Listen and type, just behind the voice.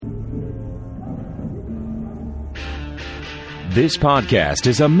This podcast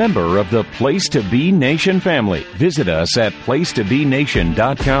is a member of the Place to Be Nation family. Visit us at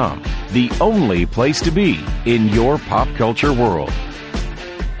placetobenation.com, the only place to be in your pop culture world.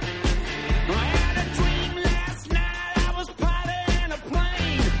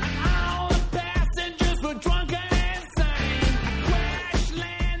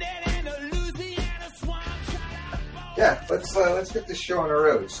 Yeah, let's get this show on the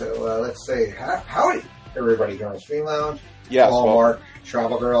road. So let's say howdy, everybody here on Stream Lounge. Yes, Paul, Mark,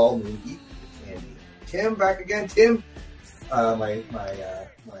 Travel Girl, Moogie, and Tim back again. Tim, my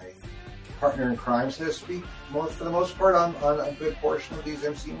partner in crime, so to speak, for the most part on a good portion of these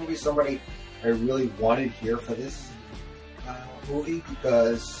MCU movies. Somebody I really wanted here for this movie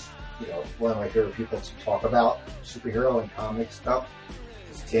because one of my favorite people to talk about superhero and comic stuff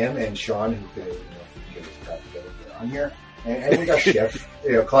is Tim and Sean, who could get his crap together on here. And we got Schiff,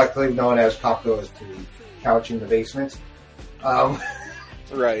 collectively known as Pop Goes to the Couch in the Basement.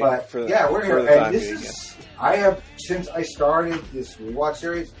 Right. But we're here. And this is, since I started this rewatch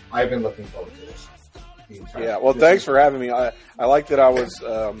series, I've been looking forward to this. Yeah, well, thanks for having me. I like that I was,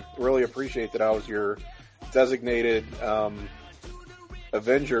 really appreciate that I was your designated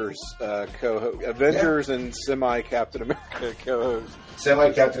Avengers co-host. Avengers and semi-Captain America co-host.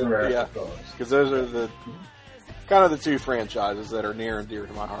 Semi-Captain America co-host. Because those are the kind of the two franchises that are near and dear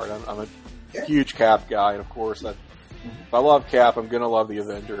to my heart. I'm a huge Cap guy, and of course, if I love Cap, I'm going to love the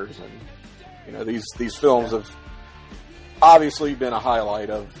Avengers. And these films have obviously been a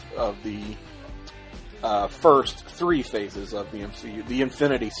highlight of the first three phases of the MCU, the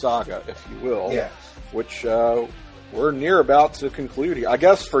Infinity Saga, if you will. Yes. Which we're near about to conclude. I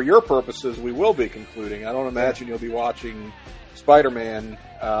guess for your purposes, we will be concluding. I don't imagine you'll be watching Spider-Man.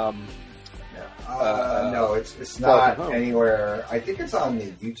 No, it's not anywhere. I think it's on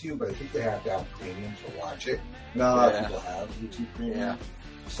the YouTube, but I think they have to have premium to watch it. Not a lot of people have YouTube premium. Yeah.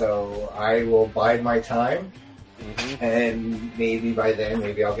 So I will bide my time, and maybe by then,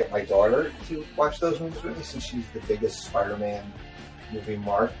 maybe I'll get my daughter to watch those movies with me, since she's the biggest Spider-Man movie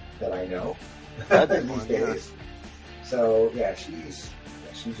mark that I know these days. So yeah, she's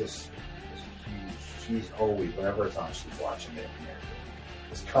always, whenever it's on, she's watching it.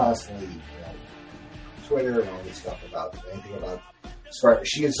 It's constantly, Twitter and all this stuff about anything about Spider.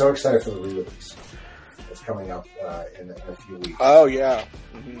 She is so excited for the re-release that's coming up in a few weeks. Oh yeah,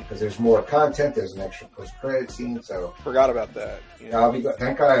 because there's more content. There's an extra post-credit scene. So forgot about that. Yeah. I'll be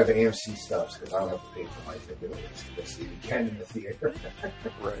thank God I have the AMC stuff because I don't have to pay for my ticket to go see it again in the theater.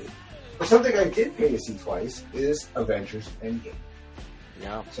 Right. But something I did pay to see twice is Avengers Endgame.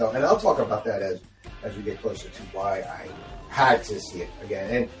 Yeah. So, and I'll talk about that as we get closer to why I had to see it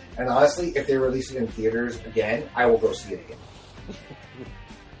again. And honestly, if they release it in theaters again, I will go see it again.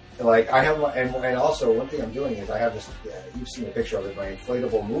 I have, and also one thing I'm doing is I have this. You've seen a picture of it, my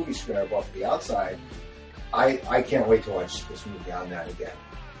inflatable movie screen I bought for the outside. I can't wait to watch this movie on that again.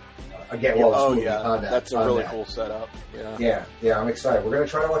 That's a really cool setup. Yeah, I'm excited. We're gonna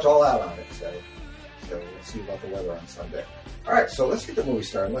try to watch all out on it. So we'll see about the weather on Sunday. All right, so let's get the movie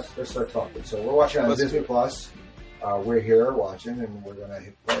started. Let's start talking. So we're watching on Disney Plus. We're here watching, and we're gonna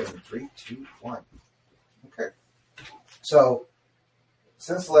hit play in 3, 2, 1. Okay. So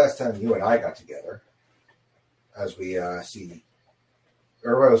since the last time you and I got together, as we see,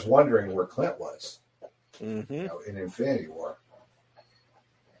 everybody was wondering where Clint was in Infinity War.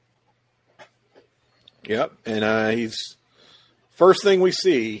 Yep, and he's first ththing we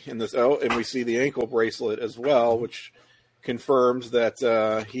see in this. Oh, and we see the ankle bracelet as well, which confirms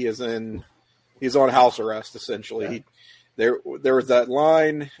that he's on house arrest. Essentially, there was that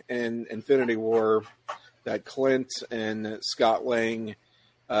line in Infinity War that Clint and Scott Lang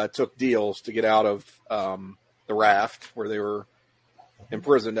took deals to get out of the raft where they were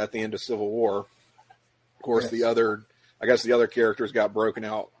imprisoned at the end of Civil War. Of course, the other characters got broken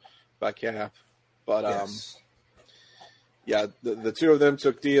out by Cap. But, the two of them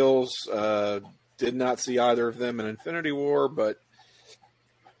took deals. Did not see either of them in Infinity War, but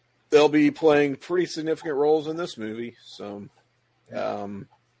they'll be playing pretty significant roles in this movie. So,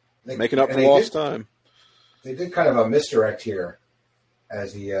 making up for lost time. They did kind of a misdirect here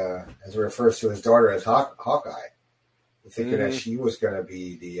as he refers to his daughter as Hawkeye, thinking that she was going to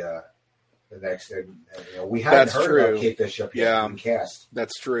be the next. We hadn't heard about Kate Bishop yet being cast.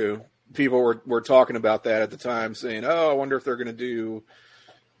 That's true. People were talking about that at the time, saying, "Oh, I wonder if they're going to do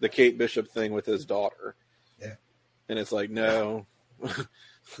the Kate Bishop thing with his daughter." Yeah, and it's like, no,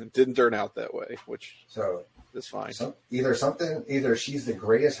 it didn't turn out that way, which is fine. Either she's the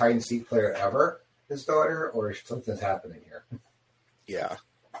greatest hide and seek player ever, his daughter, or something's happening here. Yeah,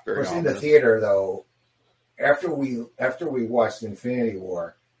 of course, in the theater though, after we watched Infinity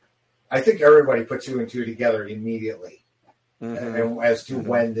War, I think everybody put two and two together immediately, and as to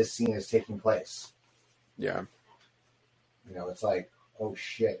when this scene is taking place. Yeah. It's like, oh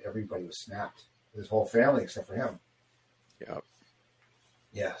shit, everybody was snapped. His whole family except for him. Yeah.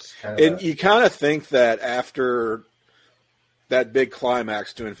 Yes. You kind of think that after that big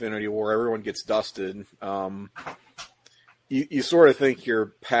climax to Infinity War, everyone gets dusted. You sort of think you're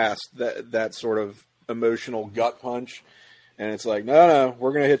past that sort of emotional gut punch, and it's like, no,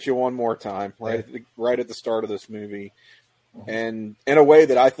 we're going to hit you one more time, right at the start of this movie, and in a way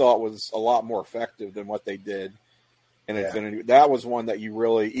that I thought was a lot more effective than what they did in Infinity. That was one that you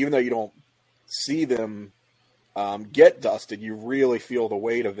really, even though you don't see them get dusted, you really feel the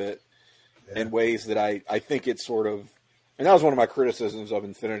weight of it in ways that I think it sort of, and that was one of my criticisms of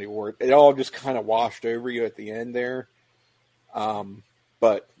Infinity War. It all just kind of washed over you at the end there.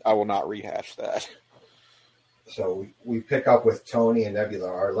 But I will not rehash that. So we pick up with Tony and Nebula,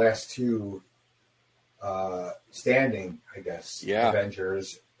 our last two standing, I guess,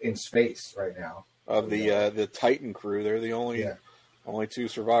 Avengers in space right now. Of the Titan crew, they're the only two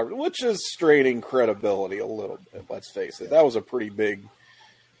survivors, which is straining credibility a little bit. Let's face it, that was a pretty big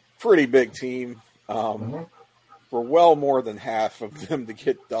team. For well more than half of them to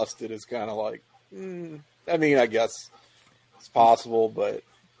get dusted is kind of like, I mean, I guess it's possible, but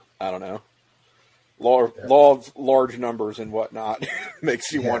I don't know. Law of large numbers and whatnot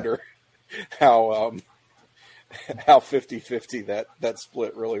makes you wonder how 50-50 that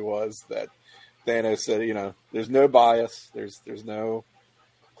split really was. That Thanos said, there's no bias, there's no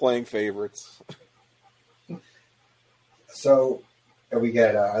playing favorites. So we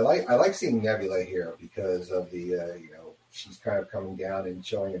get I like seeing Nebula here because of the she's kind of coming down and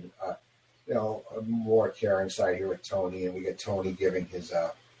showing a more caring side here with Tony, and we get Tony giving his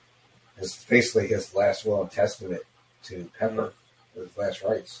basically his last will and testament to Pepper, his last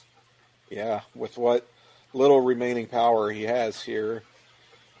rites. Yeah, with what little remaining power he has here,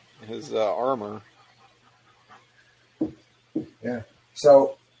 his armor. Yeah.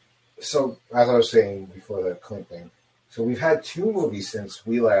 So as I was saying before the Clint thing, so we've had two movies since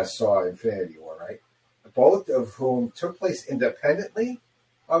we last saw Infinity War, right? Both of whom took place independently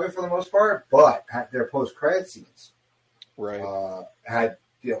of it for the most part, but at their post-credit scenes, right, had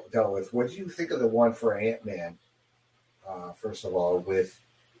dealt with. What did you think of the one for Ant-Man? First of all, with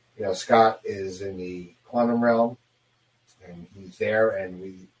Scott is in the quantum realm, and he's there, and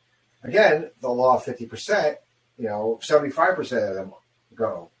the law of 50%. 75% of them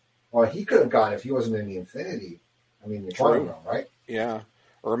go. Well, he could have gone if he wasn't in the Infinity. I mean, the quantum realm, right? Yeah,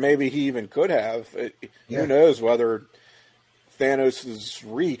 or maybe he even could have. Who knows whether Thanos'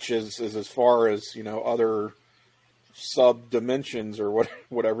 reach is as far as other sub-dimensions or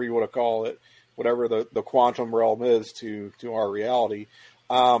whatever you want to call it, whatever the quantum realm is to our reality.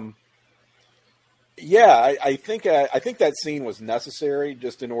 I think that scene was necessary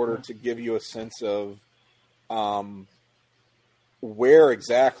just in order to give you a sense of where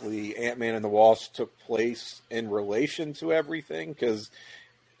exactly Ant-Man and the Wasp took place in relation to everything, because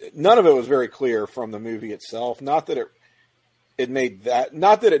none of it was very clear from the movie itself. Not that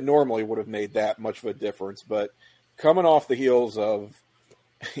it normally would have made that much of a difference, but coming off the heels of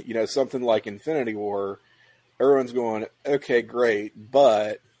something like Infinity War, everyone's going, okay, great,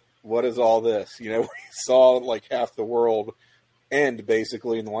 but what is all this? We saw like half the world end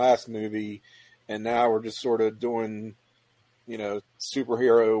basically in the last movie, and now we're just sort of doing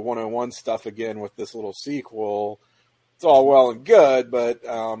superhero 101 stuff again with this little sequel. It's all well and good, but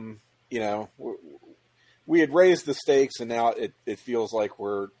we had raised the stakes, and now it feels like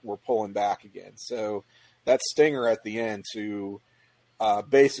we're pulling back again. So that stinger at the end to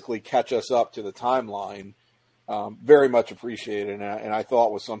basically catch us up to the timeline, very much appreciated, and I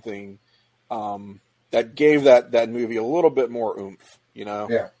thought was something that gave that movie a little bit more oomph,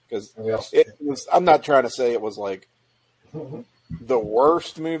 because it was. I'm not trying to say it was like the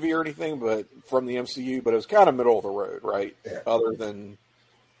worst movie or anything, but from the MCU, but it was kind of middle of the road, right? Yeah. Other than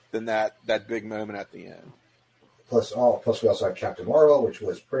that big moment at the end. Plus we also had Captain Marvel, which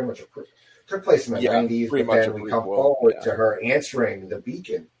was pretty much took place in the 90s, but then we come forward to her answering the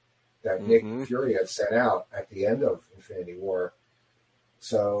beacon that Nick Fury had sent out at the end of Infinity War.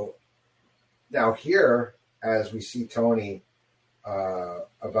 So now here, as we see Tony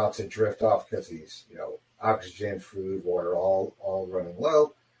about to drift off because he's, oxygen, food, water, all running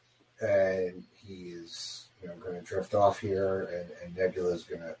low, and he is, going to drift off here, and Nebula is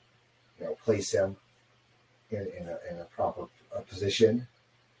going to, place him in a proper position.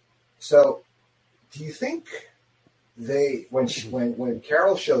 So, do you think when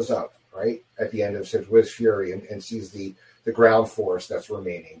Carol shows up right? At the end of Sid Wiz Fury and sees the ground force that's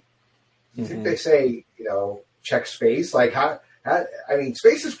remaining. You think they say, check space? Like how I mean,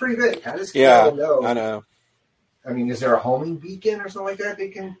 space is pretty big. How does Carol know? I know. I mean, is there a homing beacon or something like that they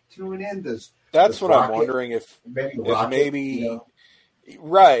can tune in? That's what I'm wondering if maybe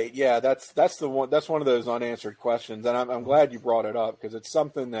right, yeah, that's one of those unanswered questions, and I'm glad you brought it up because it's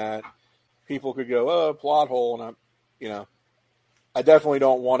something that people could go, oh, plot hole, and I definitely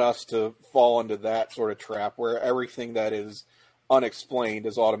don't want us to fall into that sort of trap where everything that is unexplained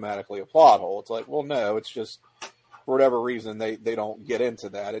is automatically a plot hole. It's like, well, no, it's just for whatever reason they don't get into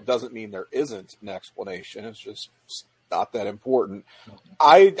that. It doesn't mean there isn't an explanation. It's just not that important.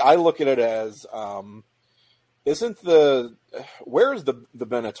 I look at it as where's the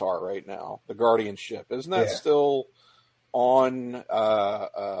Benatar right now? The Guardian ship, isn't that still on?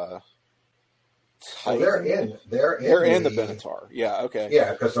 So they're in the Benatar. Yeah. Okay.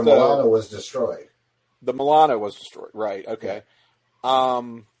 Yeah, because the Milano was destroyed. The Milano was destroyed. Right. Okay. Yeah.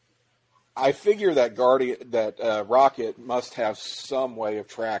 I figure that Rocket must have some way of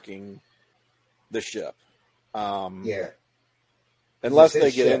tracking the ship. Unless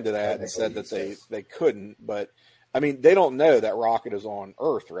they get into that and said that they couldn't. But I mean, they don't know that Rocket is on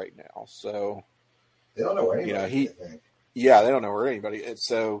Earth right now, so they don't know where anybody. They don't know where anybody.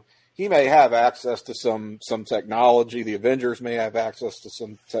 So he may have access to some technology. The Avengers may have access to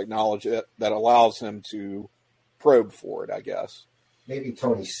some technology that allows him to probe for it, I guess. Maybe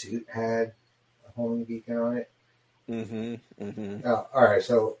Tony's suit had a homing beacon on it. Mm-hmm. Mm-hmm. All right,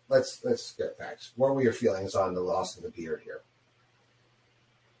 so let's get facts. What were your feelings on the loss of the beard here?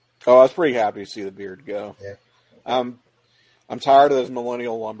 Oh, I was pretty happy to see the beard go. Yeah. I'm tired of those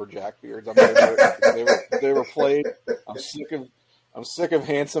millennial lumberjack beards. I mean, they were played. I'm sick of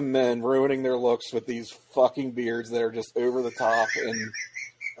handsome men ruining their looks with these fucking beards that are just over the top and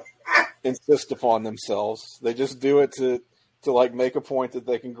insist upon themselves. They just do it to like make a point that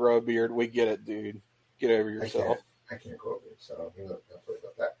they can grow a beard. We get it, dude. Get over yourself. I can't grow a beard, so don't worry about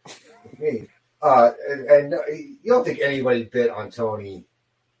that. With me, and you don't think anybody bit on Tony,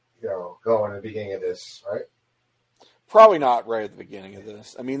 going at the beginning of this, right? Probably not right at the beginning of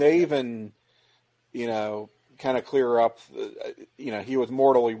this. I mean, they even, kind of clear up, he was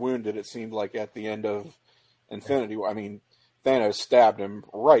mortally wounded, it seemed like, at the end of Infinity War. I mean, Thanos stabbed him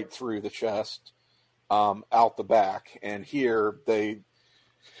right through the chest, out the back. And here they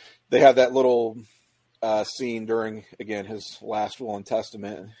have that little scene during, again, his last will and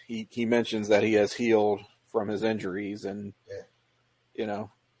testament. He mentions that he has healed from his injuries and,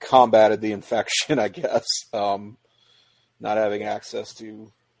 combated the infection, I guess. Not having access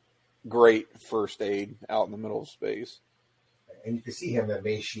to great first aid out in the middle of space. And you can see him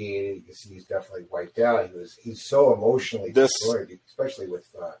emaciated. You can see he's definitely wiped out. He's so emotionally destroyed, especially with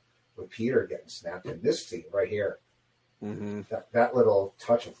Peter getting snapped in this scene right here. Mm-hmm. That little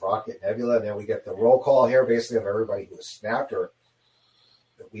touch of Rocket Nebula, and then we get the roll call here, basically of everybody who was snapped or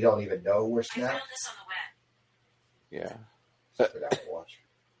that we don't even know were snapped. I found this on the web. Yeah. For that to watch.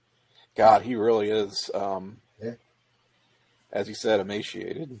 God, he really is. As he said,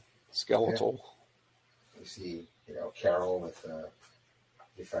 emaciated, skeletal. Yeah. You see, Carol with the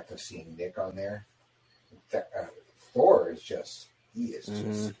effect of seeing Nick on there. Thor is just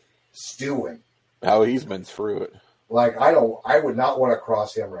stewing. Oh, he's been through it. Like, I would not want to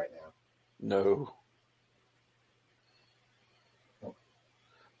cross him right now. No.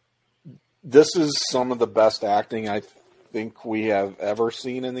 This is some of the best acting I think we have ever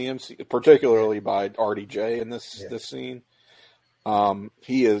seen in the MCU, particularly by RDJ in this scene.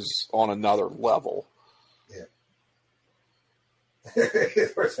 He is on another level. Yeah.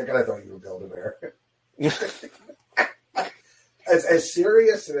 For a second, I thought you were Build-A-Bear. As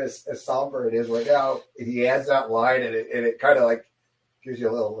serious and as somber it is right now, he adds that line, and it kind of like gives you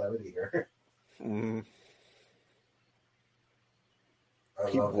a little levity here. Mm.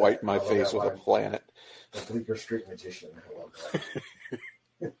 He wiped my face with a planet. The Bleecker Street Magician. I love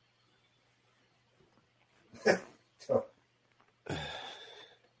that.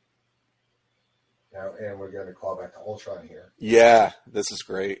 Now, and we're going to call back to Ultron here. Yeah, this is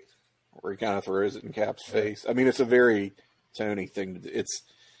great. Where he kind of throws it in Cap's face. I mean, it's a very Tony thing to do. It's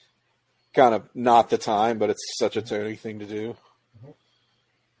kind of not the time, but it's such a Tony thing to do.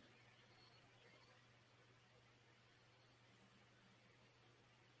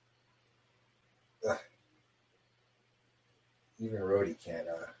 Even Rhodey can't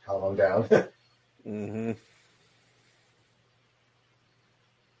calm him down. Mm-hmm.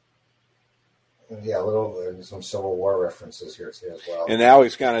 Yeah, some Civil War references here too as well. And now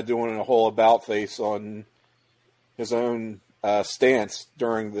he's kind of doing a whole about face on his own stance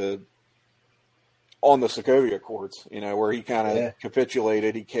during the on the Sokovia Accords, where he kind of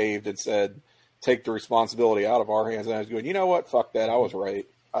capitulated, he caved and said, take the responsibility out of our hands. And I was going, you know what? Fuck that. I was right.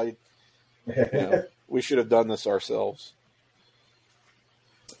 We should have done this ourselves.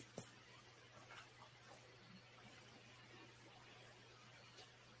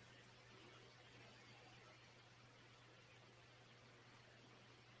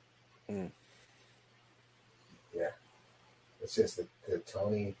 Yeah. It's just the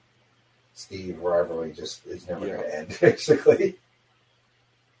Tony Steve rivalry just is never going to end, basically.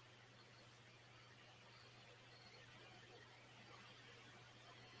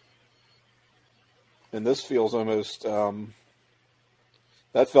 And this feels almost, that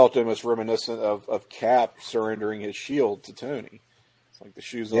felt almost reminiscent of Cap surrendering his shield to Tony. It's like the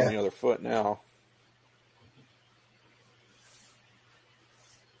shoe's on the other foot now.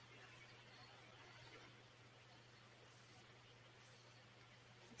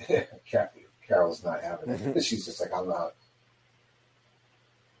 Carol's not having it. She's just like, I'm not.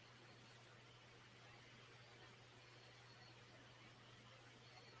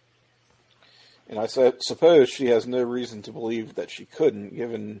 And I suppose she has no reason to believe that she couldn't,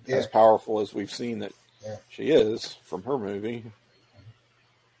 given as powerful as we've seen that she is from her movie.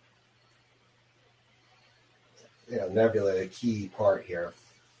 Nebula, a key part here.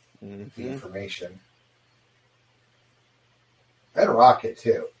 The information. And Rocket,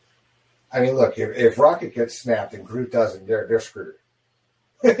 too. I mean, look, if Rocket gets snapped and Groot doesn't, they're screwed.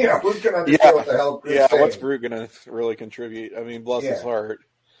 Who's going to understand what the hell Groot's saying? What's Groot going to really contribute? I mean, bless his heart.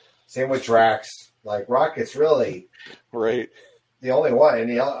 Same with Drax. Like, Rocket's really right. The only one. And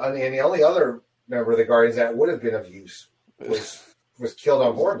the only other member of the Guardians that would have been of use was killed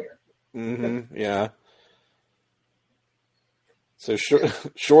on Vormir. Mm-hmm. Yeah. So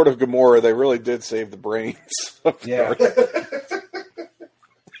short of Gamora, they really did save the brains. Yeah.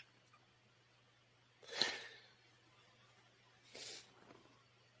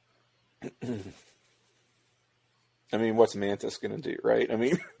 I mean, what's Mantis going to do, right? I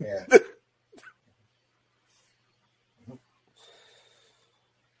mean, yeah.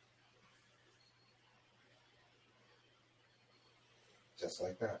 Just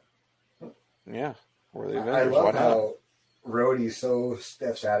like that. Yeah. I love how Rhodey so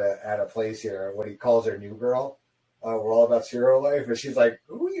steps out of place here when he calls her new girl. We're all about Zero Life, and she's like,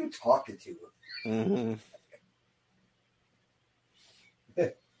 "Who are you talking to?" Mm-hmm.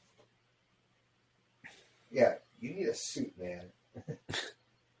 Yeah, you need a suit, man.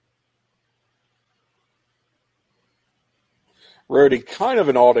 Rhodey, kind of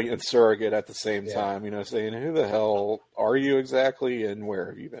an audience surrogate at the same time, saying, who the hell are you exactly, and where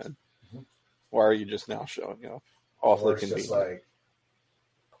have you been? Mm-hmm. Why are you just now showing up? Awfully convenient. Just like,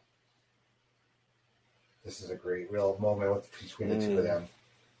 this is a great real moment between the two of them.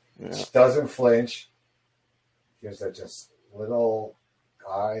 Yeah. She doesn't flinch. Here's that just little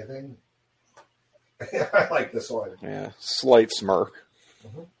eye thing. I like this one. Yeah, slight smirk.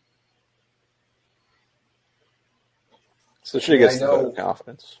 Mm-hmm. So she gets the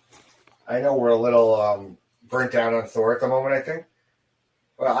confidence. I know we're a little burnt down on Thor at the moment, I think.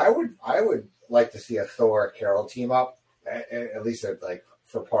 But I would like to see a Thor Carol team up, at least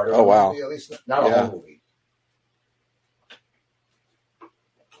for part of the movie, at least not a whole movie.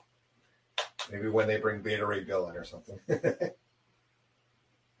 Maybe when they bring Beta Ray Bill in or something.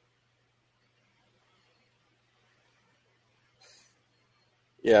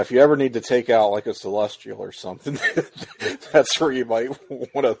 Yeah, if you ever need to take out like a Celestial or something, that's where you might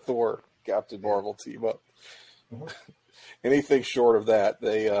want a Thor Captain Marvel team up. Mm-hmm. Anything short of that,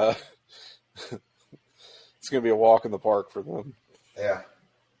 they it's going to be a walk in the park for them. Yeah.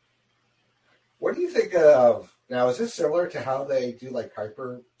 What do you think of now? Is this similar to how they do like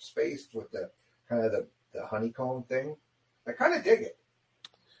hyperspace with the kind of the honeycomb thing? I kind of dig it.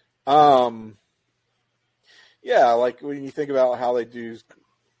 Yeah, like when you think about how they do.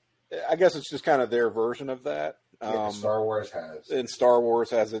 I guess it's just kind of their version of that. Star Wars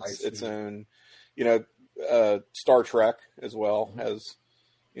has its own, Star Trek as well has,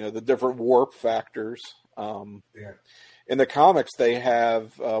 the different warp factors. In the comics, they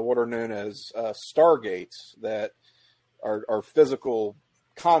have what are known as stargates that are physical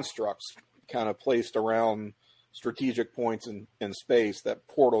constructs kind of placed around strategic points in space that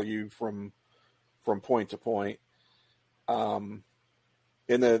portal you from point to point.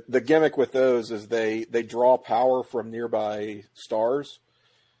 And the gimmick with those is they draw power from nearby stars,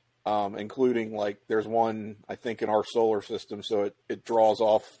 including there's one, I think, in our solar system. So it draws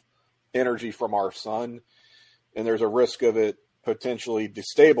off energy from our sun, and there's a risk of it potentially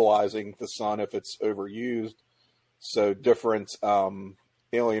destabilizing the sun if it's overused. So different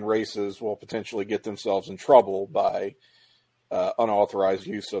alien races will potentially get themselves in trouble by unauthorized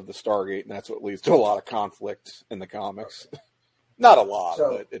use of the Stargate, and that's what leads to a lot of conflict in the comics. Not a lot,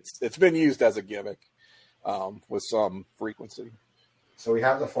 but it's been used as a gimmick with some frequency. So we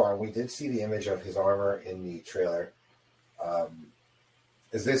have the farm. We did see the image of his armor in the trailer.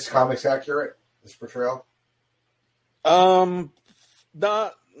 Is this comics accurate, this portrayal?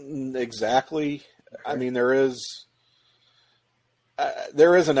 Not exactly. Okay. I mean, there is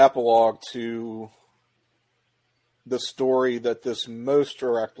an epilogue to the story that this most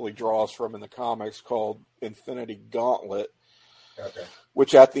directly draws from in the comics called Infinity Gauntlet, okay.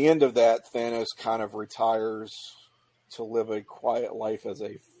 Which at the end of that, Thanos kind of retires to live a quiet life as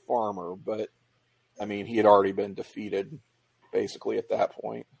a farmer. But, I mean, he had already been defeated basically at that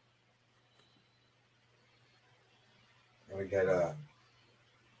point. And we get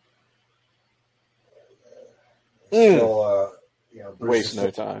still, waste no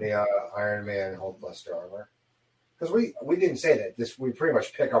time. The Iron Man Hulkbuster armor. Because we didn't say that. We pretty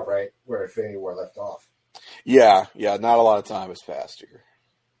much pick up right where Infinity War left off. Yeah. Not a lot of time has passed here.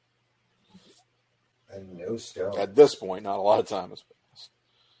 And no stone. At this point, not a lot of time has passed.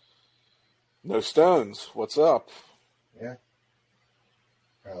 No stones. What's up? Yeah.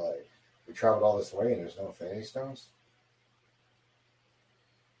 Kind of like, we traveled all this way and there's no Infinity Stones?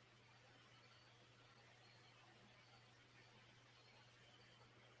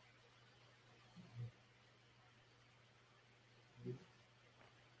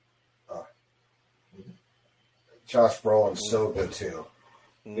 Josh Brolin's so good too.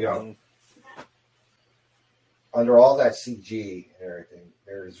 Mm-hmm. Under all that CG and everything,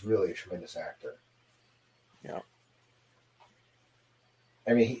 there is really a tremendous actor. Yeah.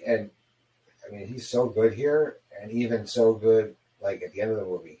 I mean, he's so good here, and even so good, like at the end of the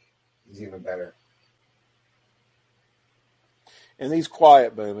movie, he's even better. In these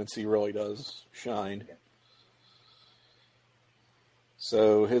quiet moments, he really does shine. Yeah.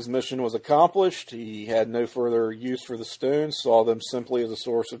 So his mission was accomplished. He had no further use for the stones, saw them simply as a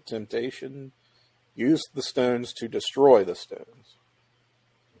source of temptation, used the stones to destroy the stones.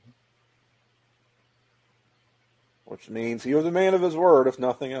 Which means he was a man of his word, if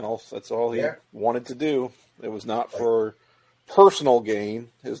nothing else. That's all he wanted to do. It was not for personal gain,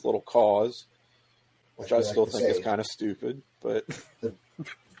 his little cause, which I still think is kind of stupid. But the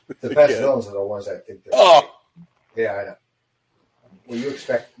best villains are the ones that think that. Oh! Yeah, I know. Well, you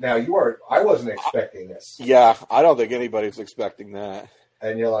expect now. I wasn't expecting this. Yeah, I don't think anybody's expecting that.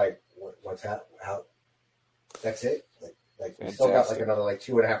 And you're like, "What's that? How? That's it? Like we still got like another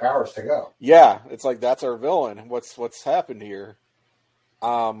 2.5 hours to go." Yeah, it's like that's our villain. What's happened here?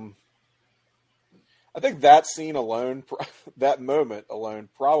 I think that scene alone, that moment alone,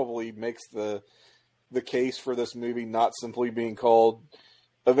 probably makes the case for this movie not simply being called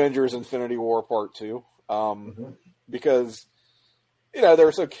Avengers: Infinity War Part 2, because.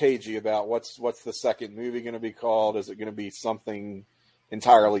 They're so cagey about what's the second movie going to be called. Is it going to be something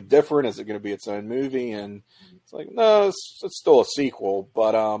entirely different? Is it going to be its own movie? And it's like, no, it's still a sequel.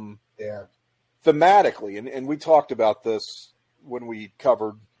 But thematically, and we talked about this when we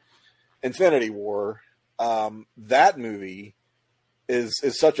covered Infinity War, that movie is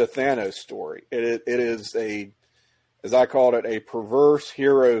such a Thanos story. It is as I called it, a perverse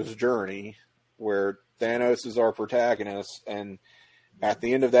hero's journey where Thanos is our protagonist, and at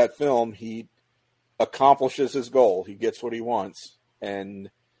the end of that film, he accomplishes his goal. He gets what he wants, and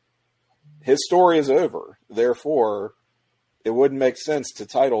his story is over. Therefore, it wouldn't make sense to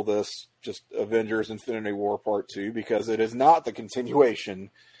title this just Avengers: Infinity War Part 2, because it is not the continuation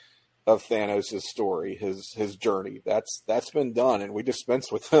of Thanos' story, his journey. That's been done, and we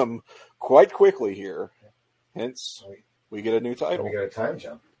dispense with him quite quickly here. Hence, we get a new title. And we get a time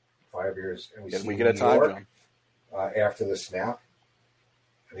jump. 5 years. And we get a time jump. After the snap.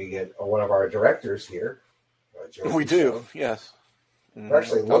 We get one of our directors here. We do, yes. Mm-hmm.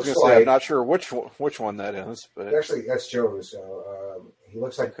 Actually, I was going to say, I'm not sure which one that is, but actually, that's Joe Russo. He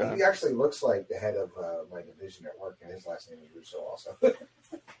looks like he actually looks like the head of my division at work, and his last name is Russo also.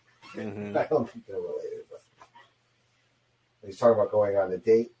 Mm-hmm. I don't think they're related, but he's talking about going on a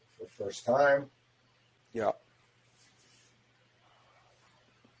date for the first time. Yeah.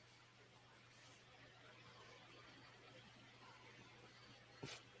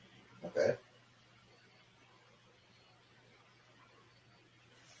 Okay.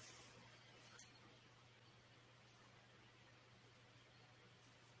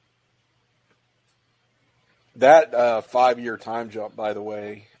 That 5-year time jump, by the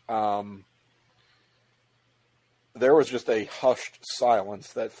way, there was just a hushed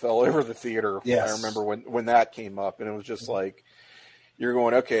silence that fell over the theater. Yes. I remember when that came up, and it was just like, you're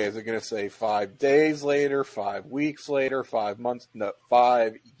going, okay, is it going to say 5 days later, 5 weeks later, 5 months, no,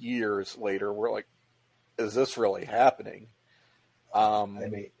 5 years later? We're like, is this really happening? I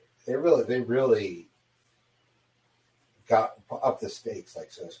mean, they really got up the stakes,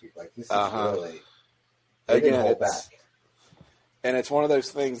 like, so to speak. Like, this is really, they didn't hold back. And it's one of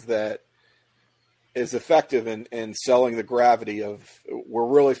those things that is effective in selling the gravity of, we're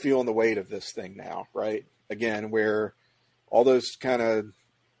really feeling the weight of this thing now, right? Again, where all those kind of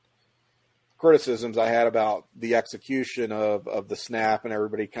criticisms I had about the execution of the snap and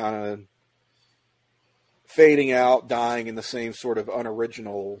everybody kind of fading out, dying in the same sort of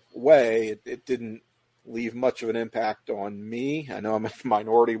unoriginal way, it didn't leave much of an impact on me. I know I'm a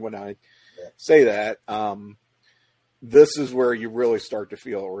minority when I say that. This is where you really start to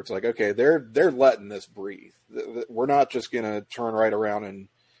feel it, where it's like, okay, they're letting this breathe. We're not just going to turn right around and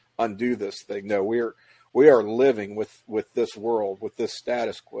undo this thing. No, we are living with this world, with this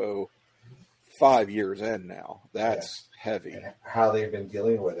status quo 5 years in now. That's heavy. And how they've been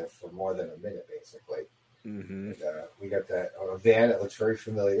dealing with it for more than a minute, basically. Mm-hmm. And, we got that on a van that looks very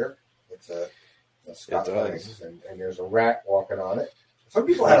familiar. It's a Scott Lang's, and there's a rat walking on it. Some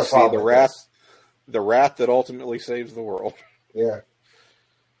people had a problem with this. The rat that ultimately saves the world. Yeah.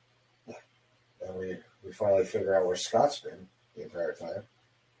 And we finally figure out where Scott's been the entire time.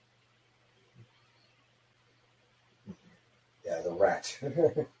 Yeah, the rat.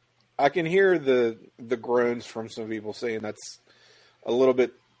 I can hear the groans from some people saying that's a little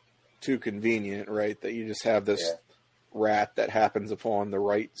bit too convenient, right? That you just have this rat that happens upon the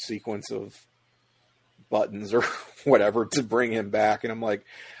right sequence of buttons or whatever to bring him back. And I'm like,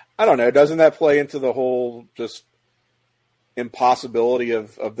 I don't know. Doesn't that play into the whole just impossibility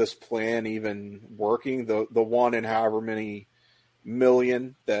of this plan even working? The one in however many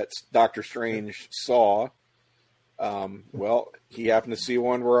million that Doctor Strange saw. Well, he happened to see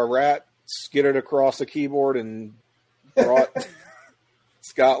one where a rat skidded across the keyboard and brought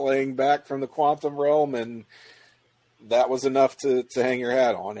Scott Lang back from the quantum realm, and that was enough to hang your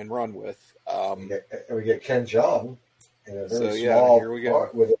hat on and run with. We get Ken Jeong in a very small here we go.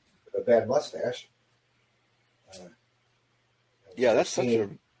 part with a bad mustache.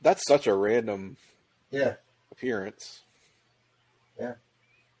 That's such a random appearance. Yeah.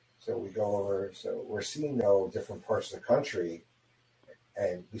 So we go over. So we're seeing different parts of the country,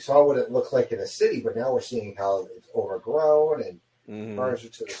 and we saw what it looked like in a city, but now we're seeing how it's overgrown and cars are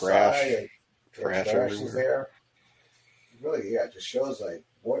to the side, and trash is there. Really, it just shows like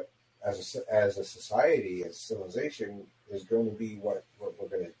what as a society, as civilization, is going to be what we're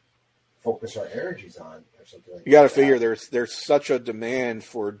going to focus our energies on, or something like that. You got to figure there's such a demand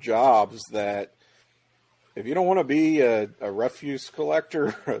for jobs that if you don't want to be a refuse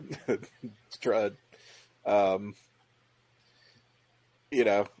collector, if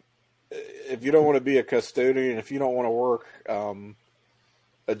you don't want to be a custodian, if you don't want to work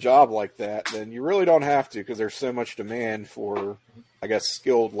a job like that, then you really don't have to, because there's so much demand for, I guess,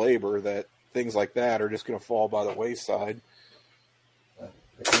 skilled labor that things like that are just going to fall by the wayside.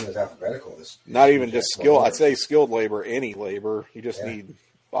 The thing is alphabetical. Not even just skilled. I'd say skilled labor, any labor. You just need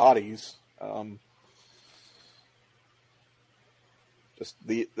bodies. Just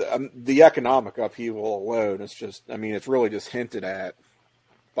the economic upheaval alone. It's just, I mean, it's really just hinted at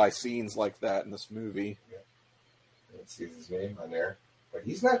by scenes like that in this movie. Yeah. Let's see his name on there, but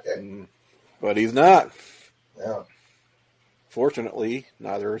he's not dead. But he's not. No. Fortunately,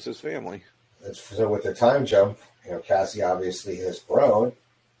 neither is his family. So with the time jump, Cassie obviously has grown.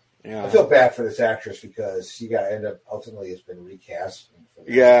 Yeah. I feel bad for this actress because she ultimately has been recast.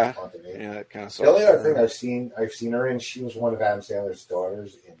 Yeah, it kind of sucks. The only other thing I've seen her in, she was one of Adam Sandler's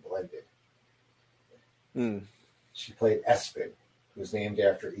daughters in Blended. She played Espen, who's named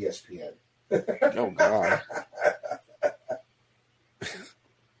after ESPN. Oh God.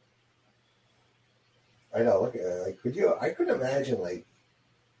 I know. Look, I couldn't imagine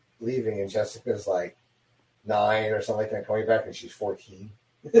leaving and Jessica's 9 or something like that, coming back and she's 14.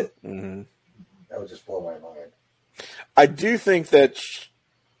 Mm-hmm. That would just blow my mind. I do think that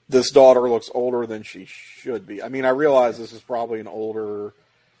this daughter looks older than she should be. I mean, I realize this is probably an older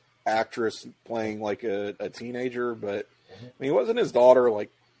actress playing a teenager, but I mean, wasn't his daughter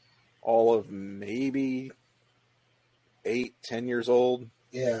all of maybe 8-10 years old?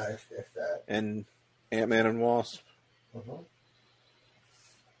 Yeah, if that. And Ant-Man and Wasp. Mm-hmm.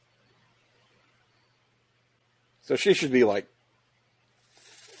 So she should be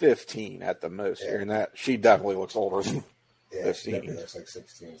 15 at the most here, and that she definitely looks older than 15. She definitely looks like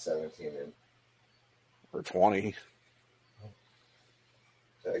 16, 17, or 20.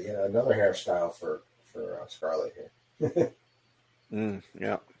 So another hairstyle for Scarlett here.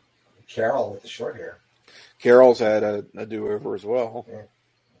 Yeah. Carol with the short hair. Carol's had a do-over as well. Yeah.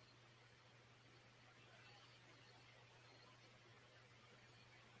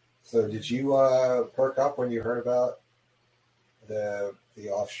 So did you perk up when you heard about the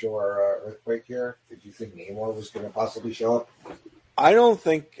offshore earthquake here? Did you think Namor was going to possibly show up? I don't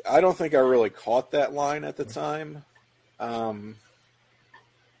think I really caught that line at the time.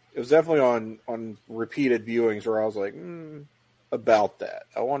 It was definitely on repeated viewings where I was like, about that.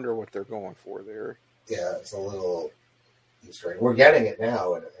 I wonder what they're going for there. Yeah, it's a little Easter egg. We're getting it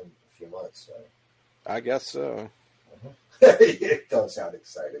now in a few months. So. I guess so. You don't sound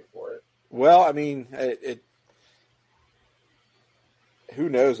excited for it. Well, I mean, it who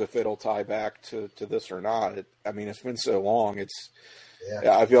knows if it'll tie back to this or not. I mean, it's been so long.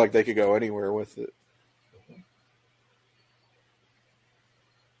 Yeah, I feel like they could go anywhere with it.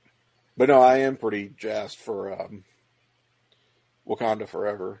 But no, I am pretty jazzed for Wakanda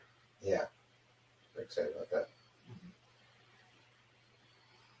Forever. Yeah, I'm excited about that.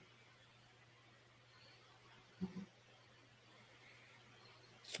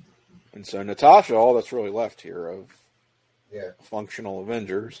 And so Natasha, all that's really left here of functional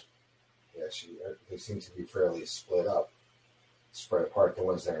Avengers. Yeah, they seem to be fairly spread apart, the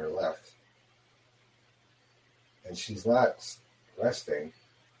ones that are left. And she's not resting.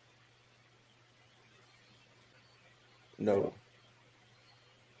 No.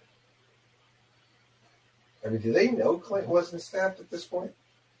 I mean, do they know Clint wasn't snapped at this point?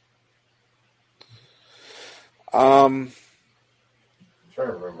 I'm trying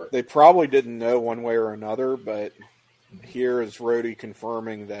to remember. They probably didn't know one way or another, but here is Rhodey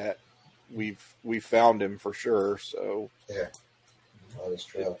confirming that we've found him for sure. So yeah, on his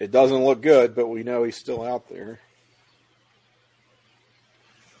trail. It doesn't look good, but we know he's still out there.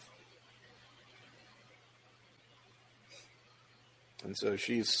 And so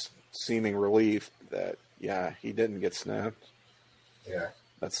she's seeming relieved that he didn't get snapped. Yeah,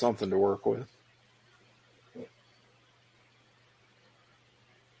 that's something to work with.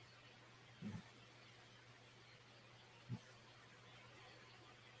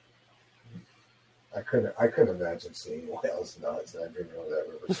 I couldn't imagine seeing whales nuts. I didn't know that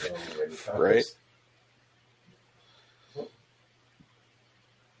river so many times. Right.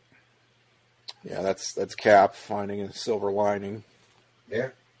 Yeah, that's Cap finding a silver lining. Yeah.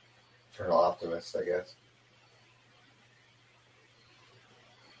 Eternal optimist, I guess.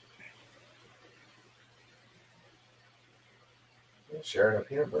 Sharing a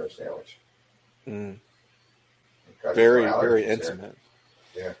peanut butter sandwich. Very, very intimate.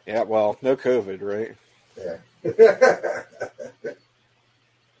 Yeah. Yeah, well, no COVID, right? Yeah.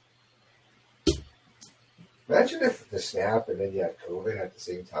 Imagine if the snap and then you had COVID at the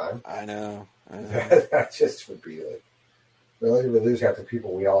same time. I know. That just would be like, really, we lose half the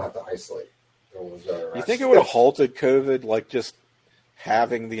people we all have to isolate. You think it would have halted COVID, like just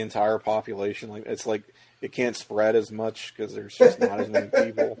having the entire population? Like it's like it can't spread as much because there's just not as many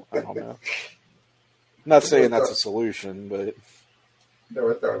people. I don't know. I'm not saying that's a solution, but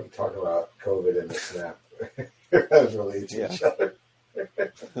never thought we'd talk about COVID and the snap as related to each other.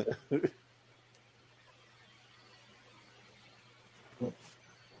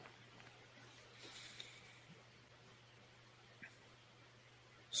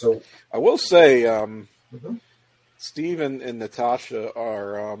 So I will say, Steve and Natasha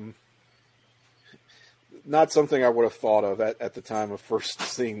are not something I would have thought of at the time of first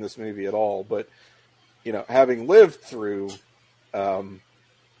seeing this movie at all. But having lived through 3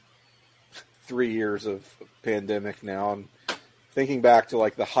 years of pandemic now, and thinking back to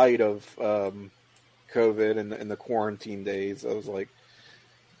like the height of COVID and the quarantine days, I was like,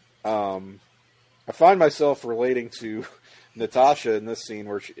 I find myself relating to Natasha in this scene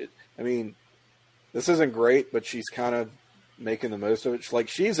where this isn't great, but she's kind of making the most of it. Like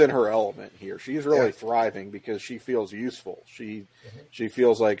she's in her element here. She's really thriving because she feels useful. She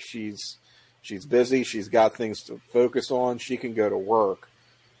feels like she's busy. She's got things to focus on. She can go to work,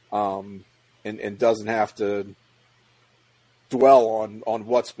 and doesn't have to dwell on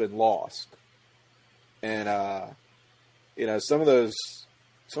what's been lost. And some of those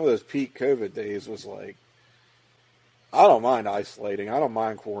peak COVID days was like, I don't mind isolating. I don't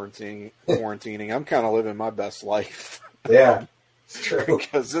mind quarantining. I'm kind of living my best life. Yeah, it's true.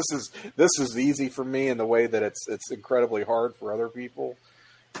 Because this is easy for me in the way that it's incredibly hard for other people.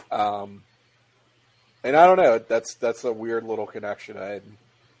 And I don't know. That's a weird little connection I had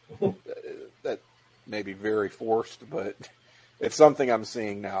that may be very forced, but it's something I'm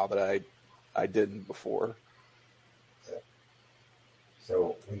seeing now that I didn't before.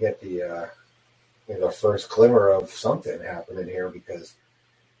 So we get the first glimmer of something happening here because,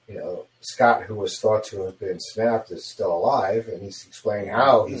 Scott, who was thought to have been snapped, is still alive, and he's explaining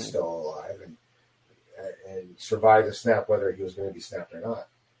how he's still alive and survived the snap, whether he was going to be snapped or not.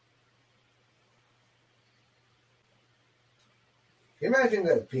 Can you imagine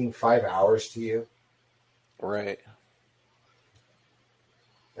that being 5 hours to you? Right.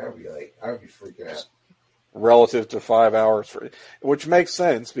 I would be freaking out. Relative to 5 hours, which makes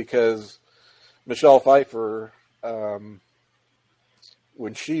sense because Michelle Pfeiffer, when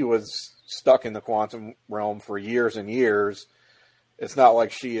she was stuck in the quantum realm for years and years, it's not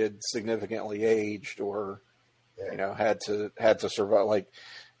like she had significantly aged or, had to survive. Like,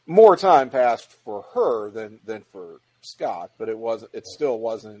 more time passed for her than for Scott, but it still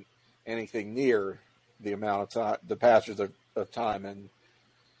wasn't anything near the amount of time, the passage of time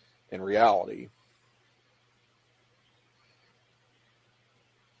in reality.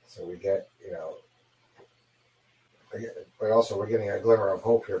 So we get, but also we're getting a glimmer of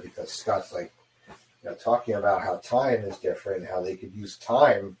hope here because Scott's like, talking about how time is different, how they could use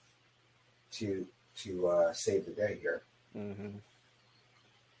time to save the day here. Mm-hmm.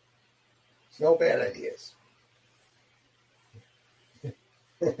 It's no bad ideas.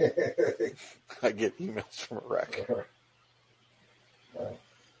 I get emails from a wreck.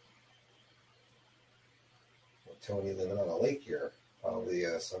 Tony living on a lake here, probably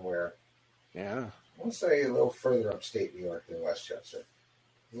somewhere. Yeah. I want to say a little further upstate New York than Westchester.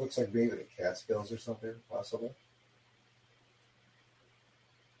 It looks like maybe the Catskills or something, possible.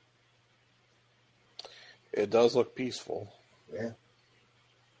 It does look peaceful. Yeah.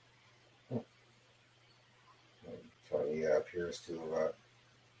 Tony appears to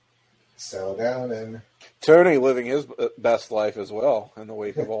settle down and... Tony living his best life as well in the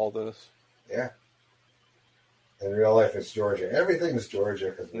wake of all this. Yeah. In real life, it's Georgia. Everything's Georgia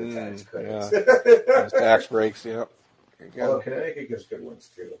because of the tax credits. Yeah. Tax breaks, yeah. Although Connecticut gives good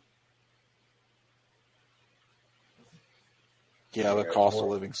ones, too. Yeah, the cost of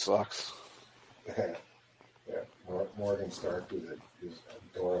living sucks. Yeah. Morgan Stark, who's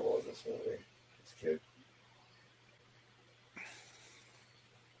adorable in this movie. This kid.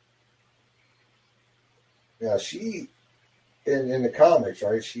 Yeah, she, in the comics,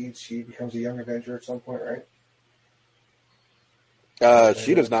 right? She becomes a Young Avenger at some point, right?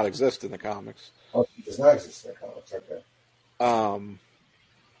 She does not exist in the comics. Oh, she does not exist in the comics. Okay.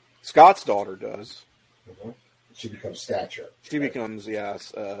 Scott's daughter does. Mm-hmm. She becomes Stature. She becomes,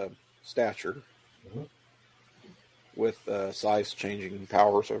 Stature. Mm-hmm. With size changing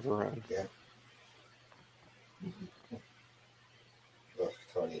powers of her own. Yeah. Look,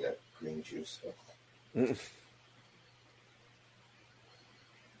 Tony, that green juice. Mm-mm.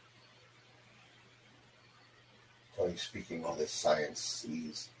 Tony speaking all this science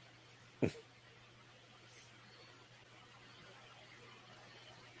sees.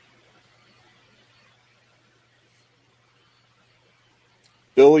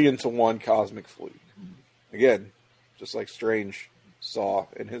 Billion to one cosmic fleet. Again, just like Strange saw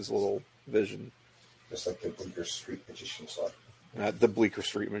in his little vision. Just like the Bleecker Street Magician saw. The Bleecker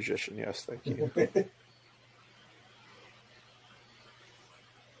Street Magician, yes, thank you.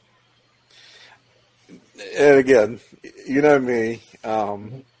 And again, you know me,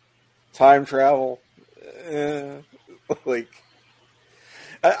 time travel, like,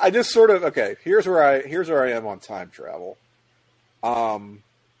 I just sort of, okay, here's where I am on time travel.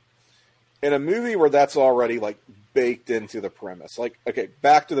 In a movie where that's already like baked into the premise, like, okay,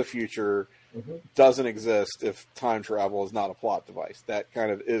 Back to the Future doesn't exist if time travel is not a plot device. That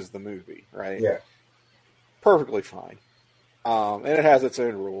kind of is the movie, right? Yeah. Perfectly fine. And it has its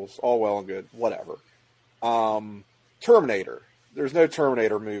own rules, all well and good, whatever. Terminator. There's no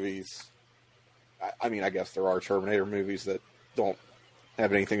Terminator movies. I mean, I guess there are Terminator movies that don't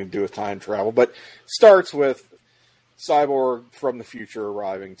have anything to do with time travel, but starts with Cyborg from the future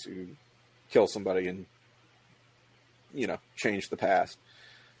arriving to kill somebody and, change the past.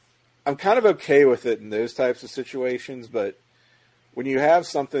 I'm kind of okay with it in those types of situations, but when you have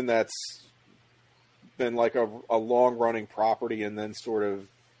something that's been like a long-running property and then sort of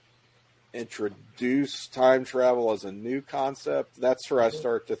introduce time travel as a new concept, that's where I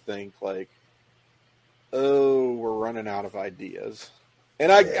start to think like, oh, we're running out of ideas.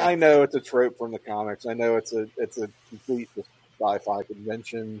 And I know it's a trope from the comics. I know it's a complete sci-fi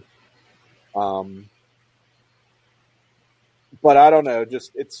convention. But I don't know.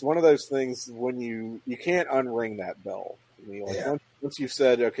 Just it's one of those things when you can't unring that bell. I mean, like once you've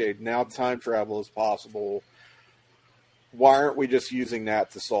said, okay, now time travel is possible, why aren't we just using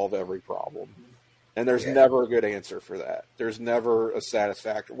that to solve every problem? And there's never a good answer for that. There's never a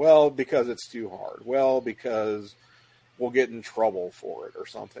satisfactory, well, because it's too hard. Well, because we'll get in trouble for it or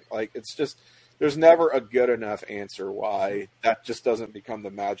something. Like, it's just, there's never a good enough answer why that just doesn't become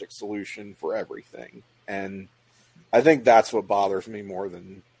the magic solution for everything. And I think that's what bothers me more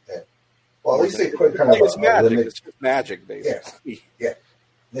than. Well, at least they put kind of it's magic. limit. It's just magic, basically. Yeah.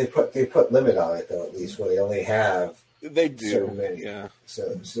 They put limit on it though, at least, where they only have. They do. Certain many. Yeah.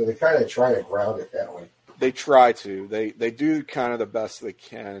 So they kind of try to ground it that way. They try to. They do kind of the best they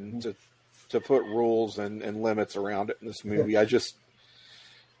can to put rules and limits around it in this movie. I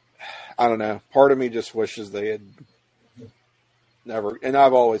don't know. Part of me just wishes they had never, and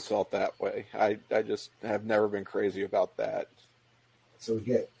I've always felt that way. I just have never been crazy about that. So we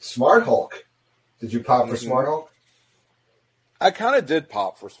get Smart Hulk. Did you pop for Smart Hulk? I kind of did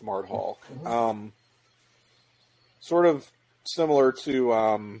pop for Smart Hulk. Sort of similar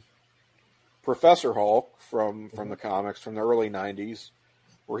to Professor Hulk from the comics from the early 90s,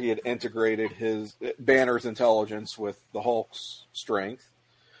 where he had integrated his Banner's intelligence with the Hulk's strength.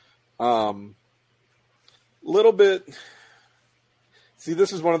 Little bit. See,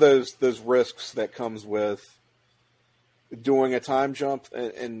 this is one of those risks that comes with doing a time jump,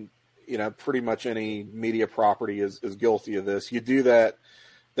 and you know, pretty much any media property is guilty of this. You do that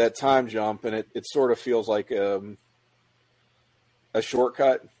time jump, and it sort of feels like a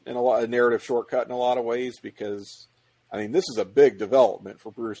shortcut a narrative shortcut in a lot of ways, because I mean, this is a big development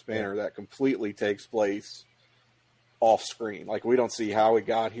for Bruce Banner that completely takes place off screen. Like, we don't see how he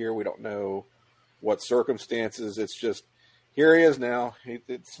got here. We don't know what circumstances. It's just, here he is now.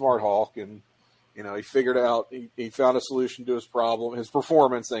 It's Smart Hulk, and you know, he figured out, he found a solution to his problem, his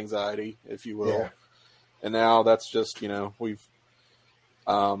performance anxiety, if you will. Yeah. And now that's just, you know, we've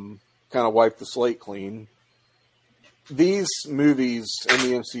kind of wiped the slate clean. These movies in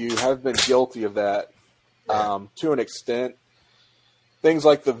the MCU have been guilty of that to an extent. Things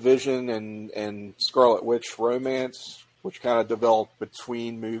like the Vision and Scarlet Witch romance, which kind of developed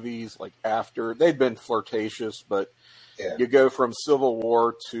between movies, like after. They'd been flirtatious, but you go from Civil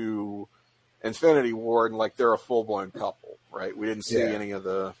War to Infinity War, and like they're a full-blown couple, right? We didn't see any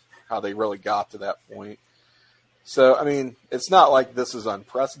of how they really got to that point. So, I mean, it's not like this is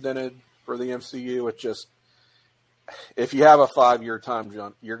unprecedented for the MCU. It just, if you have a 5-year time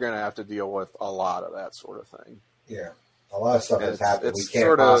jump, you're going to have to deal with a lot of that sort of thing. Yeah. A lot of stuff has happened. We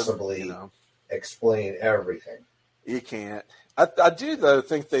can't possibly explain everything. You can't. I do, though,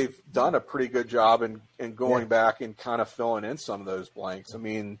 think they've done a pretty good job in going back and kind of filling in some of those blanks. I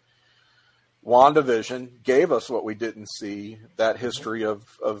mean, WandaVision gave us what we didn't see, that history of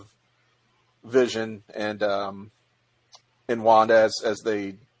Vision and Wanda as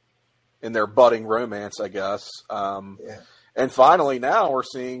they, in their budding romance, I guess. And finally now we're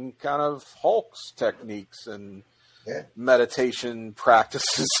seeing kind of Hulk's techniques and meditation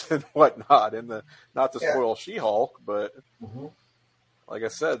practices and whatnot. Not to spoil She-Hulk, but like I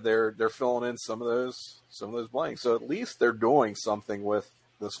said, they're filling in some of those blanks. So at least they're doing something with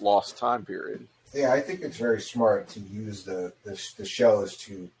this lost time period. Yeah, I think it's very smart to use the shows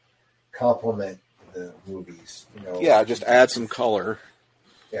to complement the movies. You know, just add some color.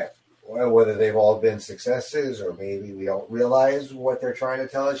 Yeah, well, whether they've all been successes or maybe we don't realize what they're trying to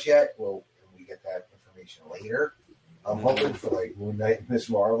tell us yet. Well, we get that information later. I'm hoping for like Moon Knight and Ms.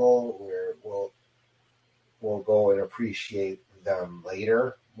 Marvel, where we'll go and appreciate them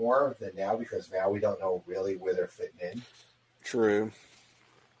later more than now, because now we don't know really where they're fitting in. True.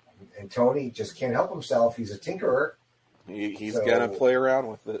 And Tony just can't help himself. He's a tinkerer. He's going to play around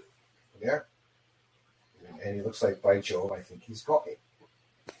with it. Yeah. And he looks like, by Jove, I think he's got it.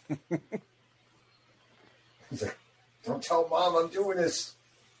 He's like, don't tell Mom I'm doing this.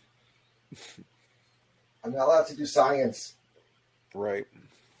 I'm not allowed to do science. Right.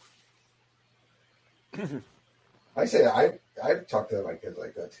 I say I've talked to my kids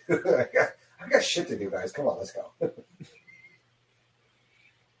like that too. I got shit to do, guys. Come on, let's go.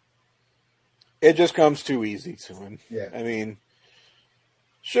 It just comes too easy to him. Yeah. I mean,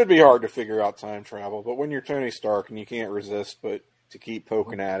 should be hard to figure out time travel, but when you're Tony Stark and you can't resist but to keep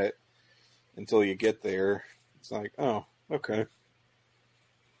poking at it until you get there, it's like, oh, okay.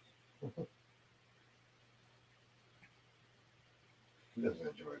 He doesn't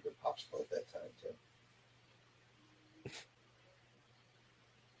enjoy a good popsicle at that time,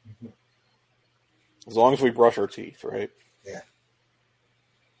 too. As long as we brush our teeth, right? Yeah.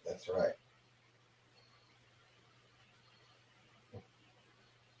 That's right.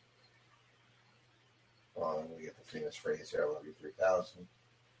 Oh, and we get the famous phrase here, I love you 3000.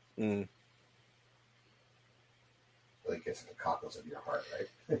 really gets in the cockles of your heart,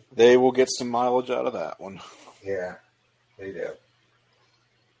 right? They will get some mileage out of that one. Yeah, they do.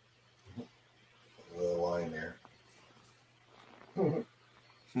 A little line there. I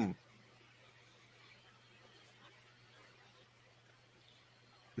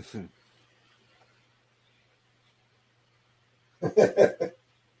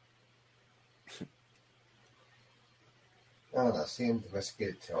don't know. Seeing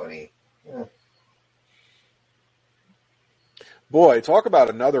domesticated Tony. Yeah. Boy, talk about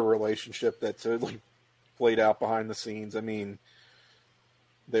another relationship that totally played out behind the scenes. I mean,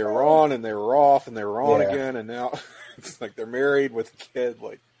 they were on and they were off and they were on again, and now it's like they're married with a kid.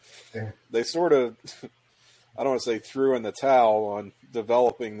 Like they sort of, I don't want to say threw in the towel on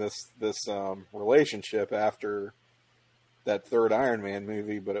developing this relationship after that third Iron Man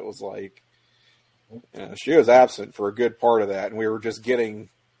movie, but it was like, she was absent for a good part of that, and we were just getting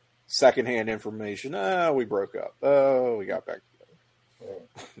secondhand information. Oh, we broke up. Oh, we got back together.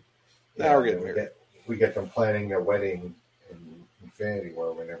 Now we're getting married. We get them planning their wedding in Infinity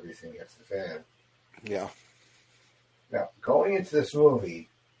War when everything hits the fan. Yeah. Now, going into this movie,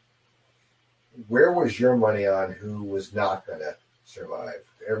 where was your money on who was not going to survive?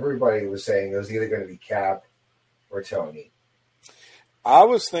 Everybody was saying it was either going to be Cap or Tony. I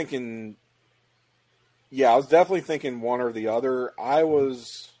was thinking, I was definitely thinking one or the other. I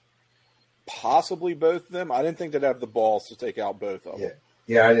was possibly both of them. I didn't think they'd have the balls to take out both of them.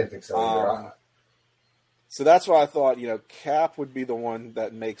 Yeah, I didn't think so either. So that's why I thought, Cap would be the one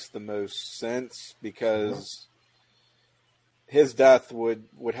that makes the most sense because his death would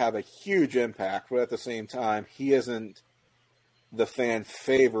have a huge impact, but at the same time, he isn't the fan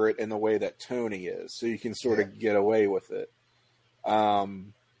favorite in the way that Tony is, so you can sort of get away with it.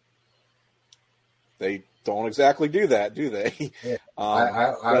 They don't exactly do that, do they? Yeah.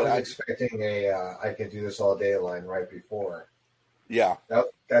 I was expecting a I can do this all day line right before. Yeah.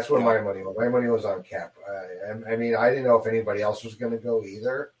 That's where my money was. My money was on Cap. I mean, I didn't know if anybody else was going to go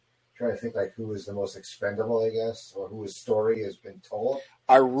either. I'm trying to think like who was the most expendable, I guess, or whose story has been told.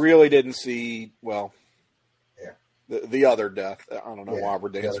 I really didn't see, the other death. I don't know why we're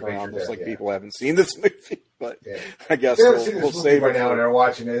dancing around this like people haven't seen this movie, but I guess we'll save it now. And they're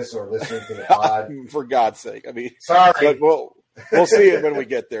watching this or listening to the pod. For God's sake. I mean, sorry. But we'll see it when we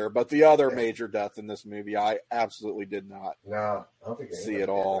get there. But the other major death in this movie, I absolutely did not I don't think see it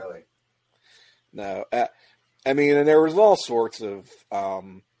all. Really. No. I mean, and there was all sorts of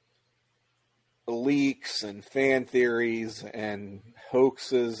leaks and fan theories and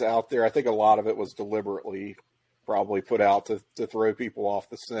hoaxes out there. I think a lot of it was deliberately probably put out to throw people off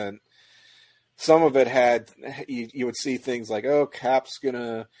the scent. Some of it had, you would see things like, oh, Cap's going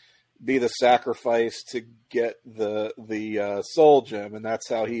to be the sacrifice to get the soul gem, and that's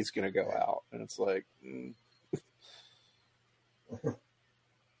how he's going to go out. And it's like,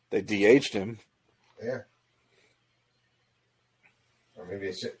 they de-aged him. Yeah. Or maybe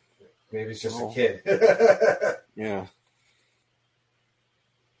it's just a kid. Yeah.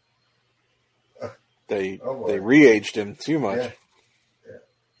 They re-aged him too much.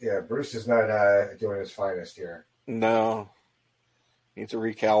 Yeah, Bruce is not doing his finest here. No. Needs to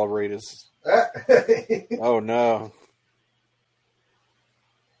recalibrate his... Oh, no.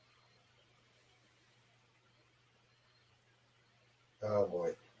 Oh, boy.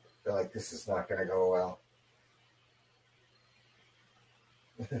 I feel like this is not going to go well.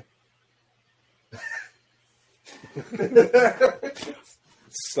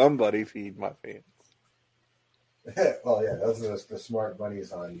 Somebody feed my fans. Well, yeah, those are the smart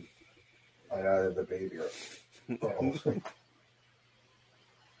bunnies on either the baby or.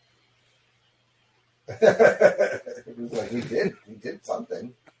 It was like we did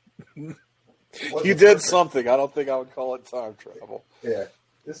something. You did something. I don't think I would call it time travel. Yeah,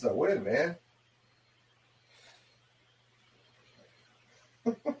 this is a win, man.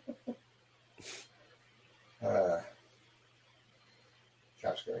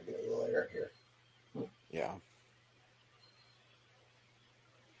 Cap's gonna get a little air here. Yeah.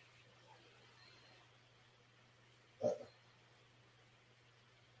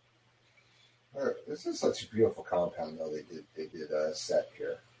 This is such a beautiful compound, though. They did a set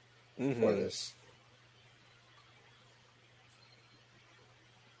here for this.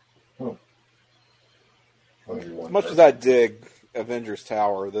 As much as I dig Avengers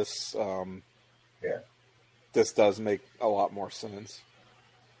Tower, this this does make a lot more sense.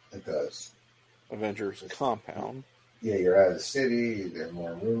 It does. Avengers compound. Yeah, you're out of the city. There's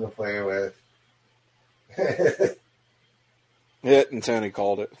more room to play with. Hit and Tony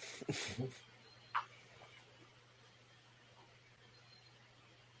called it.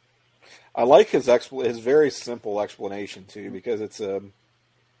 I like his very simple explanation too, because it's I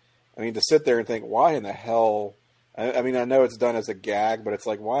mean, to sit there and think, why in the hell? I mean, I know it's done as a gag, but it's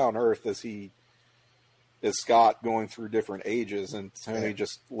like, why on earth is Scott going through different ages? And Tony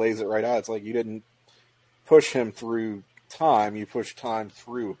just lays it right out. It's like, you didn't push him through time, you pushed time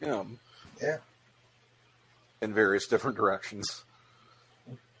through him. Yeah. In various different directions.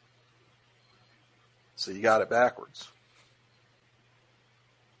 So you got it backwards.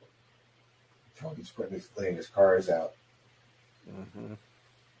 Tony's laying his cars out. Mm-hmm.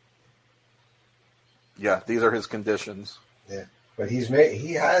 Yeah, these are his conditions. Yeah, but he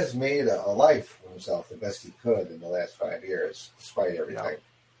has made a life for himself the best he could in the last 5 years, despite everything.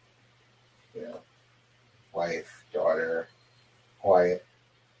 Yeah. You know, wife, daughter, quiet.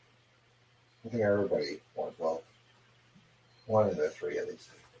 I think everybody wants, well, one of the three at least.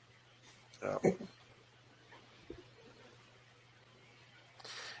 Yeah.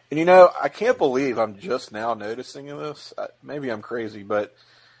 And you know, I can't believe I'm just now noticing this. Maybe I'm crazy, but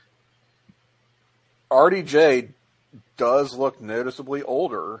RDJ does look noticeably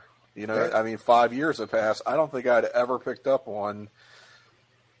older. You know, I mean, 5 years have passed. I don't think I'd ever picked up on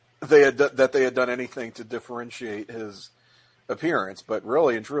that they had done anything to differentiate his appearance. But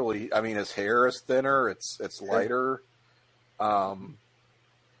really and truly, I mean, his hair is thinner. It's lighter. You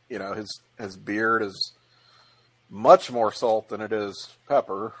know, his beard is much more salt than it is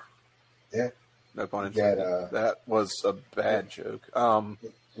pepper. Yeah. No pun intended. That was a bad joke. A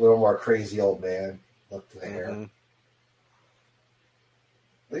little more crazy old man look to the hair.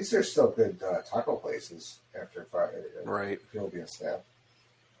 At least there's still good taco places after right. People being stabbed.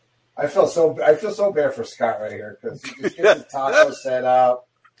 I feel so bad for Scott right here because he just gets the taco set up.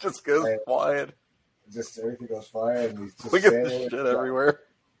 Just goes flying. Just everything goes flying. And he's just look at the shit everywhere.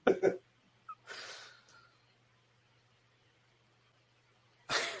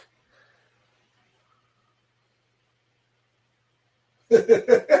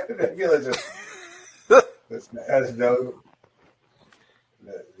 Nebula just has no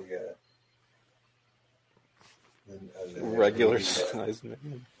regular size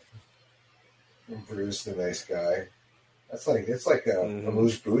man. Bruce, the nice guy. It's like a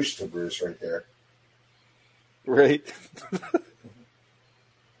moose boosh to Bruce right there. Right.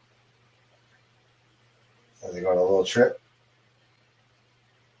 Are they going on a little trip?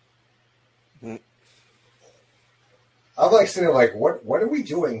 I'm like sitting like, what are we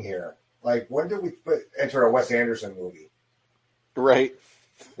doing here? Like, when did we enter a Wes Anderson movie? Right.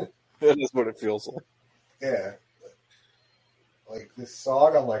 That is what it feels like. Yeah. Like this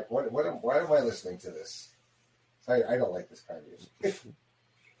song, I'm like, why am I listening to this? I don't like this kind of music.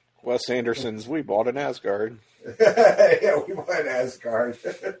 Wes Anderson's We Bought an Asgard. Yeah, we bought an Asgard.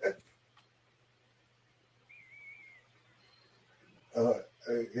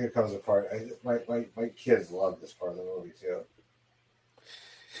 Here comes the part. My kids love this part of the movie too.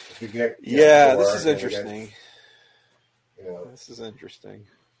 This is interesting. This is interesting.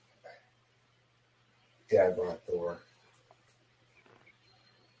 Dad brought Thor.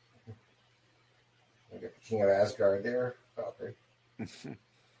 I got the King of Asgard there. Valkyrie.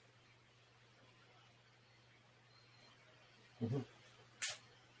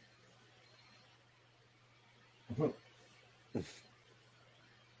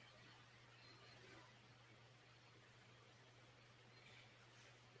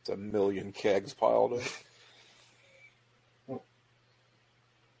 It's a million kegs piled up.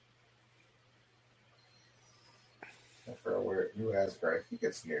 I forgot where New Asgard. I think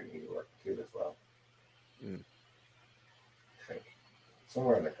it's near New York too, as well. I think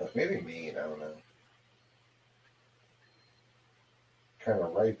somewhere on the coast, maybe Maine. I don't know. Kind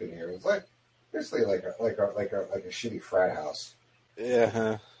of ripe in here. It's like basically like a shitty frat house.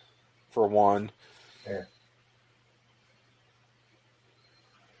 Yeah, for one. Yeah.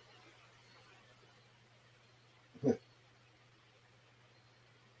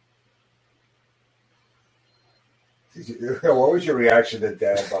 What was your reaction to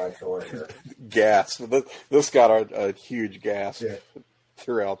Dad buying Thor here? Gasp. This got a huge gasp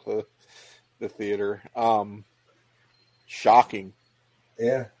throughout the theater. Shocking.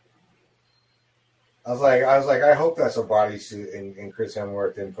 Yeah. I was like, I hope that's a bodysuit and Chris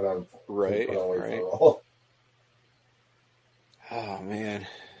Hemsworth didn't put on right. Oh man.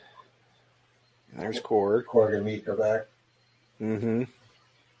 There's Korg. Korg and Meek are back. Mm-hmm.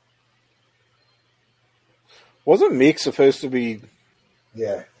 Wasn't Meek supposed to be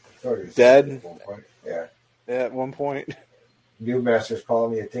dead at one point? Yeah. At one point. New Master's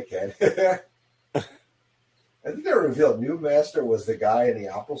calling me a dickhead. I think they revealed New Master was the guy in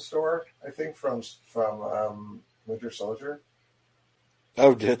the Apple store, I think, from Winter Soldier.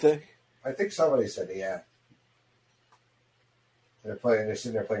 Oh, did they? I think somebody said yeah. They're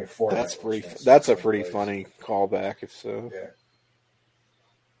sitting there playing Fortnite. That's pretty. That's a pretty funny callback, if so. Yeah.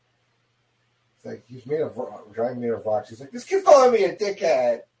 It's like he's made of driving me to Vox. He's like, this kid's calling me a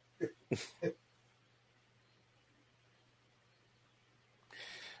dickhead.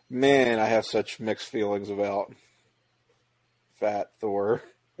 Man, I have such mixed feelings about Fat Thor.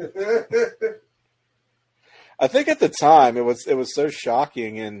 I think at the time it was so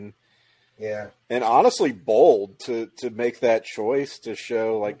shocking and honestly bold to make that choice to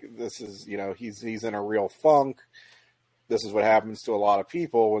show like this is, you know, he's in a real funk. This is what happens to a lot of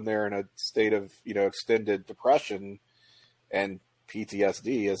people when they're in a state of, you know, extended depression and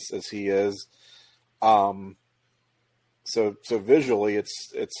PTSD as he is. So visually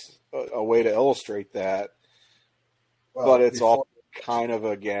it's a way to illustrate that, but it's all kind of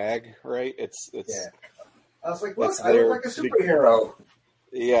a gag, right? It's I was like, look, I look like a superhero.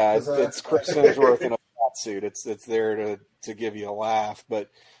 Yeah, it's Chris Hemsworth in a fat suit. It's there to give you a laugh, but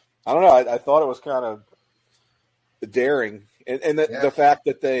I don't know. I thought it was kind of daring, and the fact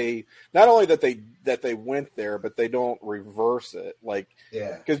that they not only that they went there, but they don't reverse it, like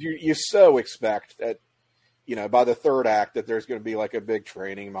because you so expect that, you know, by the third act that there's going to be like a big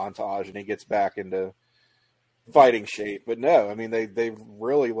training montage and he gets back into fighting shape, but no, I mean they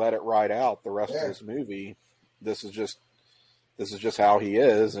really let it ride out the rest of this movie. This is just how he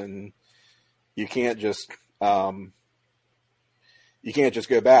is, and you can't just go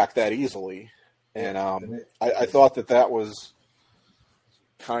back that easily. And I thought that was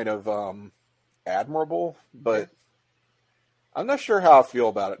kind of admirable, but I'm not sure how I feel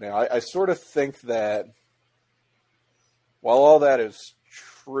about it now. I sort of think that while all that is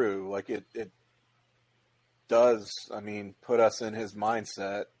true, like it does, I mean, put us in his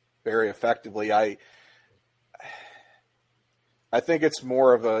mindset very effectively. I think it's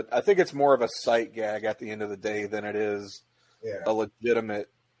more of a sight gag at the end of the day than it is a legitimate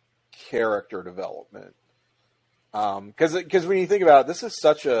character development. Because when you think about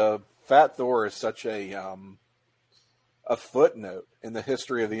it, Fat Thor is such a footnote in the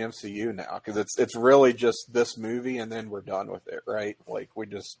history of the MCU now, because it's really just this movie and then we're done with it, right? Like we're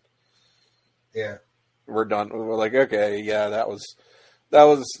done. We're like, okay, yeah,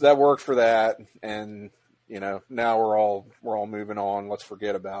 that worked for that, and you know, now we're all moving on. Let's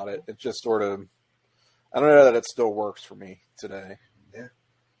forget about it. It just sort of, I don't know that it still works for me today. Yeah.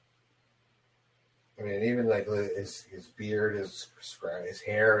 I mean, even like his beard, his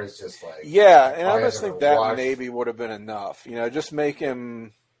hair is just like. Yeah, and I just think that maybe would have been enough. You know, just make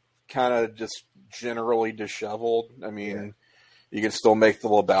him kind of just generally disheveled. I mean, you can still make the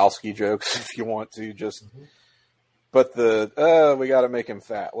Lebowski jokes if you want to, just. Mm-hmm. But we got to make him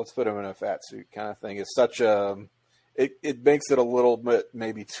fat. Let's put him in a fat suit kind of thing. It's such a, it makes it a little bit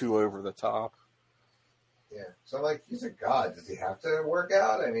maybe too over the top. Yeah. So like, he's a god. Does he have to work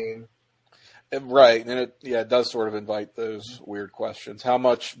out? I mean. Right. And it does sort of invite those weird questions. How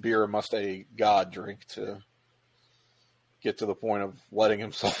much beer must a god drink to get to the point of letting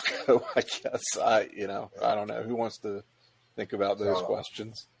himself go? I guess I don't know. Who wants to think about those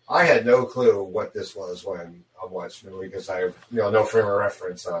questions? I had no clue what this was when I watched the movie because I have no frame of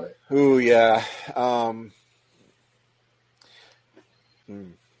reference on it. Ooh, yeah.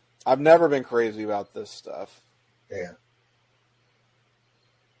 I've never been crazy about this stuff. Yeah.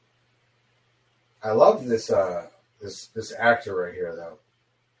 I love this this actor right here though,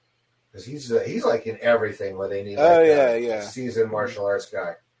 because he's like in everything where they need. A seasoned martial arts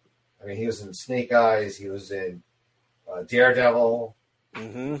guy. I mean, he was in Snake Eyes. He was in Daredevil.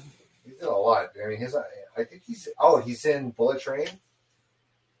 Mm-hmm. He did a lot. I mean, I think he's in Bullet Train.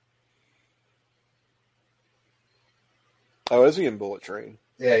 Oh, is he in Bullet Train?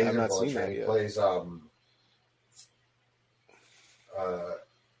 Yeah, he's in Bullet Train. He plays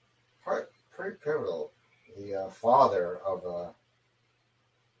pretty pivotal. The father of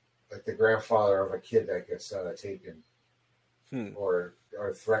like the grandfather of a kid that gets taken or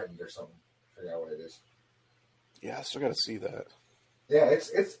threatened or something. I forgot what it is. Yeah, I still got to see that. Yeah,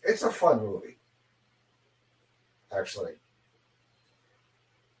 it's a fun movie. Actually,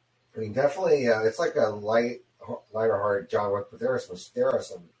 I mean, definitely, it's like a lighter heart John Wick, but there are some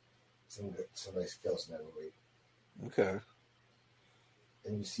nice kills in that movie. Okay.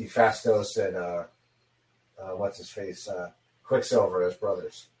 And you see Fastos and what's his face, Quicksilver as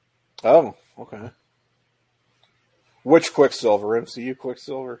brothers. Oh, okay. Which Quicksilver? MCU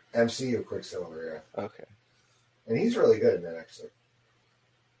Quicksilver? MCU Quicksilver, yeah. Okay. And he's really good in that, actually.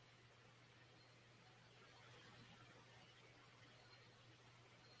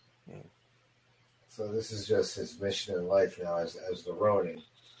 So this is just his mission in life now as the Ronin.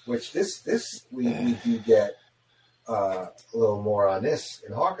 Which this we do get a little more on this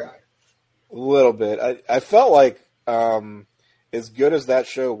in Hawkeye. A little bit. I felt like as good as that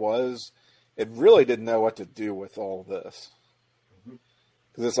show was, it really didn't know what to do with all this.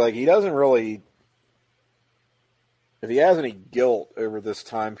 Because it's like he doesn't really, if he has any guilt over this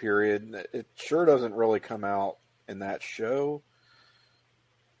time period, it sure doesn't really come out in that show.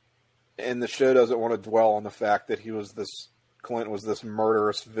 And the show doesn't want to dwell on the fact that Clint was this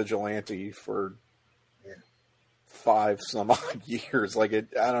murderous vigilante for 5 some odd years. Like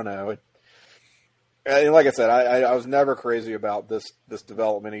I don't know. And like I said, I was never crazy about this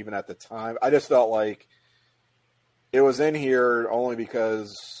development even at the time. I just felt like it was in here only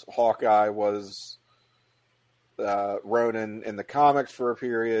because Hawkeye was Ronin in the comics for a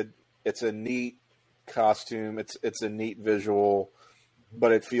period. It's a neat costume. It's a neat visual,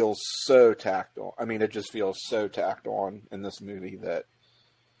 but it feels so tacked on. I mean, it just feels so tacked on in this movie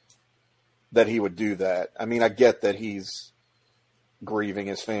that he would do that. I mean, I get that he's grieving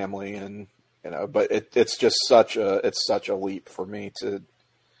his family and, but it's just such a leap for me to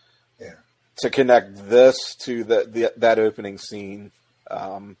connect this to that opening scene.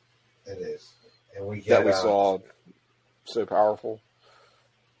 It is, and we get that we saw so powerful.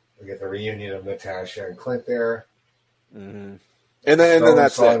 We get the reunion of Natasha and Clint there, and then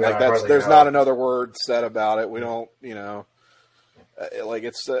that's it. Like there's not another word said about it. We don't, like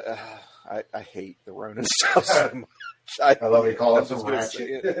it's. I hate the Ronin stuff so much. I love it. Call it some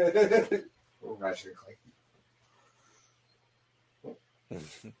Ratchet. Ratchet and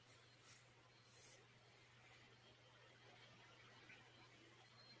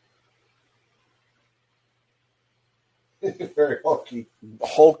Clank. Very hulky.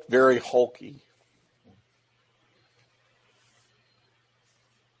 Very hulky.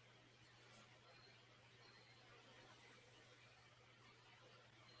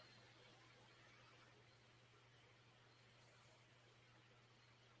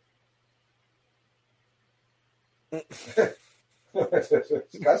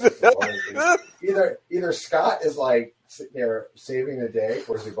 Either Scott is like sitting there saving the day,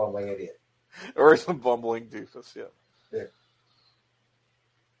 or is he a bumbling idiot? Or is a bumbling doofus, yeah.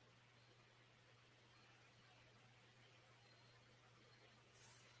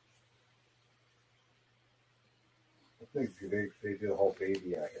 I think they do the whole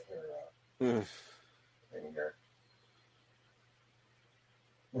baby thing there.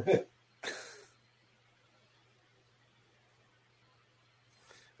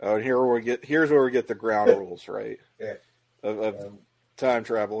 Oh, and here's where we get the ground rules, right? Yeah. Of time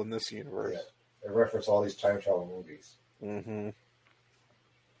travel in this universe. Yeah. They reference all these time travel movies. Mm-hmm.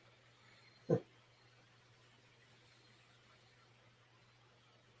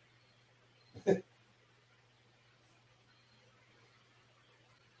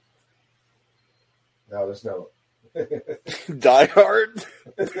 No, there's no Die Hard.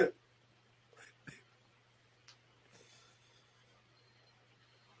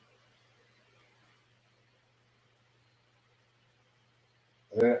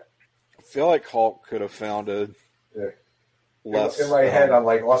 I feel like Hulk could have found a less. In my head, I'm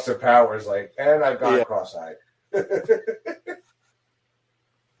like Austin Powers, like, and I've gone cross-eyed. I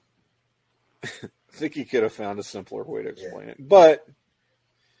think he could have found a simpler way to explain it, but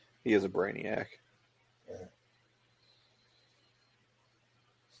he is a brainiac. Yeah.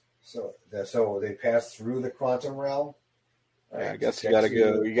 So they pass through the quantum realm. Right? Yeah, I guess you got to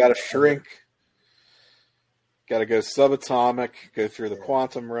go. You got to shrink. Got to go subatomic. Go through the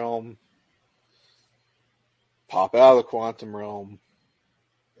quantum realm. Pop out of the quantum realm.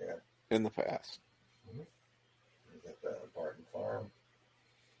 Yeah. In the past. Mm-hmm. You get the Barton Farm.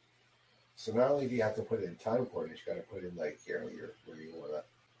 So not only do you have to put in time coordinates, you got to put in like where you want to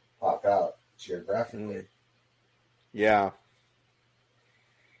pop out geographically. Mm. Yeah.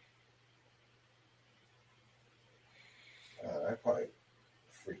 I probably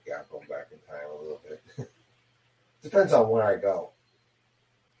freak out going back in time a little bit. Depends on where I go.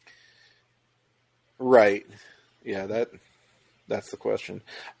 Right. Yeah, that's the question.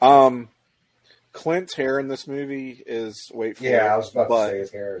 Clint's hair in this movie is I was about to say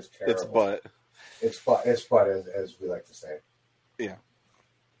his hair is terrible. It's butt. It's butt as we like to say. Yeah.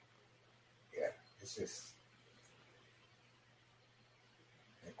 Yeah. It's just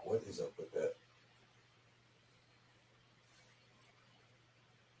like, what is up with that?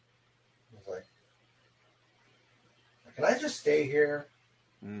 It's like, can I just stay here?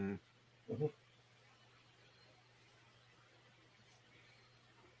 Mm. Mm-hmm.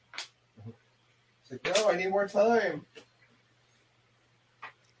 It's like, no, I need more time.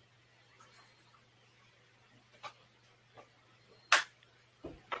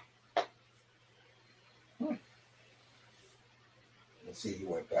 can see he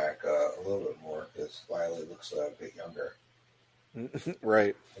went back a little bit more because Violet looks a bit younger.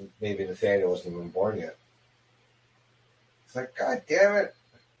 Right. And maybe Nathaniel wasn't even born yet. It's like, God damn it.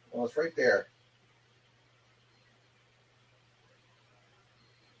 Well, it's right there.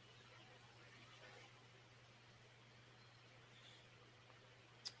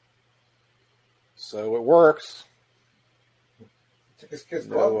 So it works. Took his kid's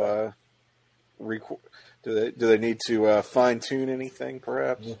No, do they need to fine tune anything,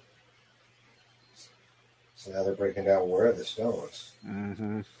 perhaps? Yeah. So now they're breaking down where are the stones.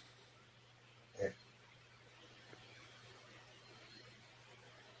 Mm-hmm. Yeah.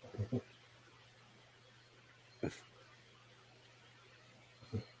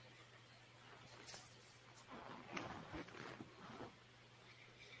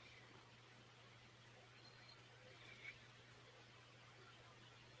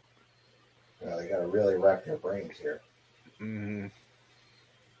 Now they got to really rack their brains here. Mm-hmm.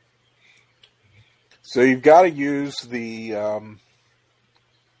 So you've got to use the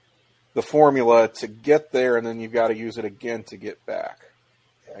formula to get there, and then you've got to use it again to get back.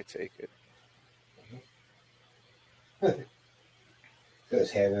 I take it. Got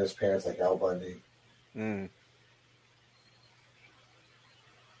his hand in his pants like Al Bundy. Mm.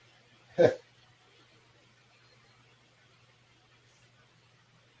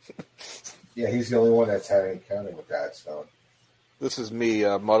 Yeah, he's the only one that's had an encounter with that stone. This is me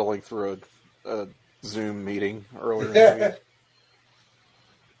muddling through a Zoom meeting earlier in the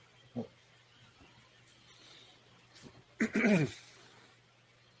week.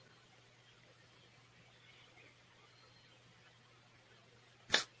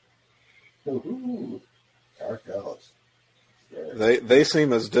 Ooh, Dark Elves. They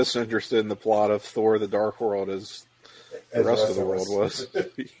seem as disinterested in the plot of Thor: The Dark World as the rest of the world was.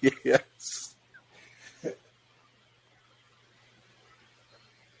 Yes.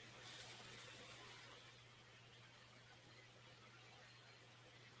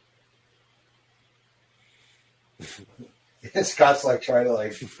 Scott's like trying to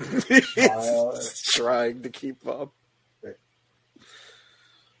like smile. Trying to keep up.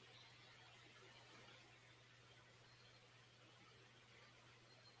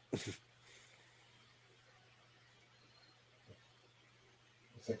 He's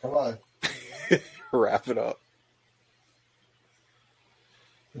like, come on. Wrap it up.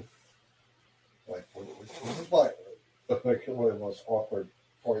 Like, this is like one of the most awkward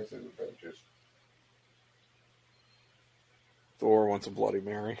points in Avengers. Thor wants a Bloody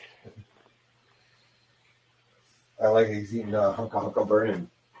Mary. I like he's eating Hunka Hunka Burning.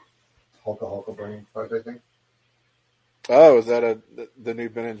 Hunka Burning Fudge, I think. Oh, is that the new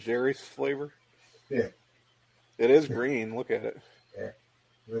Ben and Jerry's flavor? Yeah. It is green. Look at it. Yeah.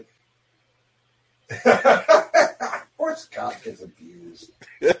 Poor Scott gets abused.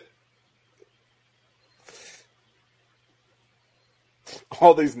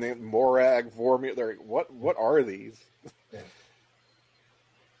 All these names, Morag, Vormir, they're like, what are these? Yeah.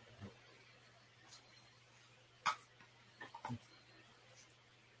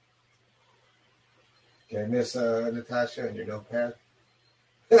 Can I miss Natasha and your notepad?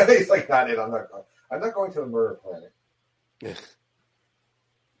 He's like, not it. I'm not going to the murder planet.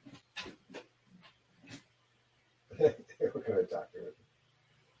 We're going to doctor it.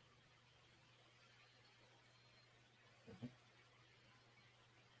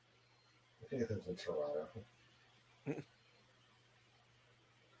 He lives in Toronto.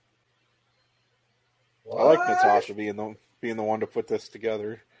 I like Natasha being the one to put this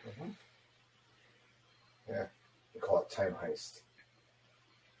together. Mm-hmm. Yeah, they call it time heist.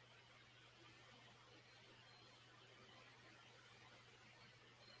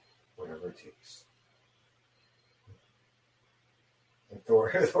 Whatever it takes. And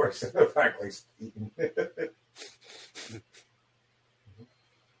Thor's in the back like eating. I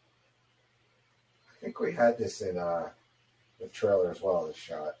think we had this in the trailer as well, this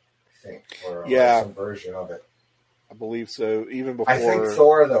shot, I think. Or some version of it. I believe so. Even before. I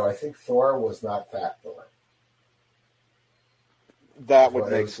think Thor was not Fat Thor. That would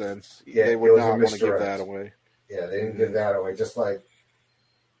make sense. Yeah, they would not want to give that away. Yeah, they didn't give that away. Just like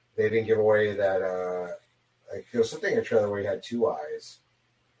they didn't give away that. Like there was something in the trailer where he had two eyes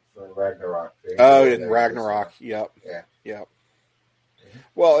for Ragnarok. Oh, in Ragnarok. Yep. Yeah. Yep. Mm-hmm.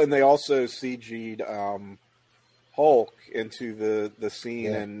 Well, and they also CG'd Hulk into the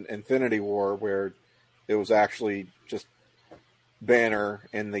scene in Infinity War where it was actually just Banner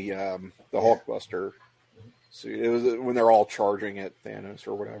and the Hulkbuster. So it was when they're all charging at Thanos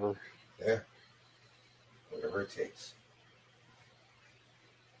or whatever. Yeah. Whatever it takes.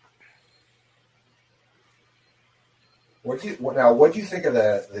 What do you think of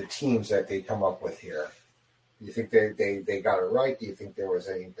the teams that they come up with here? Do you think they got it right? Do you think there was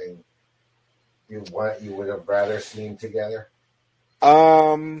anything you would have rather seen together?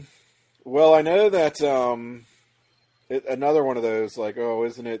 Well, I know that another one of those, like, oh,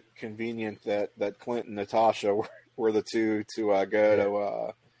 isn't it convenient that Clint and Natasha were the two to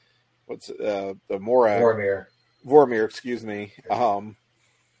go to the Morag? Vormir, excuse me.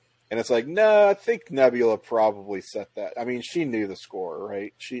 And it's like, no, I think Nebula probably set that. I mean, she knew the score,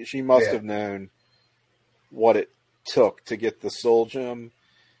 right? She must have known what it took to get the Soul Gem.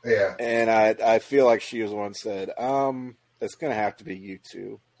 Yeah. And I feel like she was the one said, it's going to have to be you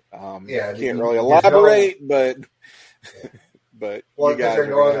two. Can't really elaborate, but but well, because there are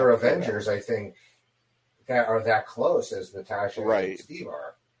no other Avengers, I think, that are that close as Natasha and Steve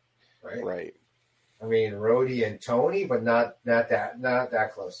are. Right. Right. I mean, Rhodey and Tony, but not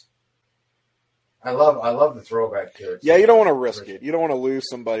that close. I love the throwback to it. Yeah, you don't want to risk it. You don't want to lose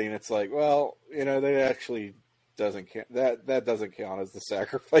somebody, and it's like, well, they actually doesn't count. That doesn't count as the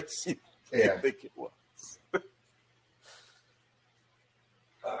sacrifice you think it was.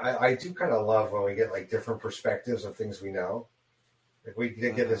 I do kind of love when we get like different perspectives of things we know. Like we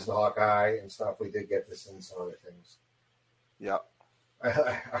did get this in Hawkeye and stuff. We did get this in some other things. Yeah.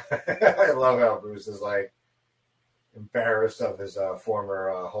 I love how Bruce is like embarrassed of his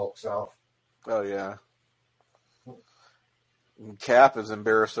former Hulk self. Oh yeah. Cap is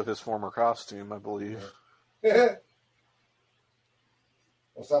embarrassed of his former costume, I believe. Well,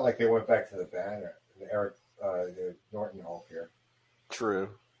 it's not like they went back to the Banner, the Norton Hulk here. True.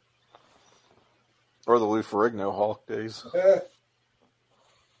 Or the Lou Ferrigno Hulk days.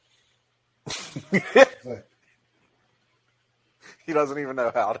 He doesn't even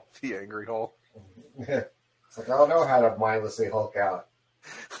know how to be Angry Hulk. It's like, I don't know how to mindlessly Hulk out.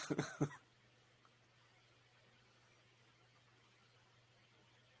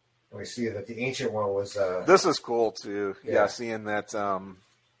 We see that the Ancient One was... this is cool, too. Yeah, seeing that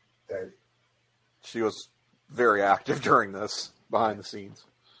she was very active during this, behind the scenes.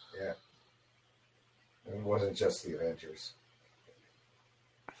 Yeah. And it wasn't just the Avengers.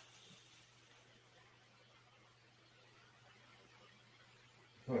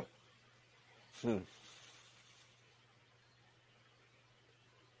 I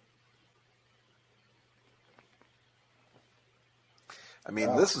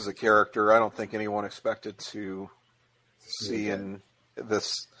mean, this is a character I don't think anyone expected to see in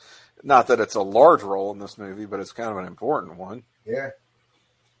this. Not that it's a large role in this movie, but it's kind of an important one. Yeah.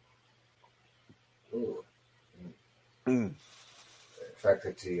 Ooh. The fact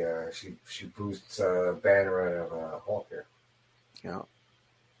that she boosts Banner out of Hulk here. Yeah.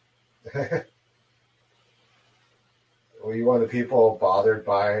 Were you one of the people bothered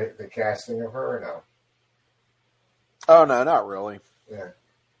by the casting of her or no? Oh, no, not really. Yeah.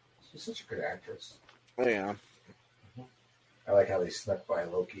 She's such a good actress. Yeah. I like how they snuck by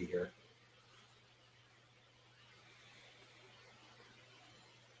Loki here.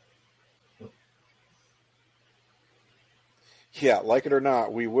 Yeah, like it or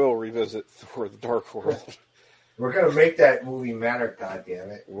not, we will revisit Thor: The Dark World. We're going to make that movie matter,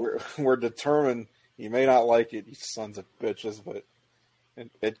 goddammit. We're determined. You may not like it, you sons of bitches, but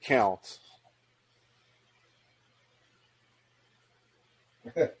it counts.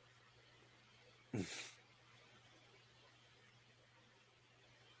 Aren't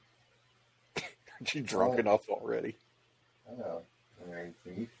you drunk enough already? I know. I mean,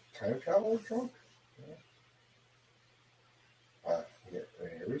 can you time travel drunk?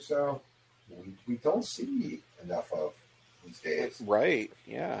 Russo, we don't see enough of these days. Right,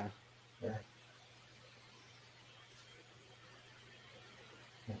 yeah.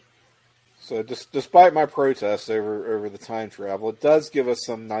 So despite my protests over the time travel, it does give us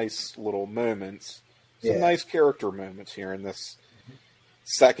some nice little moments, some nice character moments here in this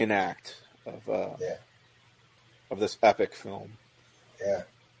second act of this epic film. Yeah.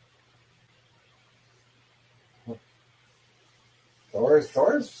 Thor's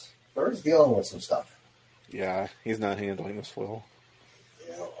dealing with some stuff. Yeah, he's not handling this well.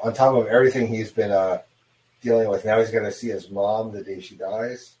 On top of everything he's been dealing with, now he's going to see his mom the day she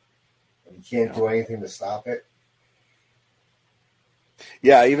dies. He can't do anything to stop it.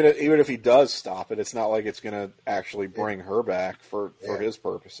 Yeah, even if he does stop it, it's not like it's going to actually bring her back for his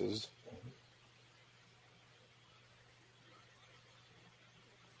purposes.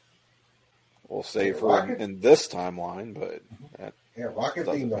 We'll save her in this timeline, but Rocket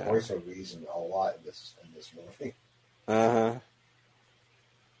being the voice of reason a lot in this movie. And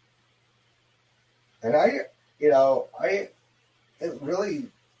it really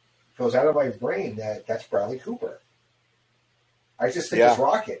goes out of my brain that's Bradley Cooper. I just think it's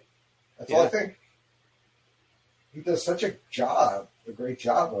Rocket. That's all I think. He does such a great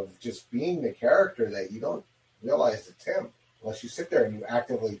job of just being the character that you don't realize it's him unless you sit there and you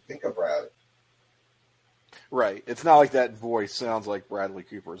actively think about it. Right. It's not like that voice sounds like Bradley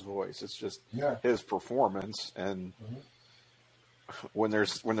Cooper's voice. It's just his performance. And when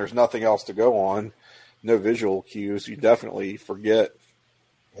there's nothing else to go on, no visual cues, you definitely forget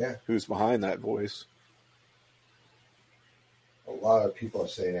who's behind that voice. A lot of people are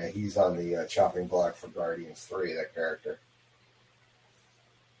saying that he's on the chopping block for Guardians 3, that character.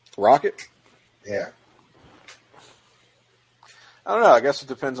 Rocket? Yeah. I don't know. I guess it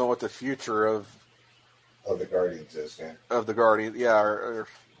depends on what the future of the Guardians is, Of the Guardians, are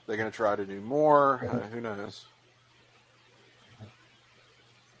they going to try to do more? Who knows?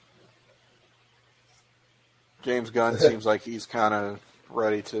 James Gunn seems like he's kind of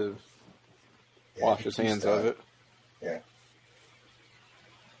ready to wash his hands of it. Yeah.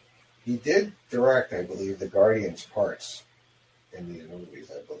 He did direct, I believe, the Guardians parts in these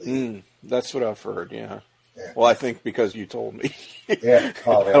movies, I believe. That's what I've heard, yeah. Well, I think because you told me. Yeah.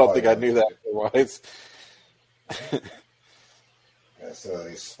 I don't think I knew that otherwise. So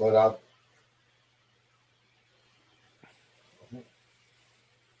they split up.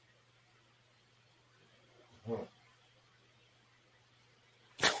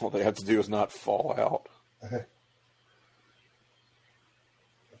 All they have to do is not fall out.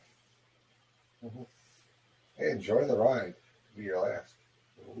 Hey, enjoy the ride. Be your last.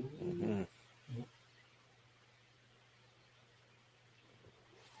 Mm-hmm.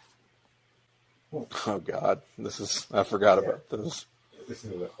 Oh God, I forgot about this. This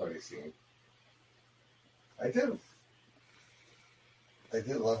is a funny scene. I did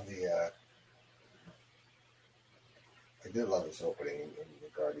love this opening in the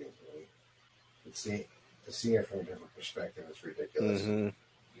Guardians movie. Seeing it from a different perspective is ridiculous. Mm-hmm.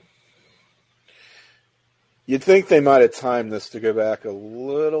 You'd think they might have timed this to go back a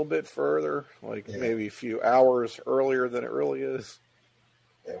little bit further, like maybe a few hours earlier than it really is.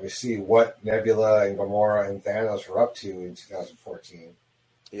 And we see what Nebula and Gamora and Thanos were up to in 2014.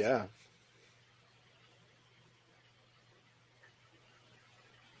 Yeah.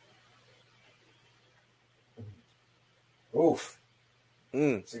 Oof.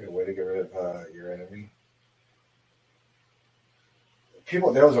 It's a good way to get rid of your enemy.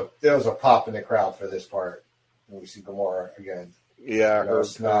 There was a pop in the crowd for this part when we see Gamora again. Yeah, her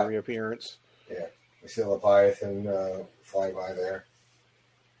reappearance. Yeah, we see Leviathan fly by there.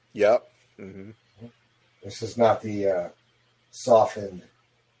 Yep. Mm-hmm. This is not the softened,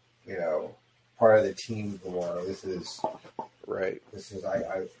 part of the team Gamora. This is right. This is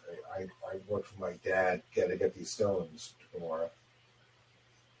I work for my dad. Got to get these stones, Gamora.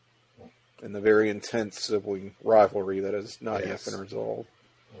 And the very intense sibling rivalry that has not yet been resolved.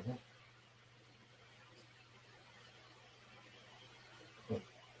 Mm-hmm.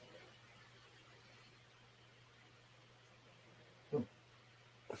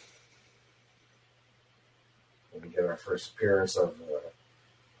 We get our first appearance of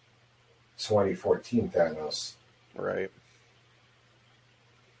 2014 Thanos. Right.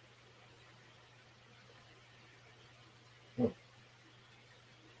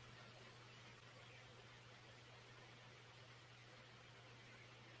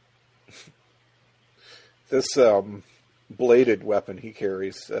 This bladed weapon he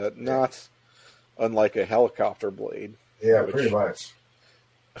carries, not unlike a helicopter blade. Yeah, pretty much.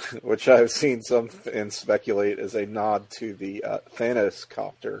 Which I've seen some fans speculate is a nod to the Thanos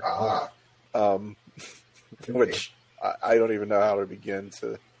copter. Which I don't even know how to begin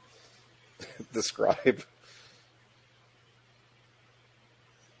to describe.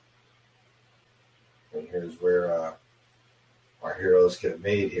 And here's where our heroes get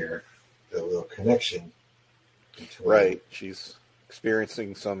made here. The little connection. Right. She's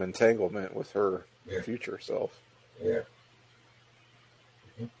experiencing some entanglement with her future self. Yeah.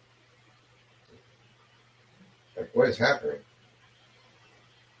 Like, what is happening?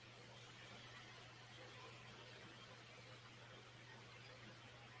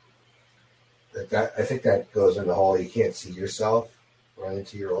 I think that goes in the whole you can't see yourself run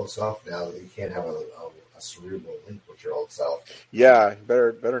into your old self. Now that you can't have a cerebral link with your old self. Yeah,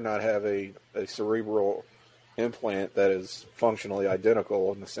 better not have a cerebral implant that is functionally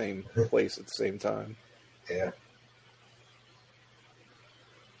identical in the same place at the same time. Yeah.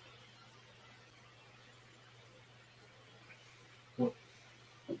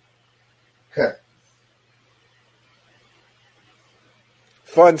 Okay.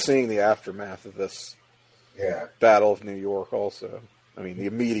 Fun seeing the aftermath of this Battle of New York also. I mean, the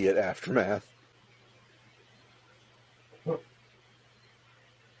immediate aftermath.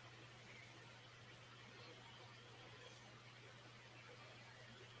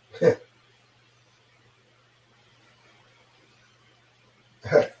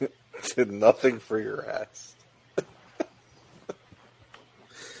 Did nothing for your ass.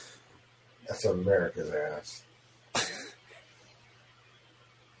 That's America's ass.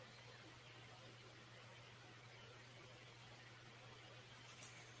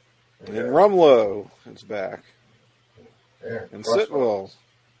 And Rumlow is back. Yeah, And Sitwell.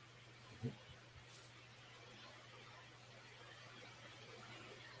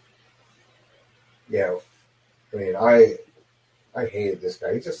 Yeah, I mean, I hated this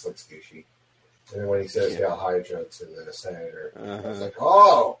guy. He just looks douchey. And then when he says Hail Hydra to the senator, I was like,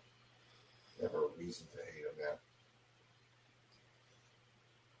 oh, you have a reason to hate him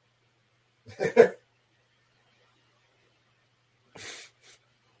now.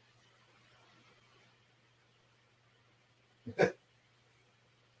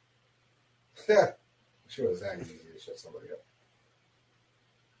 Yeah, sure, it was that easy to shut somebody up.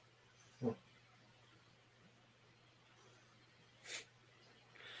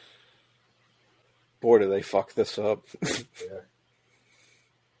 Boy, do they fuck this up. Yeah.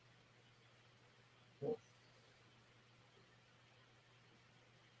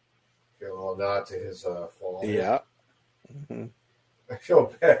 Give a little nod to his fall. Yeah. Mm-hmm. I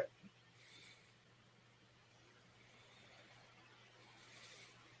feel bad.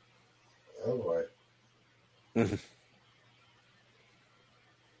 Oh boy. Yeah,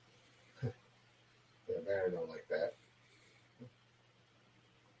 Baron don't like that.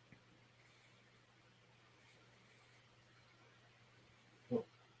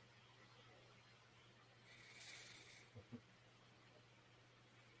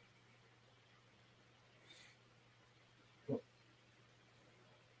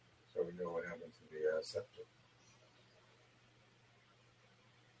 So we know what happened to the scepter.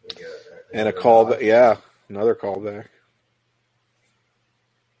 And a callback. Yeah, another callback.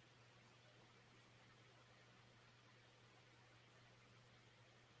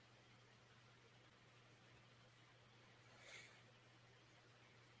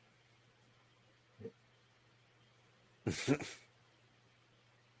 He's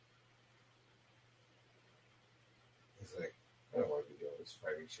like, I don't want to be doing this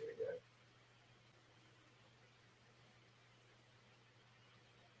fighting shit again.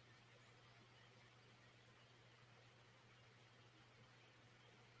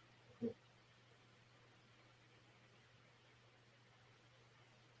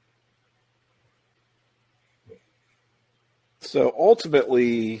 So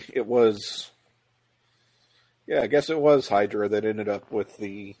ultimately, it was, I guess it was Hydra that ended up with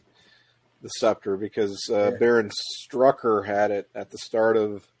the scepter because Baron Strucker had it at the start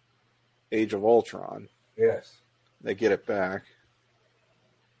of Age of Ultron. Yes. They get it back.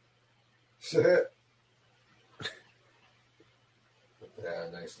 Yeah,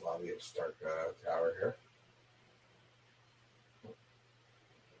 nice lobby of Stark Tower here.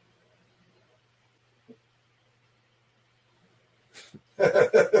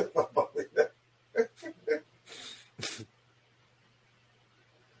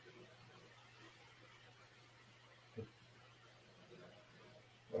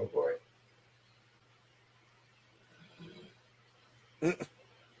 Oh boy.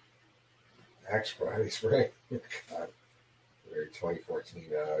 Axe Friday Spring. God. Very 2014,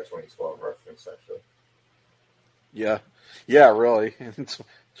 2012 reference, actually. Yeah. Yeah, really. In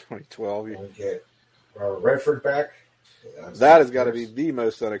 2012. We get Redford back. That has got to be the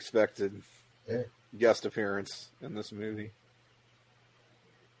most unexpected guest appearance in this movie.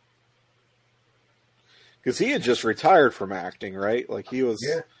 Because he had just retired from acting, right? Like he was,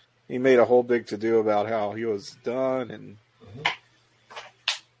 he made a whole big to-do about how he was done, and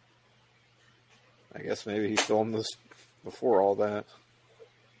I guess maybe he filmed this before all that.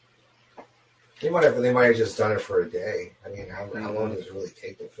 They might have just done it for a day. I mean, how long does it really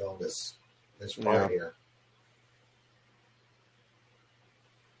take to film this part here?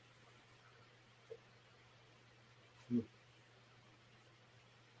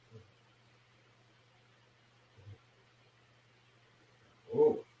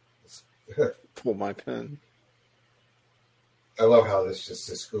 Ooh. Pull my pen. I love how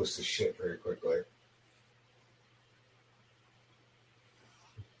this goes to shit very quickly.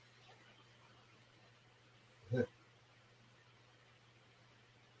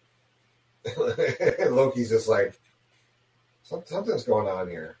 Loki's just like, something's going on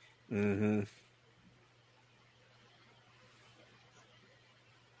here. Mm-hmm.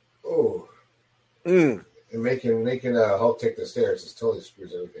 Oh. Mm. And making Hulk take the stairs just totally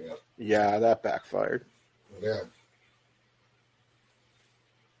screws everything up. Yeah, that backfired. Yeah.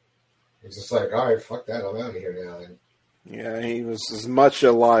 He's just like, all right, fuck that, I'm out of here now. And yeah, he was as much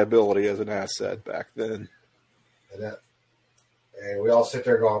a liability as an asset back then. And we all sit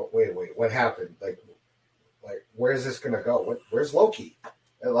there going, wait, what happened? Like, where's this going to go? Where's Loki?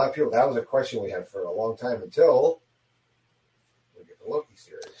 And a lot of people, that was a question we had for a long time until we get the Loki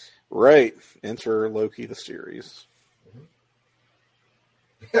series. Right. Enter Loki, the series.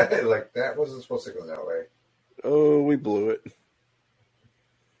 Like, that wasn't supposed to go that way. Oh, we blew it.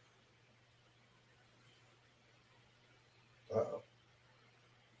 Uh-oh.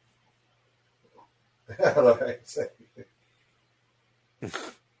 I love how you say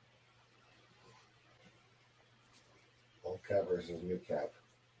Old Cap versus New Cap.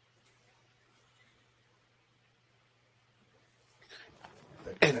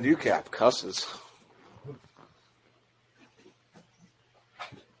 And New Cap cusses.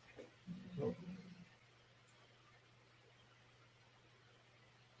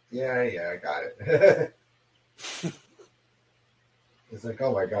 Yeah, I got it. It's like,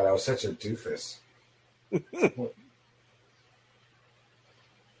 oh my god, I was such a doofus.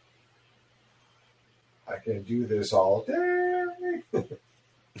 I can do this all day.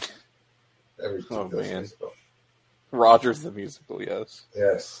 Oh man, Rogers the musical, yes.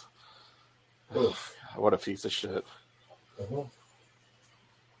 Yes. Oof. What a piece of shit. Uh-huh.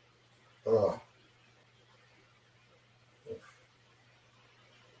 Oh.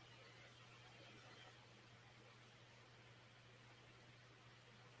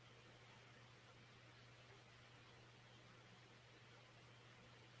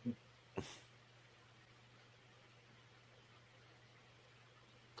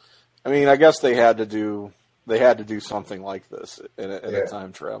 I mean, I guess they had to do something like this in a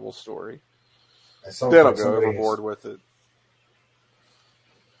time travel story. Then I'll go overboard with it.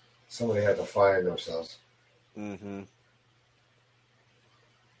 Somebody had to find themselves. Mm-hmm.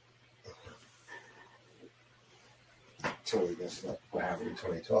 Totally guess what happened in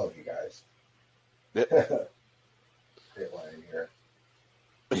 2012, you guys. Yep. Great line here.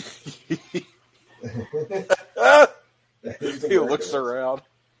 He looks around.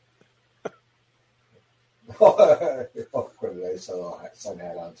 Put a nice sun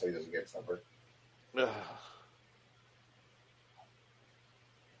hat on so he doesn't get sunburned.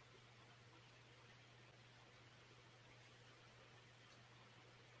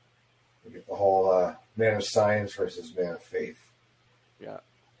 We get the whole man of science versus man of faith. Yeah.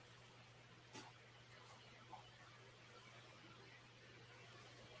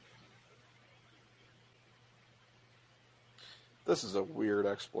 This is a weird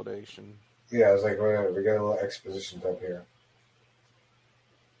explanation. Yeah, I was like, whatever, we got a little exposition up here.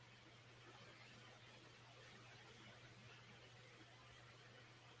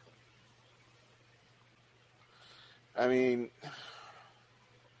 I mean,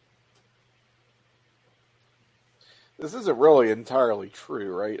 this isn't really entirely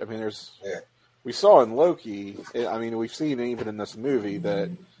true, right? I mean, we saw in Loki, I mean, we've seen even in this movie that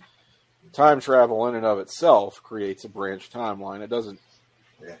time travel in and of itself creates a branch timeline. It doesn't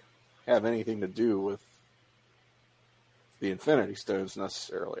have anything to do with the Infinity Stones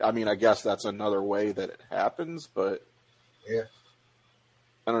necessarily. I mean, I guess that's another way that it happens, but I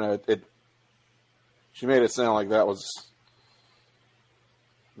don't know. She made it sound like that was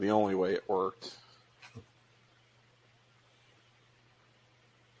the only way it worked.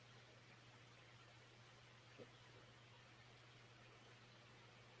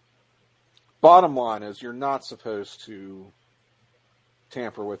 Bottom line is, you're not supposed to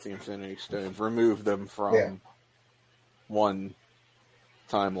tamper with the Infinity Stones, remove them from one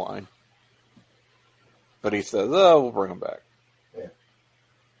timeline. But he says, oh, we'll bring them back. Yeah.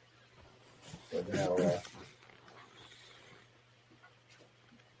 But now,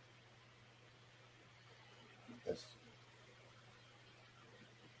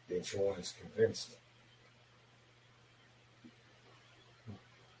 the ancient one is convinced.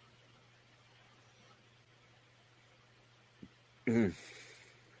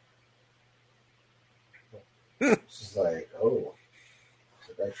 She's like, oh,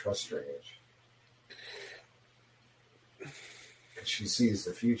 I trust Strange. Because she sees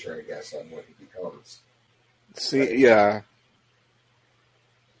the future, I guess, on what he becomes. Yeah.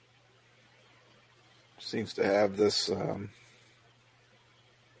 Seems to have this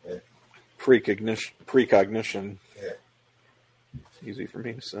precognition. Yeah. It's easy for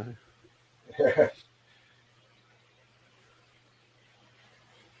me to say.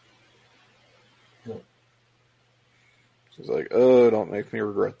 She's like, oh, don't make me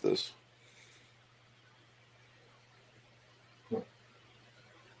regret this. Well,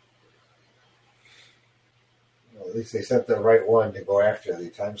 at least they sent the right one to go after the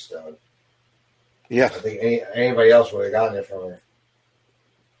time stone. Yeah. I think anybody else would have gotten it from her.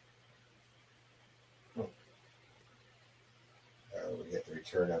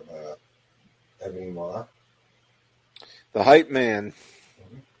 return of Ebony Maw. The hype man.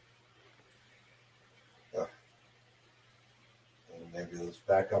 And Nebula's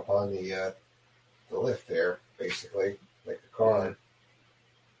back up on the lift there, basically, like a car.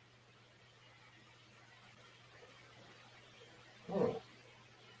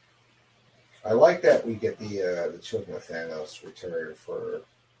 I like that we get the Children of Thanos return for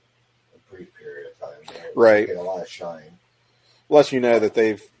a brief period of time. Right. Get a lot of shine. Unless you know that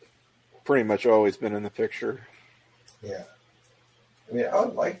they've pretty much always been in the picture. Yeah. I mean, I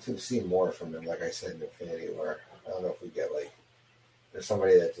would like to see more from them, like I said in Infinity War. I don't know if we get, like, there's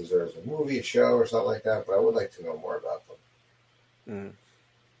somebody that deserves a movie, a show, or something like that, but I would like to know more about them. Mm.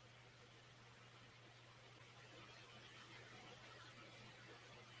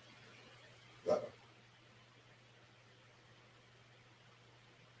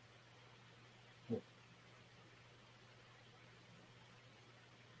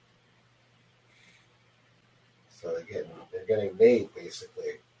 So they're getting made,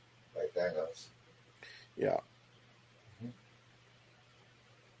 basically, by Thanos. Yeah.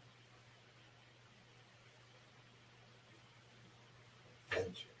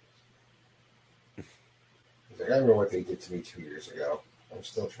 He's like, I remember what they did to me 2 years ago. I'm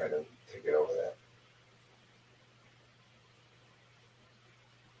still trying to get over that.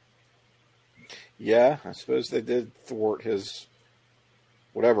 Yeah, I suppose they did thwart his,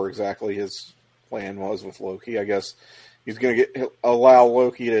 whatever exactly his plan was with Loki. I guess he's going to allow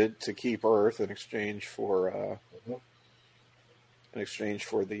Loki to keep Earth in exchange for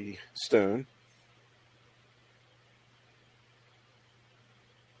the stone,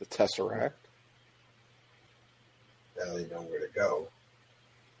 the Tesseract. Now they know where to go.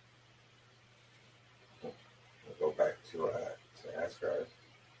 We'll go back to Asgard.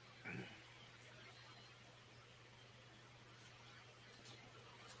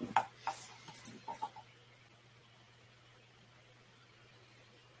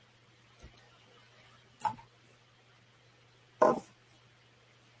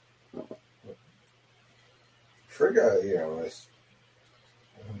 Frigga, is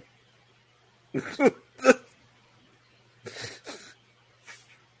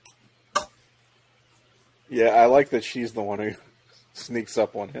Yeah, I like that she's the one who sneaks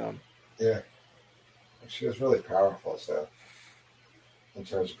up on him. Yeah. She was really powerful, so in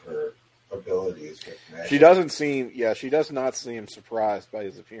terms of her abilities with magic. She does not seem surprised by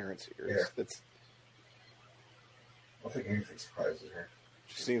his appearance here. Yeah. I don't think anything surprises her.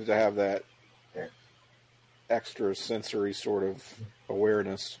 She seems to have that extra sensory sort of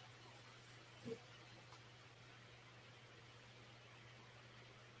awareness.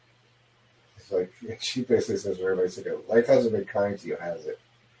 It's like, she basically says to everybody, like, life hasn't been kind to you, has it?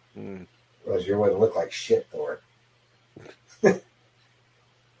 Because you wouldn't look like shit, Thor. At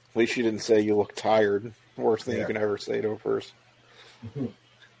least she didn't say you look tired. Worst thing you can ever say to a person. You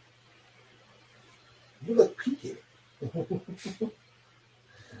look peaky.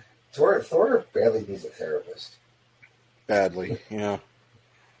 Thor badly needs a therapist. Badly, yeah.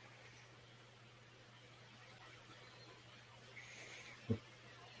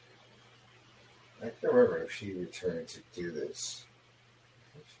 I can't remember if she returned to do this.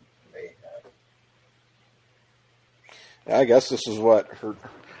 I think she may have. I guess this is what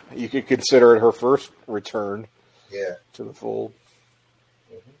you could consider it her first return to the fold.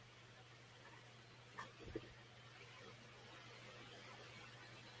 Mm-hmm.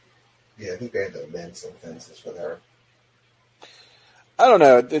 Yeah, I think they had to amend some fences with her. I don't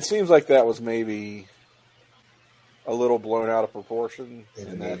know. It seems like that was maybe a little blown out of proportion.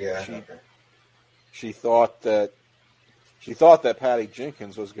 She thought that Patty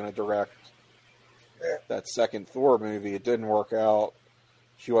Jenkins was going to direct that second Thor movie. It didn't work out.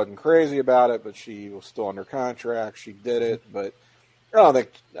 She wasn't crazy about it, but she was still under contract. She did it, but I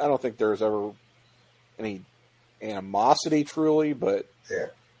don't think there was ever any animosity truly. But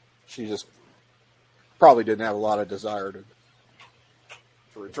she just probably didn't have a lot of desire to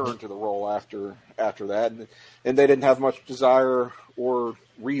return to the role after that, and they didn't have much desire or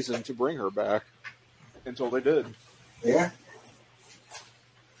reason to bring her back until they did. Yeah.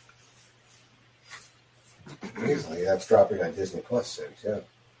 Easily, that's dropping on Disney Plus soon, too.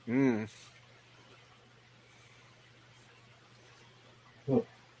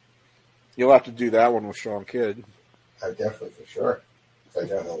 You'll have to do that one with Sean Kidd. Definitely, for sure. I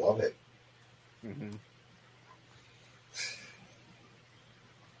know he'll love it. Mm-hmm.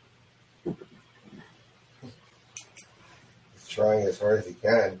 He's trying as hard as he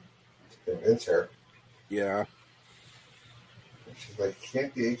can to convince her. Yeah. She's like,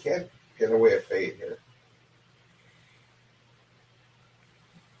 you can't get away with fate here.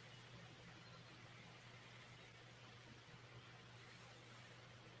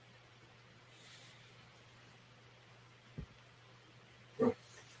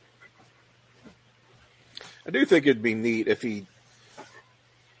 do think it'd be neat if he,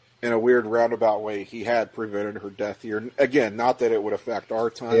 in a weird roundabout way, he had prevented her death here. Again, not that it would affect our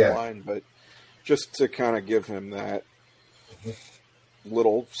timeline, but just to kind of give him that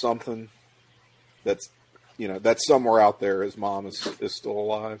little something that's, that's somewhere out there his mom is still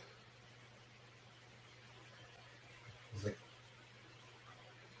alive.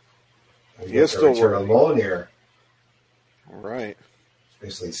 He is still alone here. All right.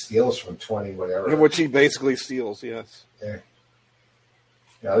 Basically steals from 20 whatever. Which he basically steals, yes. Yeah.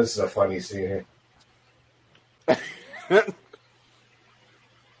 Now this is a funny scene here.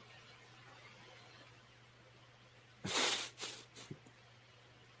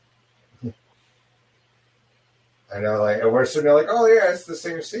 I know, like, and we're sitting there like, oh yeah, it's the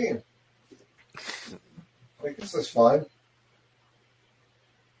same scene. Like, this is fun.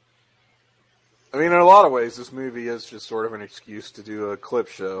 I mean, in a lot of ways, this movie is just sort of an excuse to do a clip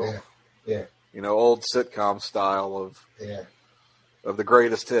show. Yeah. Old sitcom style of the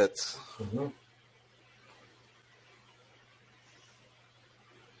greatest hits. Mm-hmm.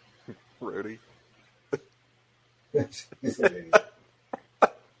 Rudy. He's an idiot.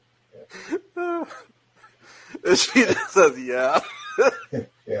 She just says, yeah.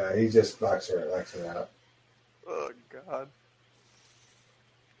 Yeah, he just knocks her out. Oh, God.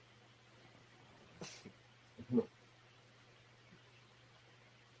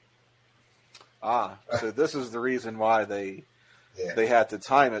 So this is the reason why they had to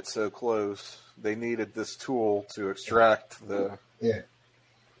time it so close. They needed this tool to extract the... Yeah,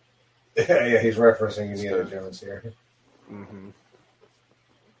 he's referencing Indiana Jones here. Mm-hmm.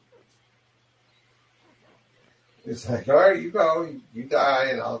 It's like, all right, you go, you die,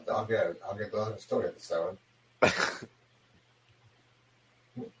 and I'll get the story at the 7.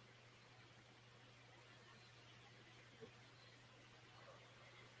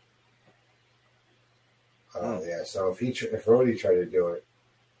 Oh yeah. So if Rhodey tried to do it,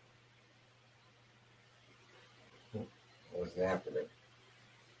 it wasn't happening.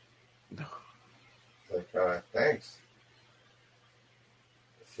 No. Like, thanks.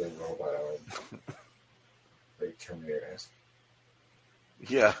 It's a robot arm. Very Terminator-esque.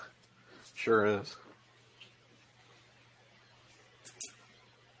 Yeah, sure is.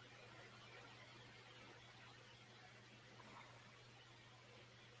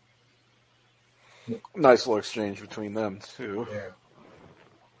 Nice little exchange between them, too. Yeah.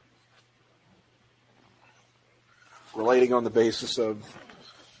 Relating on the basis of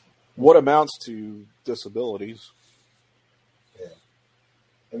what amounts to disabilities. Yeah.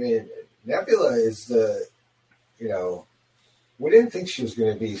 I mean, Nebula is we didn't think she was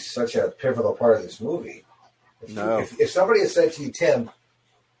going to be such a pivotal part of this movie. If somebody had said to you, Tim,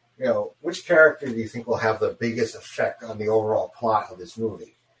 which character do you think will have the biggest effect on the overall plot of this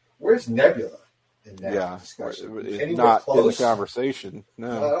movie? Where's Nebula in that discussion? Not close? In the conversation.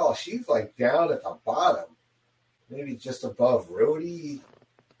 No. Not at all. She's like down at the bottom. Maybe just above Rhodey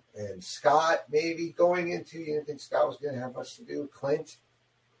and Scott, maybe going into. You didn't think Scott was going to have much to do with Clint?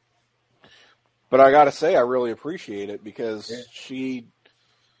 But I got to say, I really appreciate it because she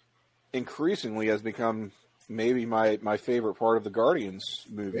increasingly has become maybe my favorite part of the Guardians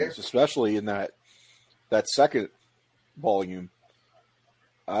movies, especially in that second volume.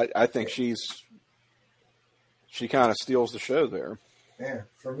 I think she kind of steals the show there. Yeah,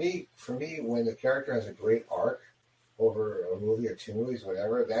 for me, when the character has a great arc over a movie or two movies,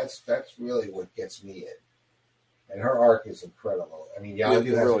 whatever, that's really what gets me in. And her arc is incredible. I mean,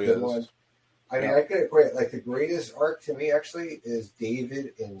 Yondu has a good one. I mean, I could equate, like, the greatest arc to me, actually, is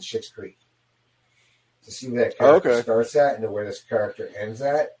David in Schitt's Creek. To see where that character starts at and where this character ends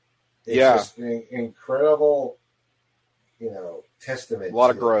at. It's just an incredible, testament. A lot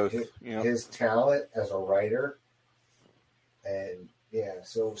of growth. His talent as a writer. And,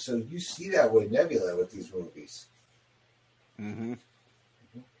 so you see that with Nebula with these movies. Mm-hmm.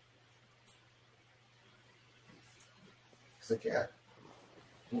 It's like,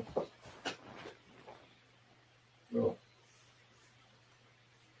 Oh.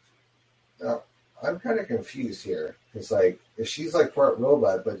 Now, I'm kind of confused here. It's like, if she's like part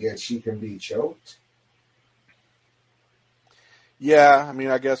robot, but yet she can be choked? Yeah, I mean,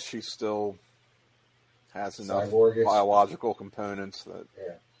 I guess she still has enough Cyborg-ish biological components that...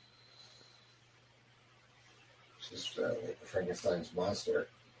 Yeah. She's like Frankenstein's monster.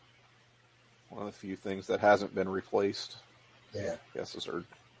 One of the few things that hasn't been replaced. Yeah. I guess is her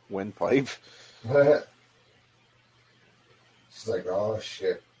windpipe. She's like, oh,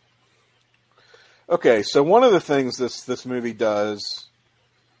 shit. Okay, so one of the things this movie does,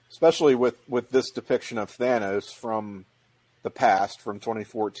 especially with this depiction of Thanos from the past, from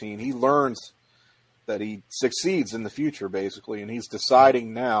 2014, he learns that he succeeds in the future, basically, and he's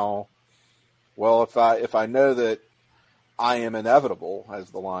deciding now. Well, if I know that I am inevitable, as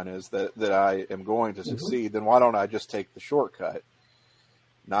the line is, that I am going to succeed, then why don't I just take the shortcut,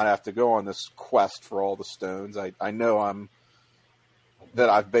 not have to go on this quest for all the stones? I know that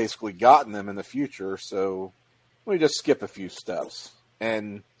I've basically gotten them in the future, so let me just skip a few steps.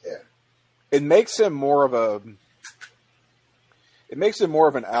 And it makes him more of an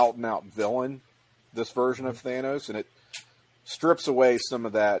out and out villain, this version of Thanos, and it strips away some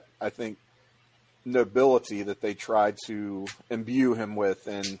of that, I think, nobility that they tried to imbue him with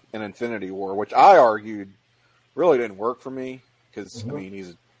in Infinity War, which I argued really didn't work for me because I mean,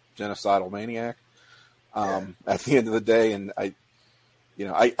 he's a genocidal maniac at the end of the day, and I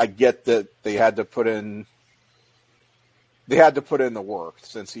get that they had to put in the work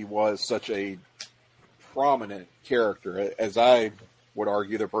since he was such a prominent character, as I would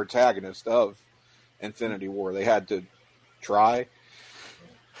argue the protagonist of Infinity War. They had to try.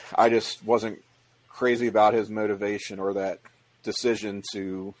 I just wasn't crazy about his motivation or that decision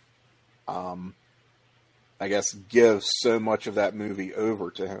to, I guess, give so much of that movie over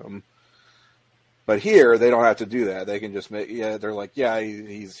to him. But here, they don't have to do that. They can just make, they're like,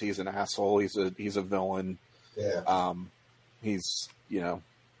 he's an asshole. He's a villain. Yeah. He's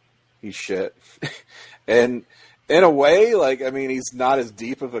shit. And in a way, like, I mean, he's not as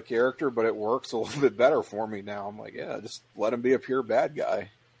deep of a character, but it works a little bit better for me now. I'm like, just let him be a pure bad guy.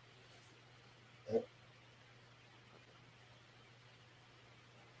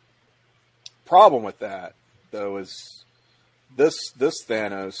 Problem with that, though, is this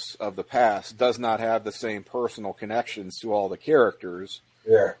Thanos of the past does not have the same personal connections to all the characters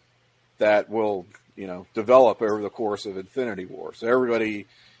that will, develop over the course of Infinity War. So everybody,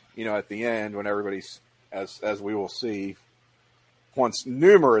 at the end, when everybody's, as we will see, wants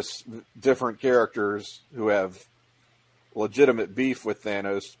numerous different characters who have legitimate beef with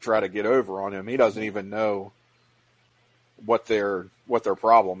Thanos to try to get over on him. He doesn't even know what their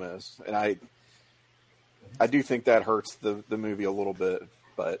problem is, and I do think that hurts the movie a little bit,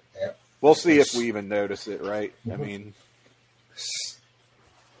 but we'll see if we even notice it, right? I mean,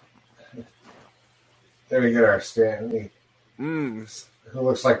 there we get our Stanley, who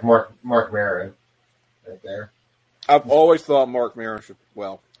looks like Mark Maron right there. I've always thought Mark Maron should,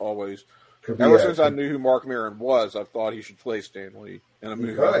 always. Ever since I knew who Mark Maron was, I thought he should play Stan Lee in a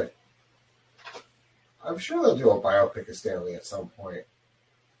movie. Good. I'm sure they'll do a biopic of Stan Lee at some point.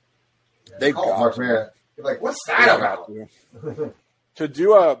 They call Mark Maron. You're like, what's that about? To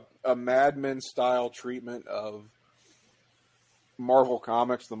do a Mad Men style treatment of Marvel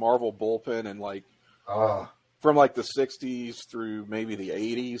Comics, the Marvel bullpen, and from like the 60s through maybe the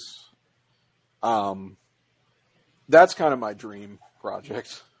 80s. That's kind of my dream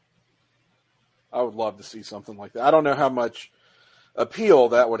project. I would love to see something like that. I don't know how much appeal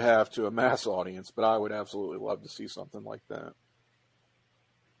that would have to a mass audience, but I would absolutely love to see something like that.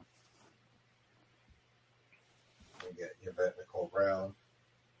 We get Yvette Nicole Brown,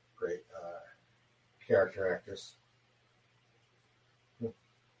 great character actress.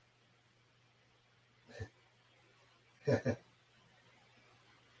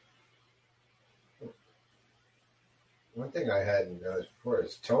 One thing I hadn't noticed before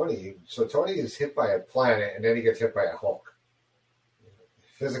is Tony. So Tony is hit by a planet, and then he gets hit by a Hulk.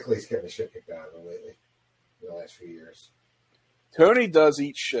 Physically, he's getting the shit kicked out of him lately in the last few years. Tony does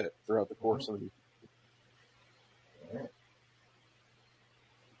eat shit throughout the course of the year.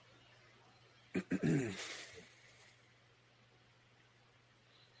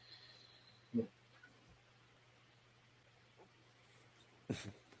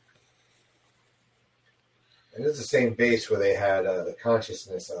 And it's the same base where they had the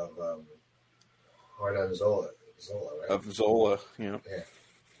consciousness of Arnon Zola, right? Of Zola, yeah. Yeah.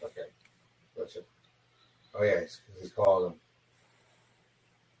 Okay. Gotcha. Oh yeah, he's calling him.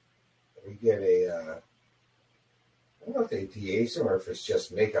 We get a. I don't know if they de-age him or if it's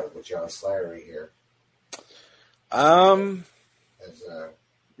just makeup with John Slattery here.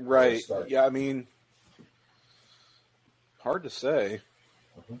 Right. Yeah, I mean, hard to say.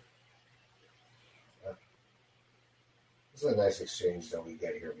 Mm-hmm. This is a nice exchange that we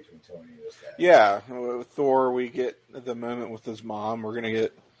get here between Tony and this guy. Yeah, with Thor, we get the moment with his mom. We're going to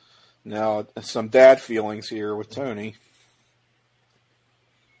get now some dad feelings here with Tony.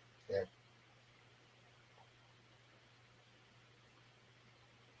 Yeah.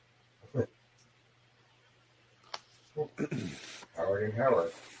 Howard and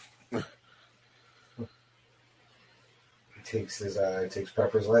Howard. He takes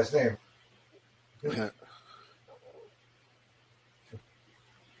Pepper's last name.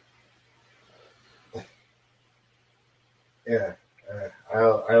 Yeah. I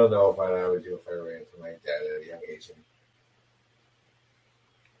don't know what I would do if I ran into my dad at a young age. And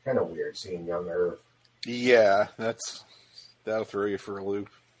kind of weird seeing young Irv. Yeah, that'll throw you for a loop.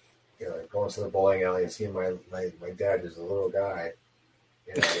 You know, going to the bowling alley and seeing my dad as a little guy,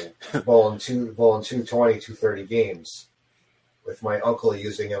 you know, bowling 220, 230 games with my uncle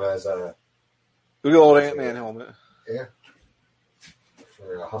using him as a Good old Ant-Man helmet. Yeah.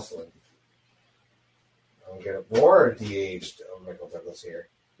 For hustling. I'll get a more de-aged Michael Douglas here.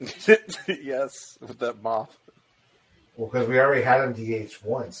 Yes, with that mop. Well, because we already had him de-aged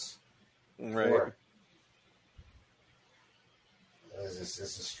once. Right. Before. Is this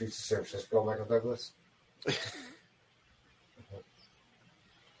the Streets of San Francisco Michael Douglas?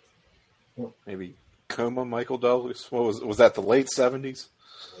 Maybe Coma Michael Douglas. What was that? The late 70s?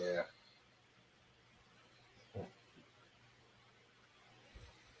 Yeah.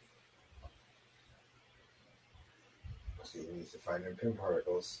 See, he needs to find them pin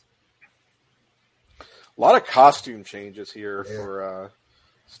particles. A lot of costume changes here Yeah. for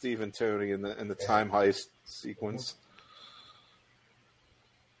Steve and Tony in the time heist sequence.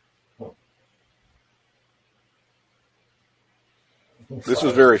 This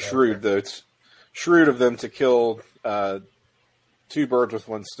was very shrewd, though. It's shrewd of them to kill two birds with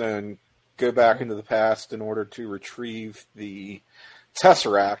one stone, go back into the past in order to retrieve the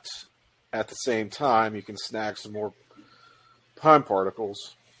Tesseract. At the same time, you can snag some more time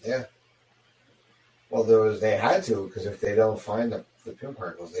particles. Yeah. Well, they had to, because if they don't find the pin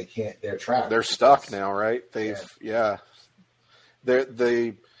particles, they can't. They're trapped. They're stuck now, right? They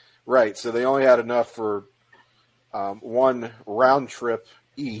right. So they only had enough for one round trip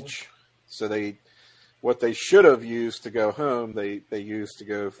each. So what they should have used to go home, they used to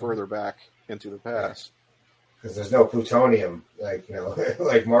go further back into the past. Because there's no plutonium, like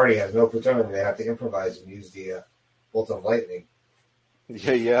like Marty has no plutonium. They have to improvise and use the bolt of lightning.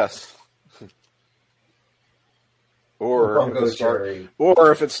 Yeah. Yes. Or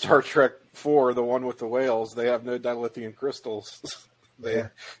if it's Star Trek 4, the one with the whales, they have no dilithium crystals. They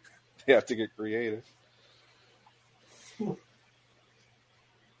have to get creative.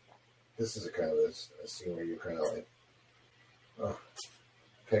 This is a kind of a scene where you're kind of like, oh,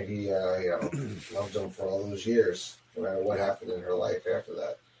 Peggy, loved him for all those years, no matter what happened in her life after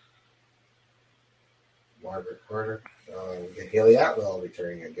that. Margaret Carter, we get Haley Atwell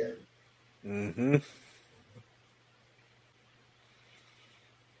returning again. Mm-hmm.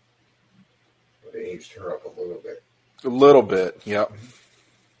 But they aged her up a little bit. A little bit, yep.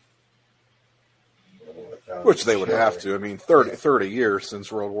 Which they would have to. I mean, 30 years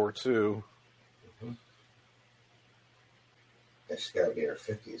since World War II. Mm-hmm. Yeah, she's got to be in her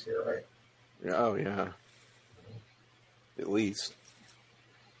 50s here, right? Yeah, oh, yeah. At least.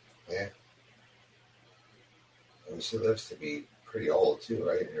 Yeah. And she lives to be pretty old, too,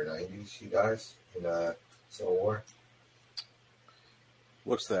 right? In her 90s, she dies in Civil War.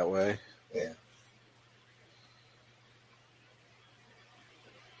 Looks that way. Yeah.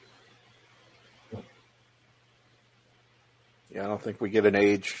 Yeah, I don't think we get an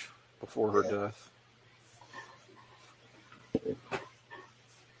age before her death.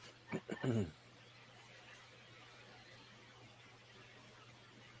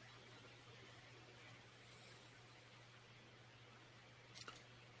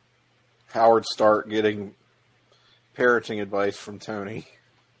 Howard Stark getting parenting advice from Tony.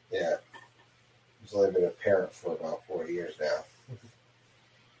 Yeah. He's only been a parent for about 4 years now.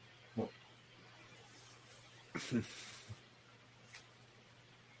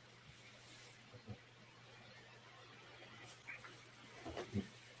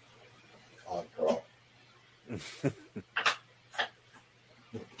 Odd girl.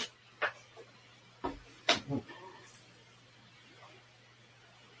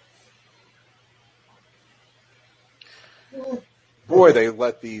 Boy, they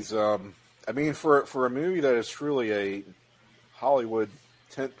let these. I mean, for a movie that is truly a Hollywood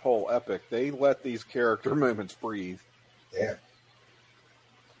tentpole epic, they let these character moments breathe. Yeah.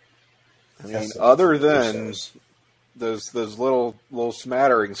 I mean, other than those little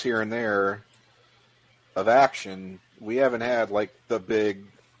smatterings here and there of action, we haven't had like the big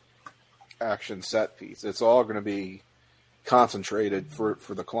action set piece. It's all going to be concentrated for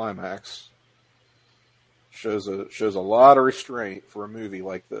the climax. Shows a lot of restraint for a movie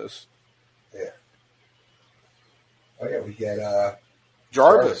like this. Yeah. Oh yeah, we get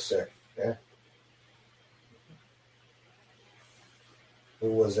Jarvis there. Yeah.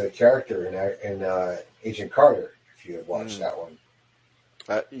 Who was a character in Agent Carter? If you had watched that one.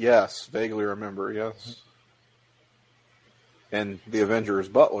 Yes, vaguely remember. Yes. And the Avengers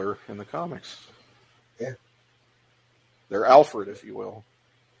Butler in the comics. Yeah. They're Alfred, if you will.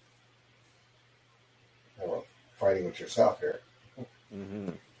 Well, fighting with yourself here. Mm-hmm.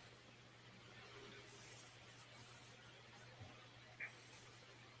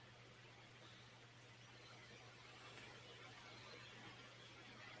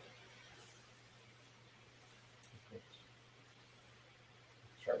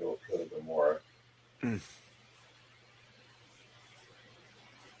 Try to appeal a bit more.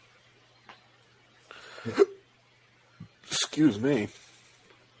 Excuse me.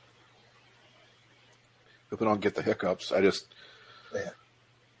 Hope I don't get the hiccups. I just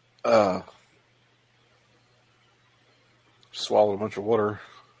swallowed a bunch of water.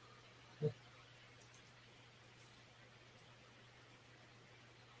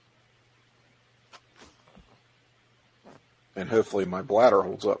 And hopefully my bladder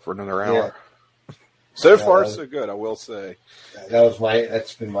holds up for another hour. Yeah. So far, so good, I will say.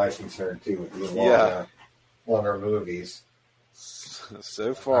 That's been my concern too with the longer movies.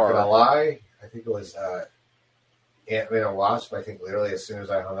 So far. I'm not gonna lie, I think it was Ant-Man and Wasp. I think literally as soon as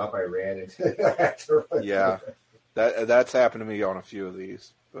I hung up, I ran into Yeah, that's happened to me on a few of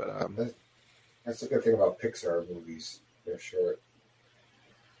these. But that's the good thing about Pixar movies. They're short.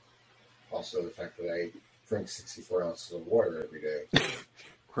 Also, the fact that I drink 64 ounces of water every day.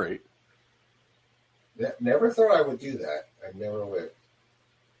 Right. Never thought I would do that. I never would.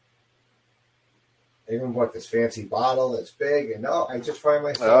 I even bought this fancy bottle that's big, and no, I just find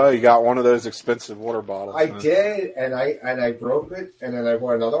myself. Oh, you got one of those expensive water bottles. I did, and I broke it, and then I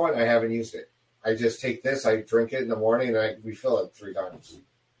bought another one. I haven't used it. I just take this, I drink it in the morning, and I refill it 3 times.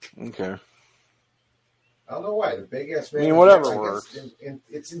 Okay. I don't know why. The big ass man. I mean, whatever works.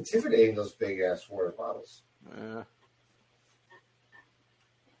 It's intimidating, those big ass water bottles. Yeah.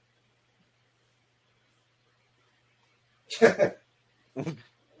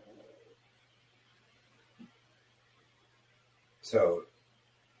 So,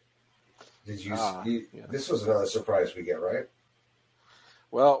 did you see? Yeah. This was another surprise we get, right?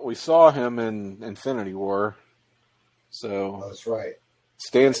 Well, we saw him in Infinity War, so that's right.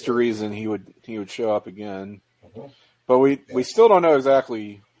 Stands to reason he would show up again, but we still don't know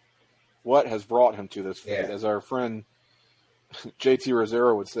exactly what has brought him to this fate. Yeah. As our friend JT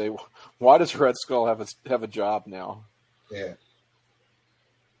Rosero would say, why does Red Skull have a job now? Yeah,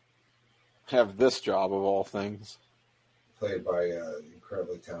 have this job of all things. Played by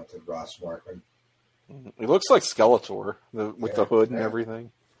incredibly talented Ross Markman. He looks like Skeletor with the hood and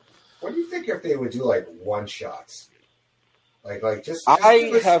everything. What do you think if they would do like one shots? Like just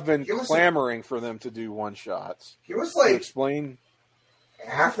I have been clamoring for them to do one shots. Give us like explain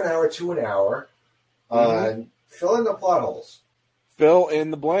half an hour to an hour on fill in the plot holes. Fill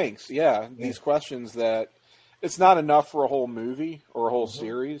in the blanks. Yeah, these questions that it's not enough for a whole movie or a whole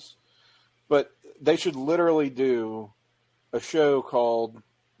series, but they should literally do a show called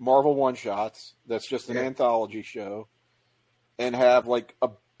Marvel One Shots. That's just an anthology show, and have like a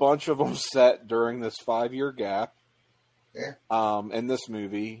bunch of them set during this 5-year gap. Yeah. In this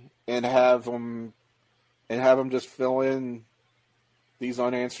movie, and have them just fill in these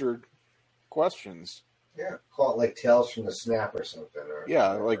unanswered questions. Yeah, call it like Tales from the Snap or something.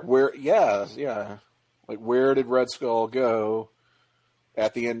 Like where? Like where did Red Skull go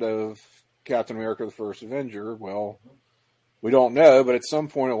at the end of Captain America: The First Avenger? Well, we don't know, but at some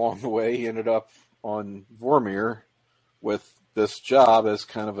point along the way, he ended up on Vormir with this job as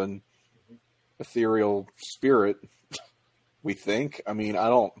kind of an ethereal spirit. We think. I mean, I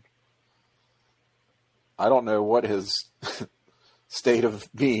don't know what his state of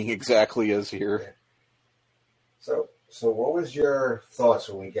being exactly is here. So what was your thoughts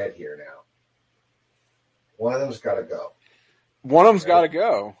when we get here now? One of them's got to go. One of them's got to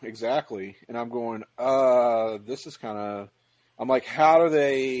go, exactly. And I'm going, this is kind of. I'm like, how do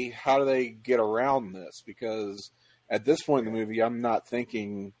they get around this? Because at this point in the movie, I'm not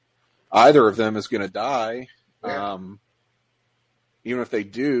thinking either of them is going to die. Yeah. Even if they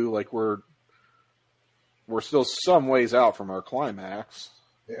do, like we're still some ways out from our climax.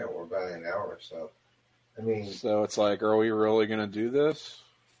 Yeah, we're about an hour or so. I mean, so it's like, are we really going to do this?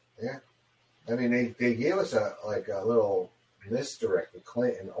 Yeah, I mean, they gave us a little misdirect with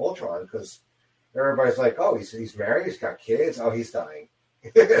Clint and Ultron because everybody's like, oh, he's married, he's got kids, oh, he's dying.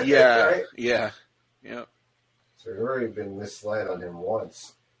 Yeah, right? Yeah. So we've already been misled on him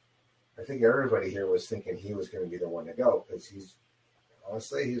once. I think everybody here was thinking he was going to be the one to go because he's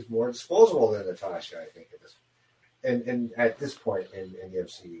more disposable than Natasha, I think, at this point in the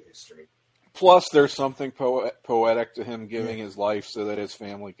MCU history. Plus, there's something poetic to him giving his life so that his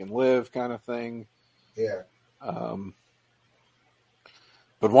family can live, kind of thing. Yeah.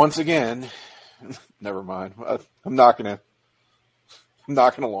 But once again, never mind. I'm not gonna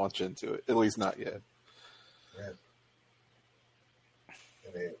launch into it. At least not yet. Yeah.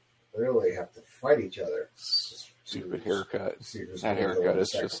 And they literally have to fight each other. Stupid haircut. That haircut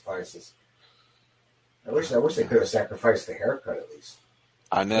is sacrifices. Just. I wish they could have sacrificed the haircut at least.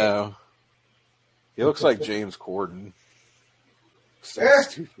 I know. He looks like James Corden. So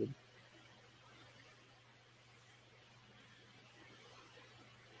stupid.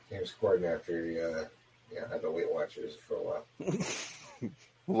 James Corden after he had the Weight Watchers for a while. A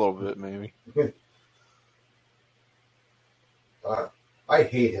little bit, maybe. I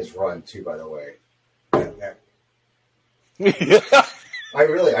hate his run too, by the way. Yeah.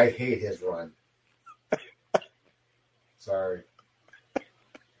 I hate his run. Sorry.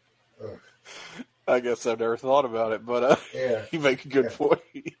 Ugh. I guess I've never thought about it, but yeah, you make a good point.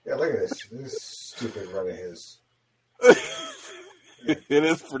 Yeah, look at this stupid run of his. It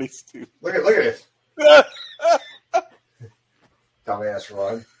is pretty stupid. Look at this. Dumbass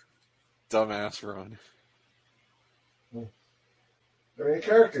run. Dumbass run. I mean, the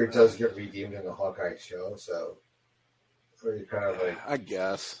character does get redeemed in the Hawkeye show, so you kind of like. I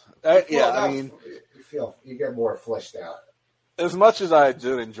guess. You feel you get more fleshed out. As much as I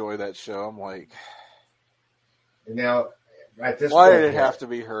did enjoy that show, I'm like, and now at this why point, did it have to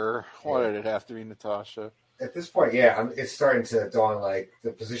be her? Why did it have to be Natasha? At this point, it's starting to dawn like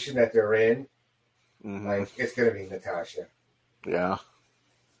the position that they're in. Mm-hmm. Like it's going to be Natasha. Yeah,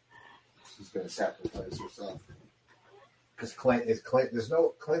 she's going to sacrifice herself because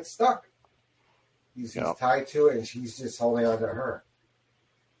Clint's stuck. He's tied to it, and she's just holding on to her.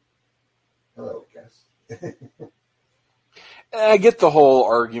 Hello, guess. I get the whole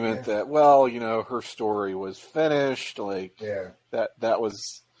argument that, well, her story was finished. Like, that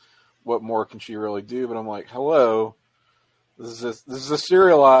was, what more can she really do? But I'm like, hello, this is a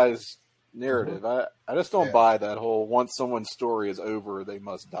serialized narrative. I just don't buy that whole once someone's story is over, they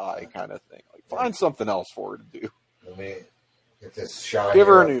must die kind of thing. Like, find something else for her to do. Let me get this shot. Give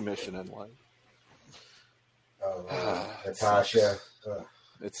her a new mission in life. Natasha.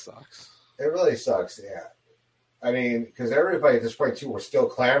 It sucks. It really sucks, yeah. I mean, because everybody at this point, too, was still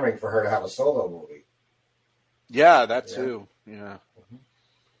clamoring for her to have a solo movie. Yeah, that too. Yeah. Mm-hmm.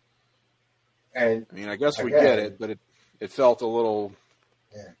 And I mean, I guess we get it, but it felt a little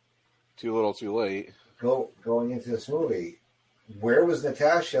too little too late. Going into this movie, where was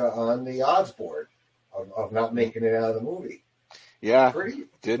Natasha on the odds board of not making it out of the movie? Yeah. Pretty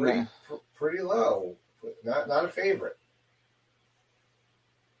low. Not a favorite.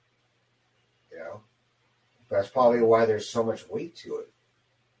 That's probably why there's so much weight to it.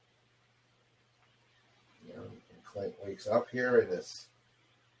 And Clint wakes up here in this,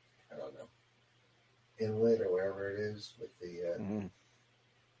 I don't know, inlet or wherever it is with the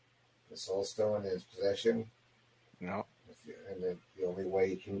Soul Stone in his possession. No. And the only way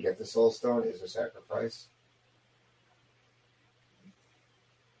he can get the Soul Stone is a sacrifice.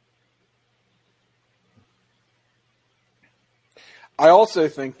 I also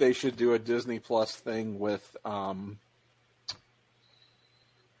think they should do a Disney Plus thing with.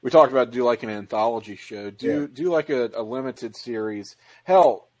 We talked about do like an anthology show. Do like a limited series.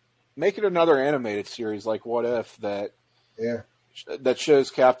 Hell, make it another animated series like What If that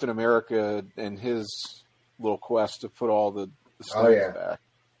shows Captain America and his little quest to put all the stones back.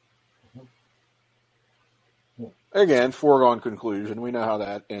 Mm-hmm. Again, foregone conclusion. We know how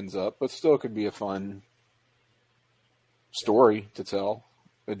that ends up, but still could be a fun story to tell,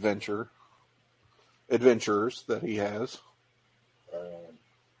 adventures that he has.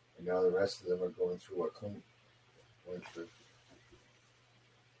 And now the rest of them are going through what Clint went through.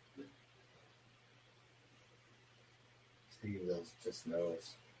 Steve just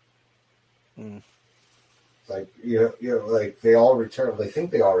knows. Mm. It's like like they all return. They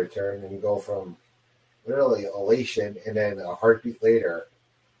think they all return, and you go from literally elation and then a heartbeat later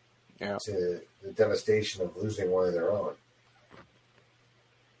to the devastation of losing one of their own.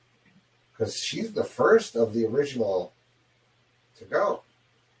 Because she's the first of the original to go.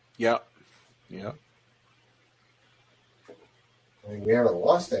 Yeah. I mean, we haven't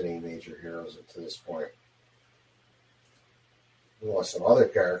lost any major heroes up to this point. We lost some other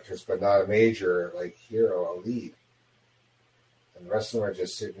characters, but not a major hero, a lead. And the rest of them are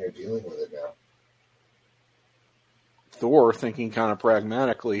just sitting there dealing with it now. Thor thinking kind of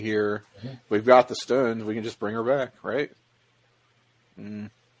pragmatically here. Mm-hmm. We've got the stones. We can just bring her back, right?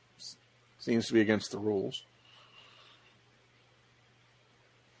 Seems to be against the rules.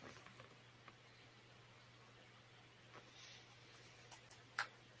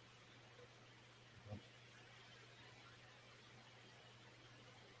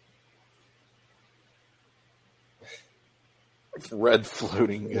 Red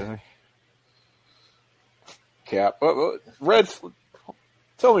floating guy. Cap. Red.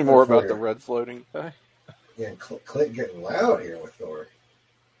 Tell me more about the red floating guy. Yeah, Clint getting loud here with Thor.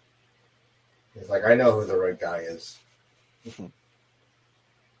 He's like, I know who the red guy is.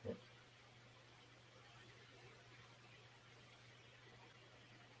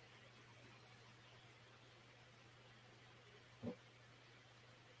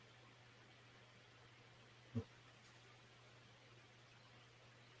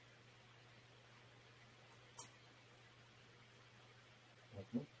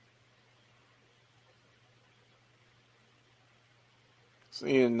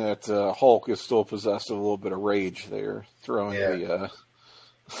 Seeing that Hulk is still possessed of a little bit of rage there, throwing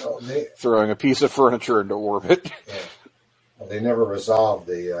throwing a piece of furniture into orbit. Yeah. Well, they never resolved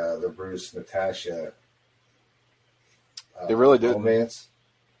the Bruce Natasha. They really did romance,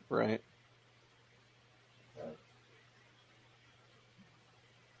 right?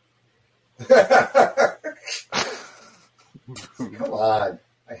 Come on,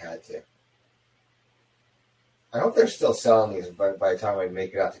 I had to. I hope they're still selling these, but by the time I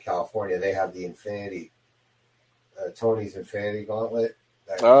make it out to California, they have the Infinity, Tony's Infinity Gauntlet.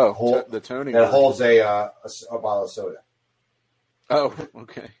 The Tony that holds a bottle of soda. Oh,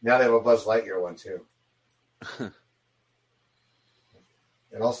 okay. Now they have a Buzz Lightyear one too. And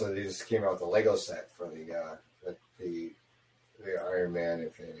also, they just came out with a Lego set for the Iron Man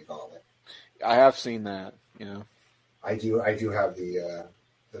Infinity Gauntlet. I have seen that. Yeah, I do have the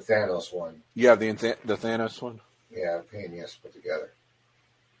Thanos one. You have the Thanos one. Yeah, pain yes put together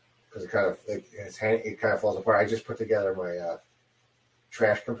because it kind of falls apart. I just put together my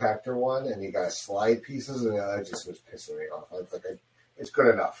trash compactor one, and you got slide pieces, and it just was pissing me off. I was like, it's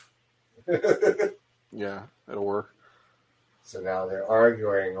good enough. Yeah, it'll work. So now they're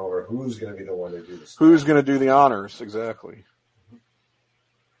arguing over who's going to be the one to do this. Who's going to do the honors, exactly.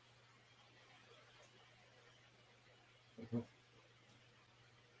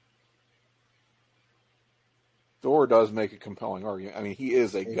 Thor does make a compelling argument. I mean, he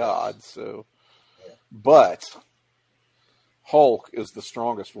is a god, so. Yeah. But Hulk is the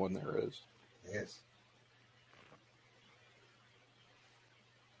strongest one there is. Yes.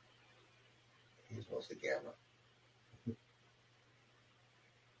 He's mostly Gamma.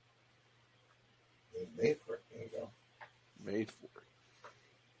 Made for it. There you go. Made for it.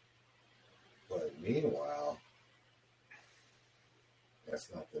 But meanwhile, that's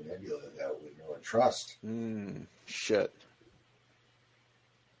not the Nebula that we know and trust. Shit.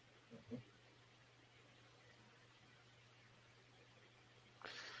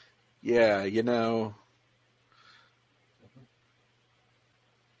 Yeah, you know.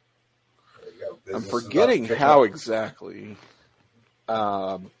 I'm forgetting how exactly.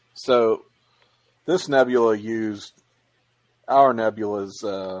 So, this nebula used our nebula's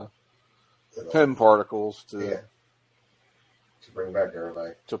Pym particles to bring back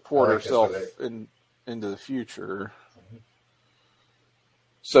everybody, to port herself into the future.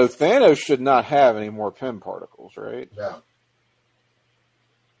 So Thanos should not have any more Pym particles, right? No.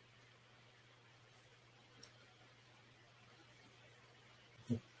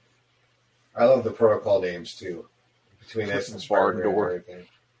 I love the protocol names too. Between this and Spider-Man and everything.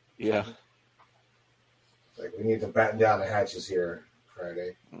 Yeah. Like, we need to batten down the hatches here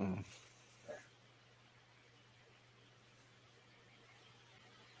Friday.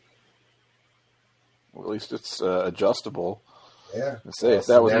 Well, at least it's adjustable. Yeah. I say if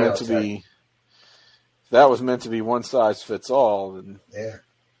that was meant to be one size fits all, then it'd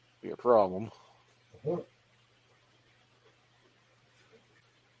be a problem.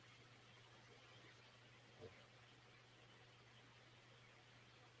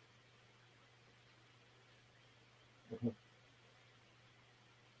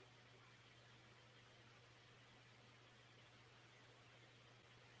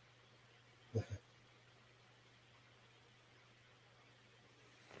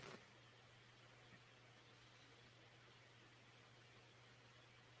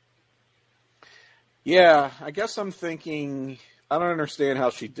 Yeah, I guess I'm thinking, I don't understand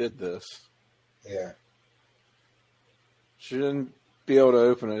how she did this. Yeah. She shouldn't be able to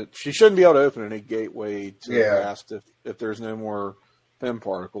open it. She shouldn't be able to open any gateway to the past if there's no more Pym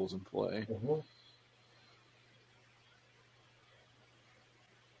particles in play.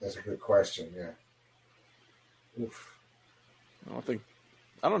 That's a good question, yeah. Oof. I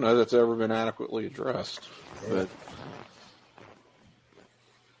don't know that's ever been adequately addressed. But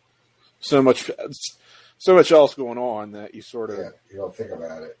so much else going on that you sort of you don't think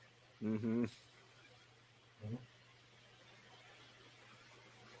about it.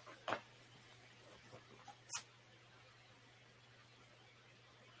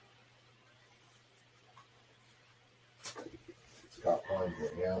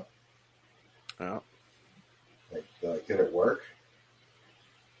 something, yeah. Yeah. Like, did it work?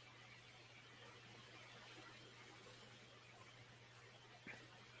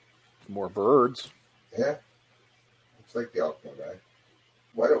 More birds. Yeah. Looks like they all come back.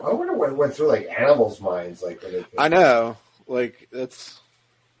 I wonder what went through like animals' minds, like when they. I know. Like that's.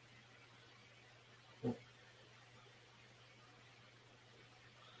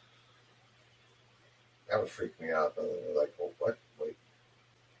 That would freak me out. Though. Like, well, what? Wait.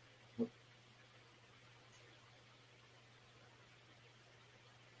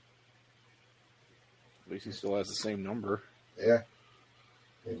 At least he still has the same number. Yeah.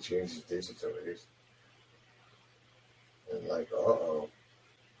 He changed his digits over here. And like, uh-oh.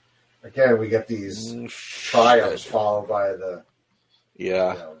 Again, we get these triumphs followed by the,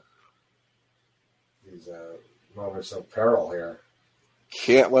 yeah, these moments of peril here.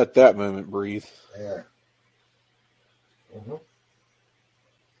 Can't let that moment breathe. Yeah. Mm-hmm.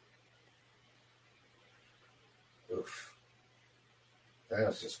 Oof.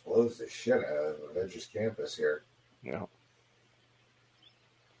 Thanos just blows the shit out of Avengers Campus here. Yeah.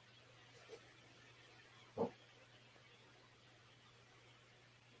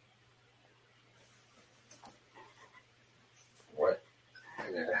 What?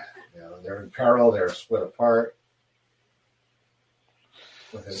 Yeah. They're in peril. They're split apart.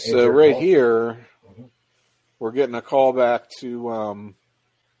 So right here, we're getting a call back to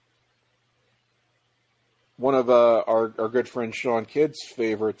one of our good friend Sean Kidd's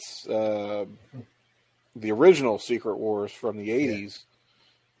favorites, the original Secret Wars from the 80s.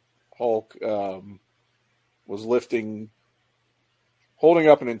 Yeah. Hulk was holding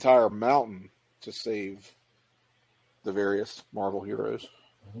up an entire mountain to save the various Marvel heroes.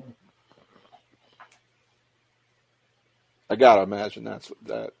 Mm-hmm. I gotta imagine that's what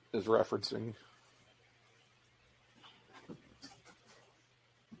that is referencing.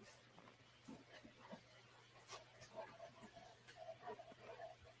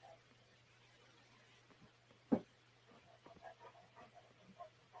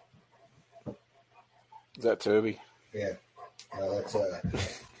 Is that Toby? Yeah. That's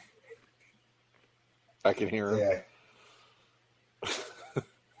I can hear him. Yeah.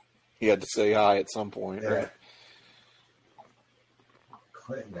 He had to say hi at some point, right?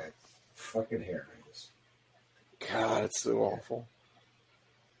 Clinton, that fucking hair is. God, it's so awful.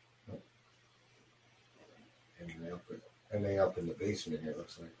 And they up in the basement here,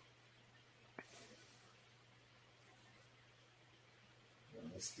 looks like.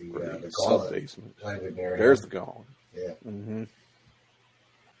 That's the gauntlet. Sub-basement. There. There's the gauntlet. Yeah. Mm-hmm.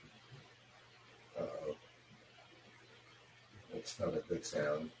 Uh-oh. That's not a good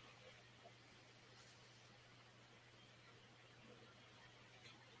sound.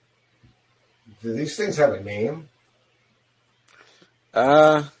 Do these things have a name?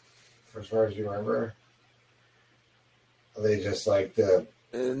 As far as you remember? Are they just like the...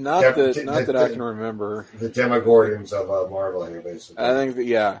 Not that I can remember. The Demogorgons of Marvel here, basically. I think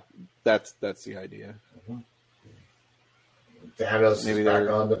that, that's the idea. Mm-hmm. Thanos is back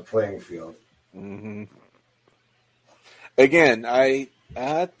on the playing field. Mm-hmm. Again, I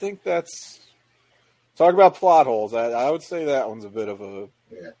think that's... Talk about plot holes. I would say that one's a bit of a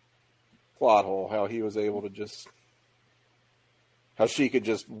plot hole, how he was able to just... How she could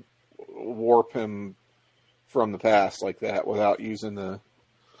just warp him from the past like that without using the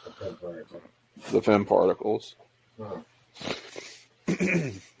Pym particles. Huh.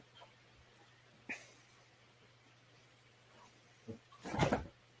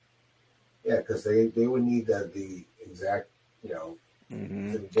 Yeah, because they would need the exact,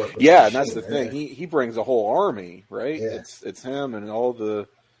 Mm-hmm. Yeah, and that's the thing. He brings a whole army, right? Yeah. It's him and all the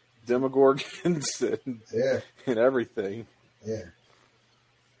Demogorgons and everything. Yeah.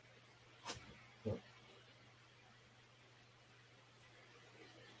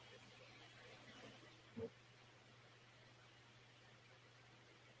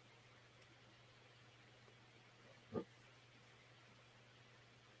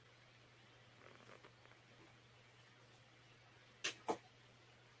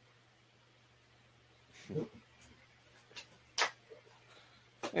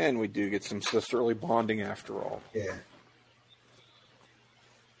 And we do get some sisterly bonding after all. Yeah.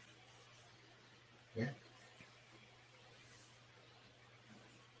 Yeah.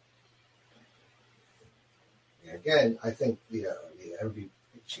 Yeah. Again, I think the MVP.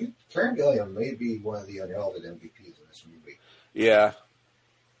 Karen Gilliam may be one of the unheralded MVPs in this movie. Yeah.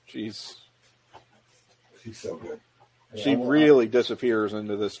 She's so good. She really disappears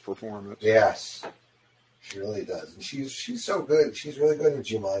into this performance. Yes. She really does. And she's so good. She's really good in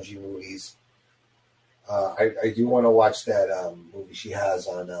Jumanji movies. I do want to watch that movie she has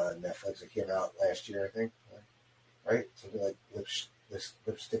on Netflix. It came out last year, I think. Right? Something like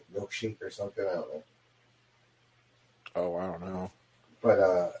Lipstick Milkshake or something. I don't know. Oh, I don't know.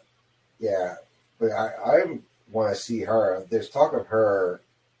 But yeah. But I want to see her. There's talk of her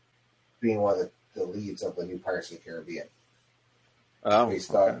being one of the leads of the new Pirates of the Caribbean. Oh, based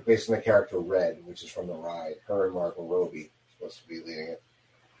okay. on the character Red, which is from the ride. Her and Margot Robbie supposed to be leading it.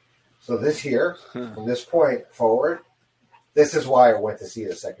 So this here, from this point forward, this is why I went to see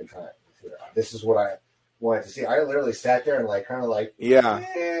it a second time. This is what I wanted to see. I literally sat there and like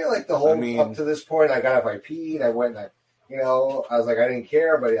the whole up to this point. I got up, I peed, I went, and I was like, I didn't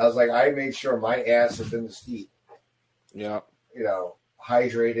care, but I was like, I made sure my ass is in the seat. Yeah.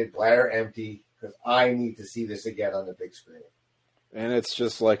 Hydrated, bladder empty, because I need to see this again on the big screen. And it's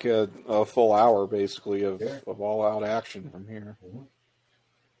just like a full hour, basically, of all-out action from here. Mm-hmm.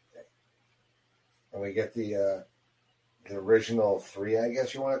 And we get the original three, I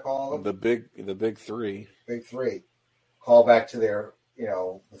guess you want to call them. The big three. Big three. Call back to their,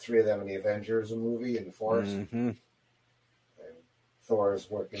 the three of them in the Avengers movie in the forest. Mm-hmm. And Thor's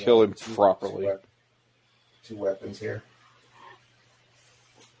working. Kill him properly. Two weapons here.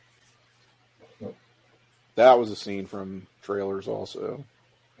 That was a scene from trailers also.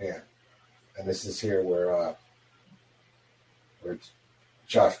 Yeah. And this is here where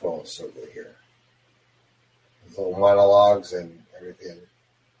Josh Brolin is so good here. His little monologues and everything.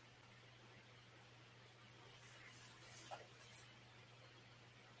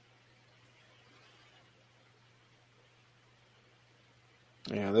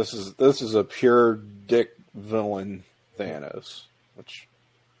 Yeah, this is a pure dick villain Thanos, which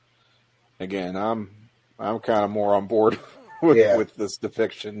again I'm kind of more on board with this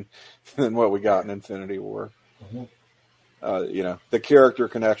depiction than what we got in Infinity War. Mm-hmm. The character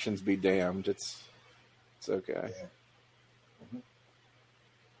connections be damned. It's okay. Yeah. Mm-hmm.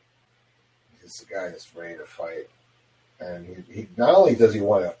 He's the guy that's ready to fight, and he not only does he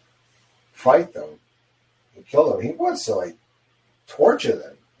want to fight them and kill them, he wants to torture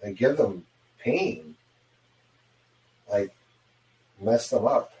them and give them pain, mess them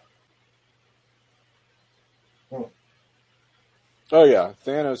up. Oh yeah,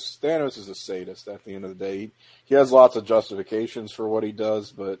 Thanos is a sadist at the end of the day. He has lots of justifications for what he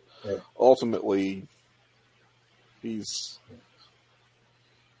does, but ultimately he's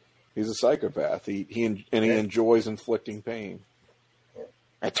a psychopath. He enjoys inflicting pain.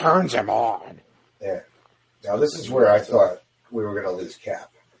 It turns him on. Yeah. Now this is where I thought we were going to lose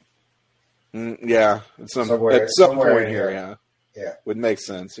Cap. Yeah, at some point here, yeah, would make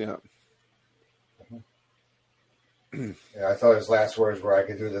sense. Yeah. Yeah, I thought his last words were, "I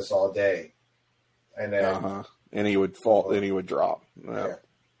could do this all day," and then and he would fall, and he would drop. Yeah.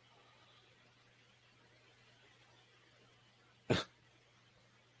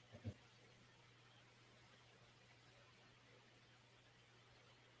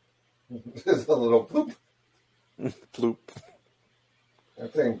 Just a little bloop. Bloop. I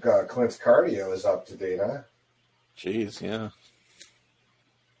think Clint's cardio is up to date, huh? Jeez, yeah.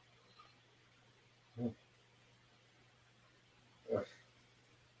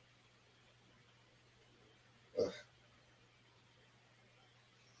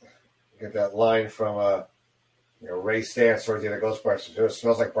 Get that line from Ray Stantz towards the end of Ghostbusters. It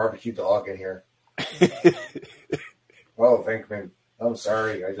smells like barbecue dog in here. Oh, Venkman, I'm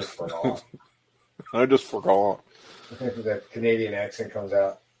sorry, I just forgot. That Canadian accent comes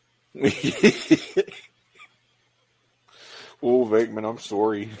out. Oh, Venkman, I'm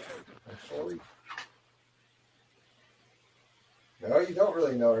sorry. I'm sorry. No, you don't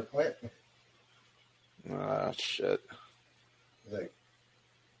really know her, Clint. Ah, shit. He's like,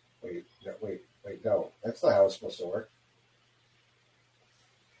 wait, no. That's not how it's supposed to work.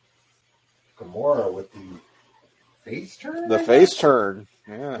 Gamora with the face turn? The face turn.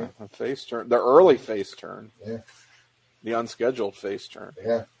 Yeah, the face turn. The early face turn. Yeah. The unscheduled face turn.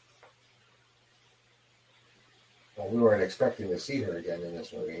 Yeah. Well, we weren't expecting to see her again in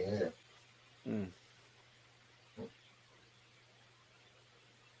this movie either.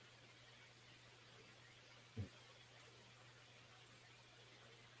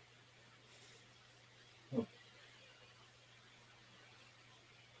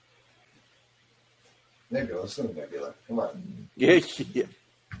 Nebula, listen to Nebula. Come on. Yeah.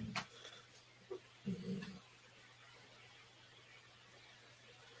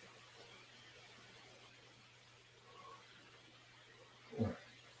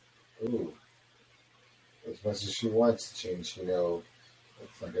 Ooh. As much as she wants to change, it's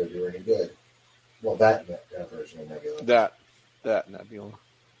not going to do any good. Well, that version of Nebula. That Nebula.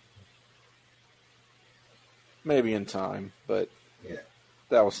 maybe in time, but Yeah.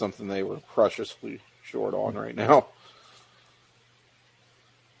 that was something they were preciously short on right now.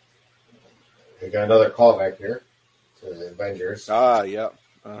 We got another callback here to the Avengers. Ah, yeah.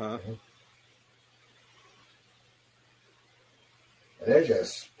 Uh-huh. And they're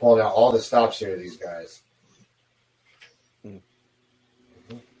just pulling out all the stops here, these guys. The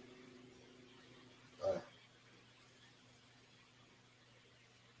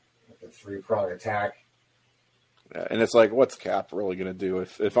three-prong attack. And it's like, what's Cap really going to do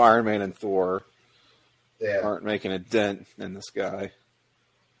if Iron Man and Thor aren't making a dent in this guy?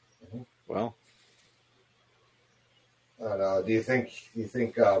 Well, I don't know. Do you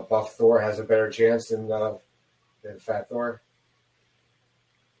think Buff Thor has a better chance than Fat Thor?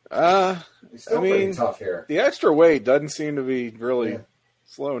 He's still pretty tough here. The extra weight doesn't seem to be really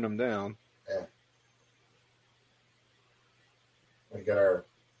slowing him down. Yeah. We got our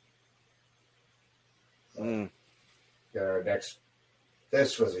next.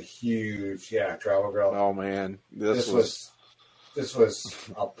 This was a huge, Travel Girl. Oh man, this was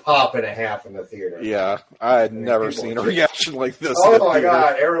a pop and a half in the theater. Yeah, I had never seen a reaction like this. Oh my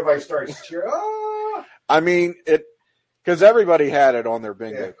god! Everybody starts cheering. Ah! I mean it. Because everybody had it on their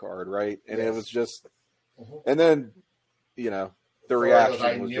bingo card, right? And it was just, and then, the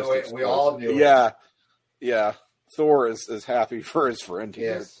reaction was just explosive. We all knew it. Yeah, yeah. Thor is happy for his friend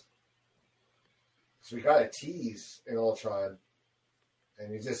here. Yes. So we got a tease in Ultron,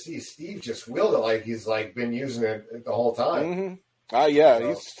 and you just see Steve just willed it like he's been using it the whole time. Mm-hmm.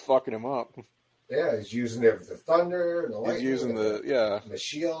 He's fucking him up. Yeah, he's using it with the thunder and the lightning. He's using the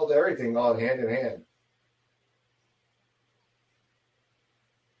shield, everything all hand in hand.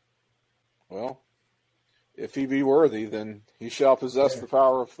 Well, if he be worthy, then he shall possess the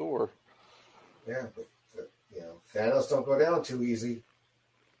power of Thor. Yeah, but Thanos don't go down too easy.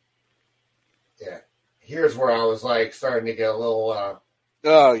 Yeah, here's where I was starting to get a little.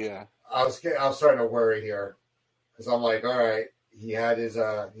 Oh yeah, I was starting to worry here because I'm like, all right, he had his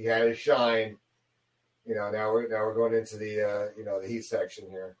shine. Now we're going into the the heat section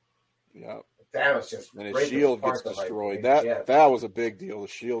here. Yeah, Thanos just and his shield gets destroyed. That was a big deal. The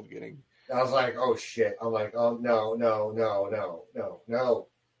shield getting. I was like, oh shit. I'm like, oh no.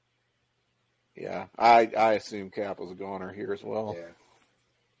 Yeah, I assume Cap was a goner here as well. Yeah.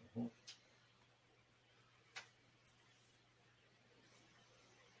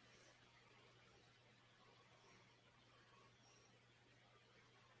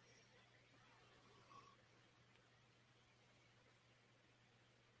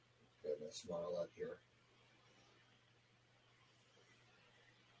 Goodness, Marla here.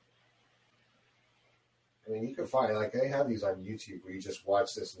 I mean, you can find they have these on YouTube where you just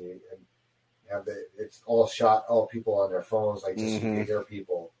watch this and have it's all shot, all people on their phones, just you can hear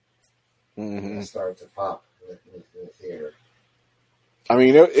people start to pop in the theater. I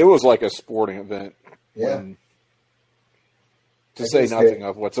mean, it was like a sporting event. Yeah. To say nothing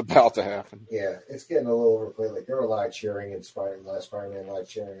of what's about to happen. Yeah, it's getting a little overplayed. There were a lot of cheering in the last Spider-Man, a lot of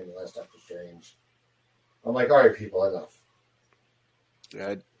cheering in the last Doctor Strange. I'm like, all right, people, enough.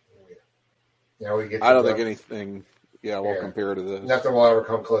 Yeah. Now we get. I don't think anything, will compare to this. Nothing will ever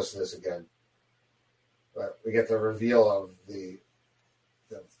come close to this again. But we get the reveal of the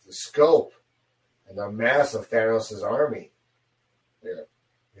scope and the mass of Thanos' army. Yeah.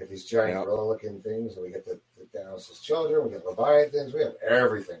 We get these giant gorilla-looking things, and we get the Thanos' children. We get Leviathans. We have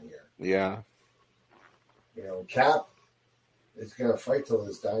everything here. Yeah. Cap is going to fight till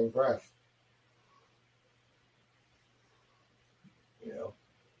his dying breath.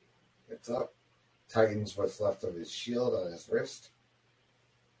 It's up. Tightens what's left of his shield on his wrist.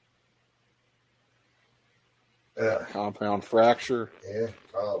 Compound fracture. Yeah,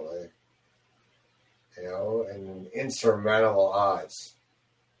 probably. And insurmountable odds.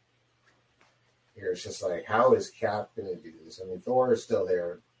 Here it's just how is Cap going to do this? I mean, Thor is still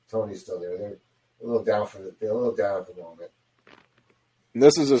there. Tony's still there. They're a little down they're a little down at the moment. And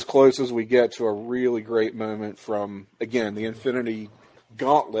this is as close as we get to a really great moment from, again, the Infinity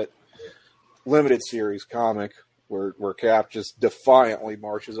Gauntlet limited series comic where Cap just defiantly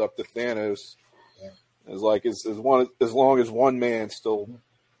marches up to Thanos. Yeah. As long as one man still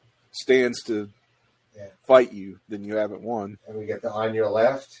stands to fight you, then you haven't won. And we get the on your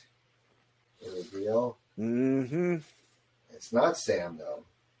left. The reveal. Mm-hmm. It's not Sam though.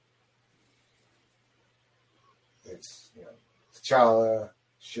 It's T'Challa,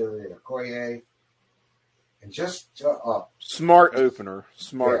 Shuri, and Okoye. And just smart opener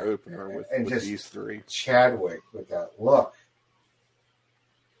with these three. Chadwick with that look,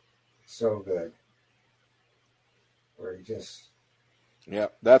 so good. Where he just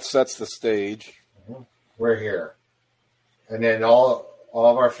that sets the stage. Mm-hmm. we're here. And then all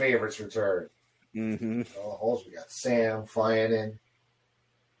of our favorites return. Mm-hmm. All the holes, we got Sam flying in.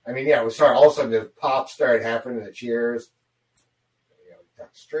 I mean, yeah, we started, all of a sudden the pop started happening, the cheers. You know,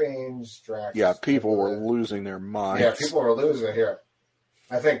 Doctor Strange, Drax. Yeah, people were losing their minds. Yeah, people were losing it here.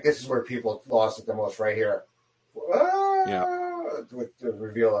 I think this is where people lost it the most, right here. With the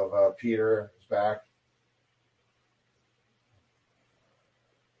reveal of Peter is back.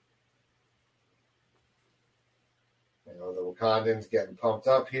 You know, the Wakandans getting pumped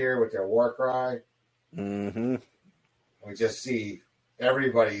up here with their war cry. Mm-hmm. We just see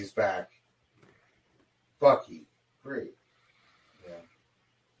everybody's back. Bucky, great. Yeah.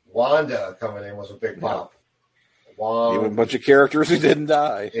 Wanda coming in was a big pop. Even a bunch of characters who didn't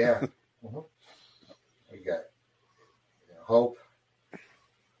die. Yeah. Mm-hmm. We got Hope.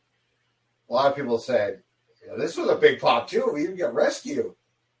 A lot of people said, this was a big pop too. We even got Rescue.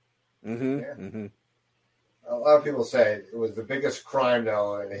 Mm-hmm. Yeah. Mm-hmm. A lot of people said it was the biggest crime,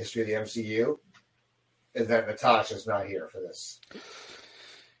 though, in the history of the MCU, is that Natasha's not here for this.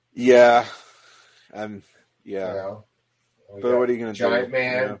 Yeah. Yeah. You know? But what are you going to do? Giant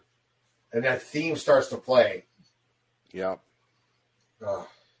Man. Yeah. And that theme starts to play. Yeah. Oh.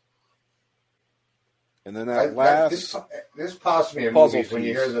 And then this pops me in puzzle movies when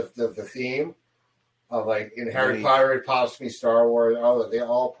you piece. hear the theme of, like, in Harry Potter, it pops me, Star Wars, they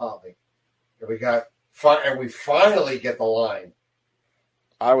all pop me. And we finally get the line.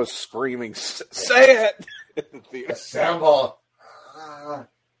 I was screaming, say it! Assemble.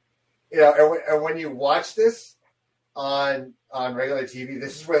 And when you watch this on regular TV,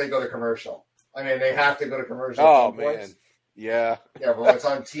 this is where they go to commercial. I mean, they have to go to commercial. Oh, man. Points. Yeah. Yeah, but when it's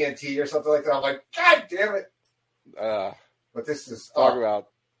on TNT or something like that, I'm like, God damn it. But this is... Talk about,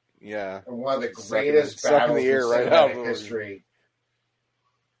 yeah. One of the greatest battles in cinematic history.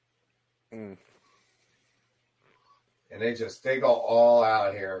 Mm. And they go all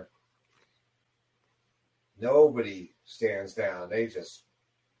out here. Nobody stands down. They just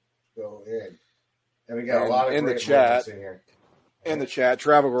go in. And we got a lot of in great the chat moments in here. In the chat,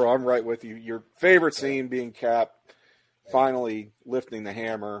 Travel Girl, I'm right with you. Your favorite scene being Cap finally lifting the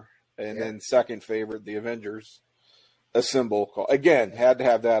hammer, and then second favorite, the Avengers assemble call. Again, had to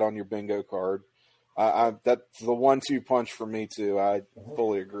have that on your bingo card. That's the 1-2 punch for me too. I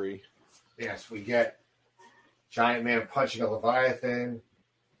fully agree. Yes, we get Giant Man punching a Leviathan.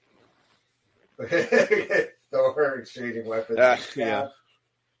 Thor exchanging weapons. Yeah.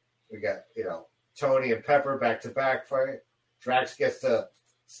 We got, Tony and Pepper back-to-back fight. Drax gets to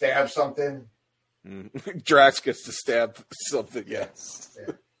stab something. Drax gets to stab something, yes.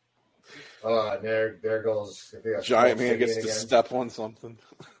 Yeah. And there goes... Giant Man gets to step on something.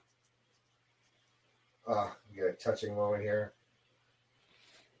 We got a touching moment here.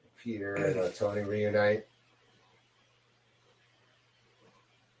 Peter and Tony reunite.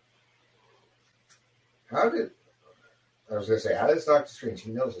 How does Doctor Strange? He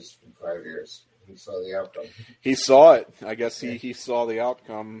knows this in 5 years. He saw the outcome. He saw it. I guess he saw the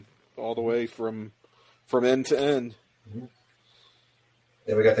outcome all the way from end to end. Mm-hmm.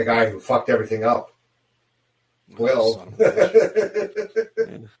 Then we got the guy who fucked everything up. Will.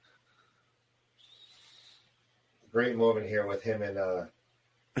 Great moment here with him in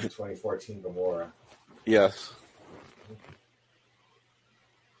 2014 Gamora. Yes.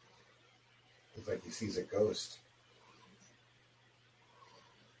 Looks like he sees a ghost.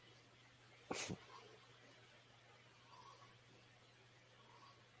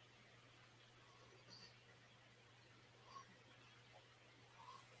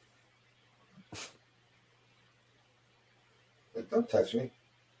 Don't touch me.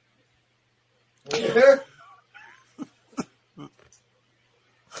 I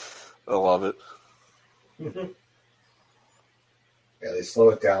love it. Yeah, they slow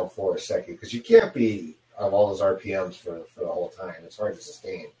it down for a second because you can't be on all those RPMs for the whole time. It's hard to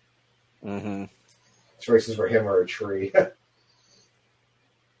sustain. Mm-hmm. Choices for him or a tree. And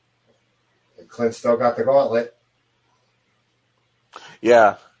Clint still got the gauntlet.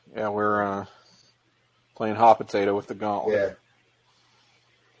 Yeah, we're playing hot potato with the gauntlet. Yeah.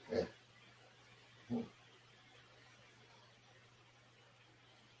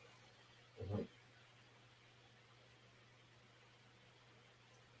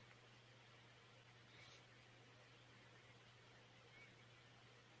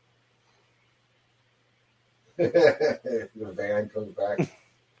 The van comes back.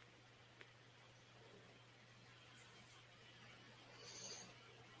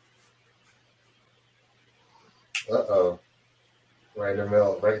 Uh-oh. Right in the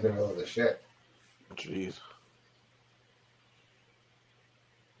middle of the shit. Jeez.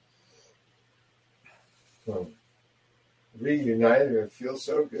 Reunited, it feels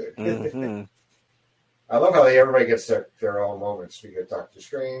so good. Mm-hmm. I love how everybody gets their own moments. We get Doctor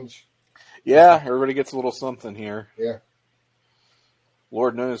Strange. Yeah, everybody gets a little something here. Yeah.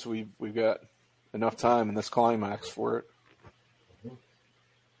 Lord knows we've got enough time in this climax for it.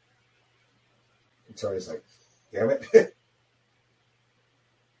 It's always like, damn it.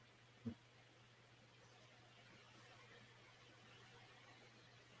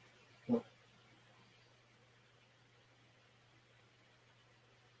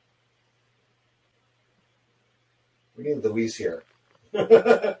 We need Luis here.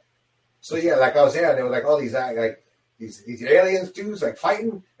 So yeah, like I was saying, there were like all these like these aliens dudes like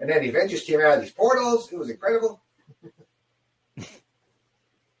fighting, and then the Avengers came out of these portals. It was incredible.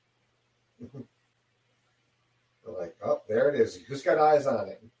 We're like, oh, there it is. Who's got eyes on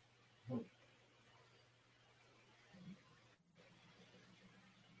it?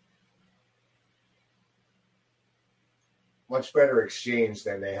 Much better exchange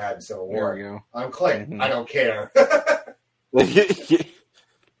than they had in Civil War. There we go. I'm Clint. Mm-hmm. I don't care.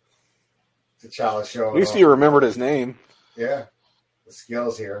 T'Challa showing At least off. he remembered his name. Yeah. The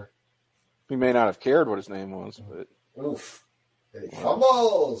skills here. He may not have cared what his name was, but Oof. And he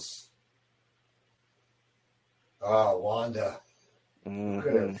fumbles. Oh, Wanda. mm-hmm.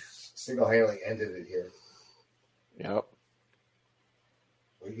 Could have single-handedly ended it here. Yep.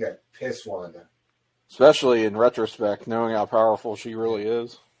 We got pissed, Wanda. Especially in retrospect, knowing how powerful she really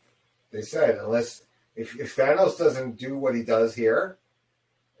is. They said if Thanos doesn't do what he does here,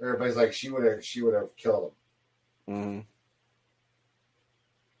 everybody's like she would have killed him. Mm-hmm.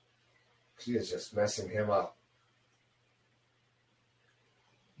 She is just messing him up.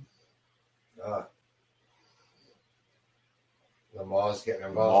 Lamar's getting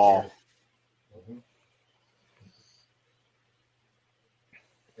involved. Mm-hmm.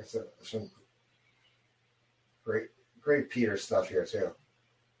 It's some great Peter stuff here too.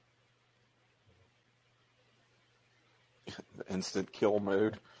 The instant kill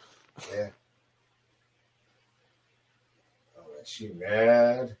mode. Yeah. Oh, is she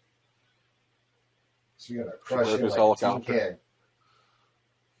mad? She's gonna crush him his like helicopter. a tin can.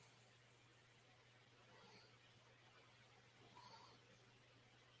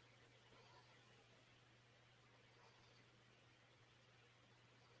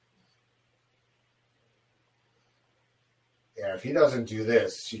 Yeah, if he doesn't do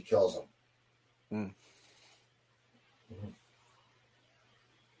this, she kills him. Mm.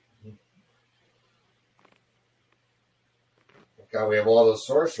 God, we have all those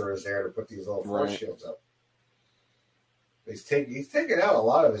sorcerers there to put these little force Right. shields up. He's taken out a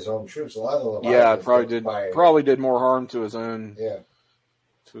lot of his own troops. A lot of the Yeah, Leviathans probably did more harm to his own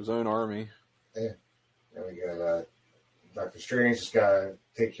army. Yeah. And we got Doctor Strange just got to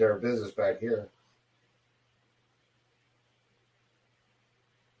take care of business back here.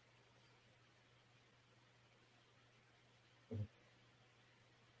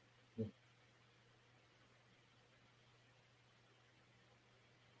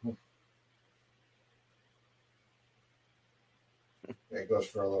 It goes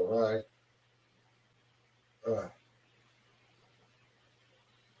for a little ride.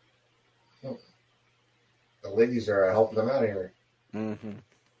 The ladies are helping them out here. Mm-hmm.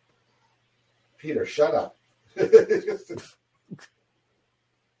 Peter, shut up.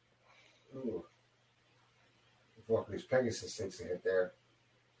 Ooh. Valkyrie's Pegasus takes a hit there.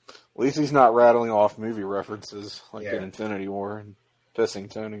 At least he's not rattling off movie references like Yeah. in Infinity War and pissing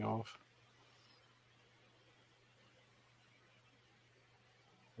Tony off.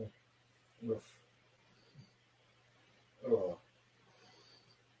 Oof. Oh.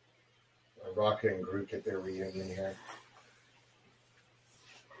 Rocket and Groot get their reunion here.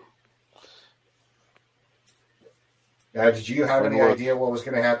 Now, did you have any idea what was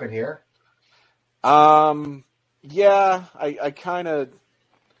going to happen here? Yeah, I kind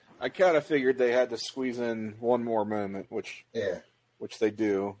of figured they had to squeeze in one more moment, which they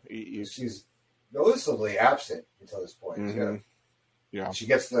do. She's noticeably absent until this point. Mm-hmm. Yeah, she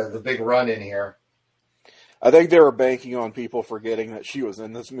gets the big run in here. I think they were banking on people forgetting that she was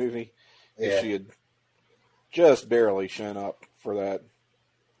in this movie. Yeah. If she had just barely shown up for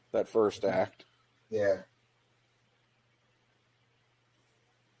that first act. Yeah.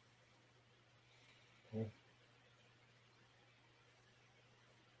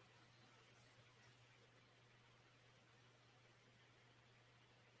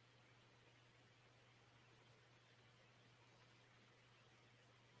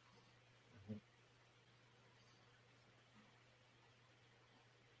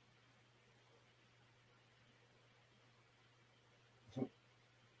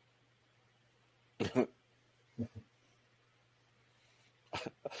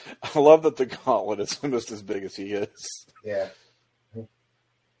 I love that the gauntlet is almost as big as he is. Yeah.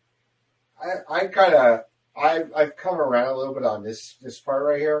 I've come around a little bit on this part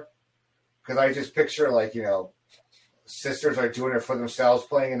right here, because I just picture, like, sisters are doing it for themselves,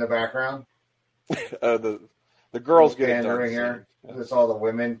 playing in the background. The girls get pandering here. There's all the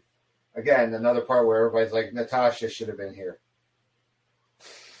women. Again, another part where everybody's like, Natasha should have been here.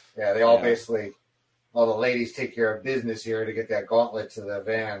 Yeah, they all basically, all the ladies take care of business here to get that gauntlet to the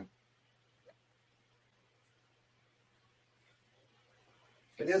van.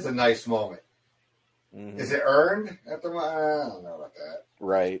 It is a nice moment. Mm-hmm. Is it earned at the moment? I don't know about that.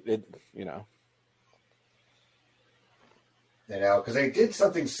 Right. Because they did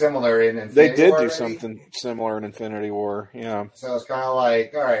something similar in Infinity War. They did do already. Something similar in Infinity War, yeah. So it's kind of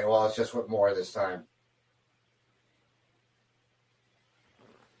like, all right, well, it's just with more this time.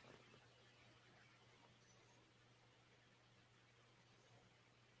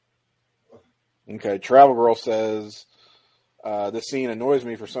 Okay, Travel Girl says, this scene annoys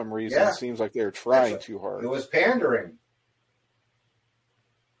me for some reason. Yeah. It seems like they're trying too hard. It was pandering.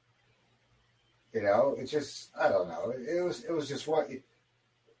 It just, I don't know. It was just what it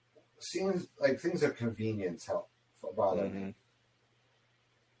seems like. Things of convenience help bother me.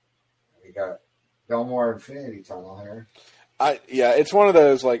 We got Belmore Infinity Tunnel here. It's one of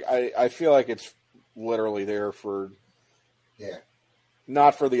those, like, I feel like it's literally there for,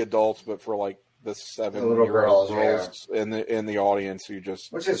 not for the adults, but for, like, the 7-year-old girls in the audience who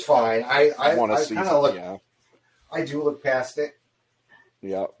just, which is fine. I want to see. I do look past it.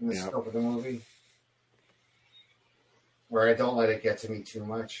 Yeah. In the scope of the movie, where I don't let it get to me too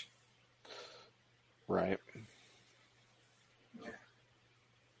much. Right.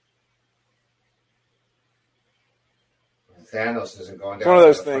 Thanos isn't going down. One of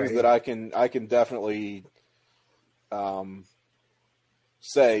those things that I can definitely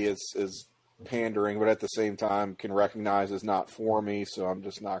say is pandering, but at the same time can recognize is not for me, so I'm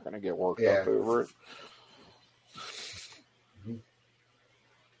just not going to get worked up over it. Mm-hmm.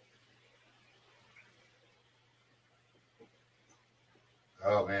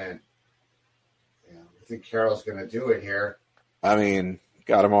 Oh man, I think Carol's going to do it here. I mean,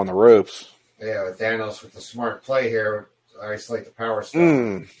 got him on the ropes. Yeah, with Thanos with the smart play here, isolate the Power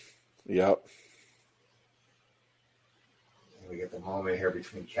Stone. Yep. And we get the moment here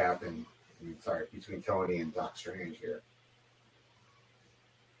between between Tony and Doc Strange here.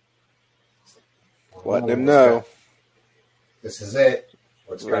 Letting him know. This is it.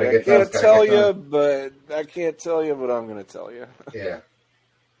 What's going to get done? I can't tell you, but I'm going to tell you. Yeah.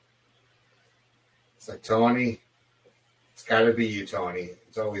 It's like, Tony, it's got to be you, Tony.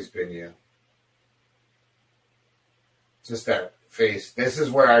 It's always been you. Just that face. This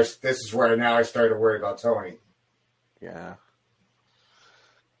is where now I started to worry about Tony. Yeah.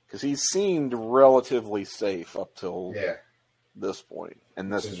 Because he seemed relatively safe up till this point. And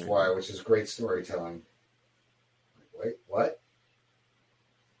this is why, which is great storytelling. Wait, what?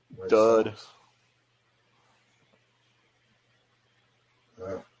 Dud.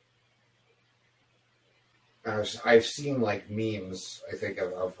 I've seen like memes, I think,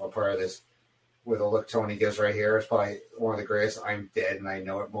 of a part of this where the look Tony gives right here is probably one of the greatest I'm dead and I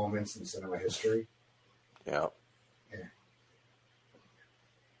know it moments in cinema history. Yeah.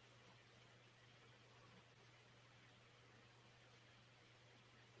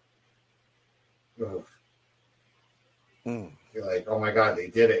 You're like, oh my God, they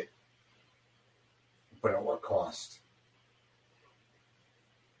did it. But at what cost?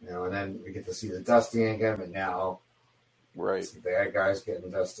 And then we get to see the dusting again, but now it's the bad guys getting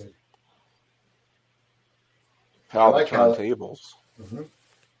dusted. How the turntables. Mm-hmm.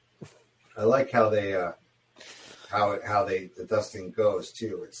 I like how they the dusting goes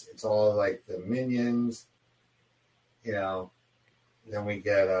too. It's all like the minions, Then we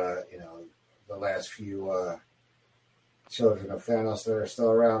get the last few children of Thanos that are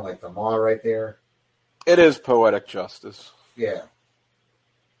still around, like the Maw right there. It is poetic justice. Yeah.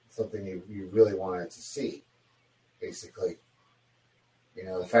 Something you really wanted to see, basically.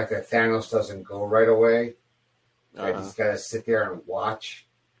 The fact that Thanos doesn't go right away, right? He's got to sit there and watch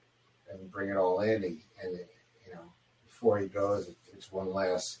and bring it all in, and before he goes, it's one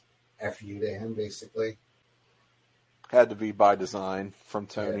last F you to him, basically. Had to be by design from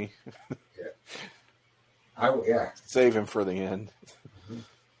Tony. Save him for the end. Mm-hmm.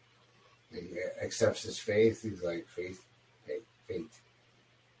 He accepts his faith. He's like, fate.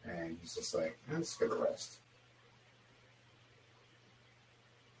 And he's just like, let's get a rest.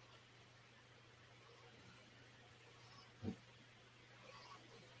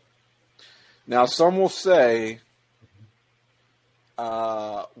 Now, some will say,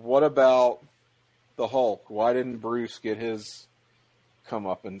 What about the Hulk? Why didn't Bruce get his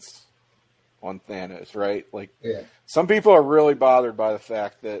comeuppance on Thanos, right? Like, Yeah. some people are really bothered by the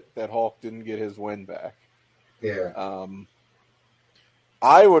fact that Hulk didn't get his win back. Yeah.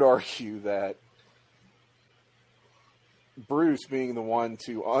 I would argue that Bruce being the one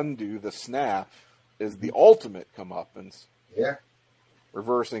to undo the snap is the ultimate comeuppance. Yeah.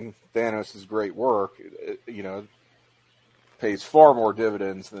 Reversing Thanos' great work, pays far more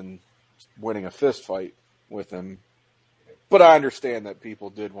dividends than winning a fist fight with him. But I understand that people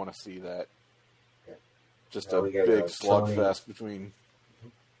did want to see that. Just a big slugfest between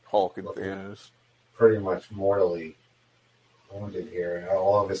Hulk and Thanos. Pretty much mortally wounded here, and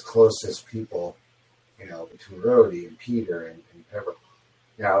all of his closest people, between Rhodey and Peter and Pepper.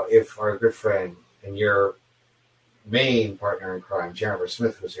 Now, if our good friend and your main partner in crime, Jennifer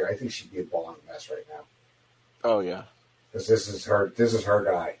Smith, was here, I think she'd be a ball in a mess right now. Oh yeah, because this is her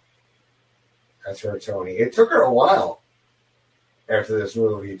guy. That's her Tony. It took her a while after this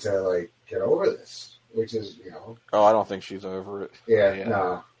movie to get over this, which is Oh, I don't think she's over it. Yeah.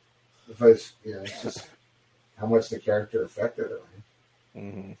 No. Because it's just how much the character affected her.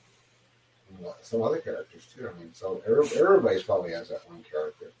 Mm-hmm. Some other characters too. I mean, so everybody's probably has that one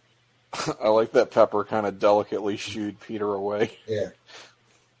character. I like that Pepper kind of delicately shooed Peter away. Yeah.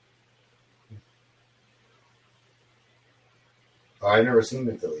 Oh, I've never seen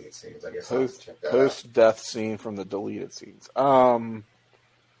the deleted scenes. I guess I'll check that out. Post-death scene from the deleted scenes. I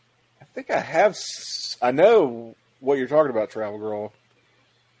think I have. I know what you're talking about, Travel Girl,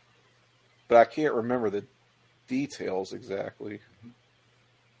 but I can't remember the details exactly.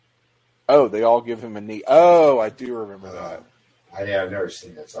 Oh, they all give him a knee. Oh, I do remember that. I've never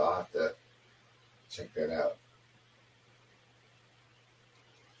seen it, so I'll have to check that out.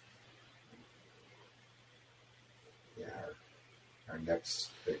 Yeah, our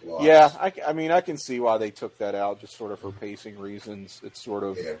next big loss. Yeah, I mean, I can see why they took that out, just sort of for pacing reasons. It's sort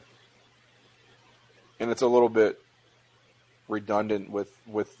of, and it's a little bit redundant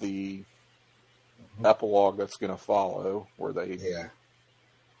with the epilogue that's going to follow, where they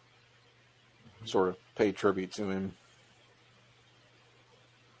sort of pay tribute to him.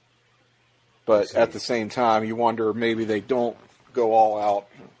 But at the same time, you wonder maybe they don't go all out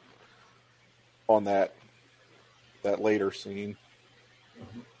on that later scene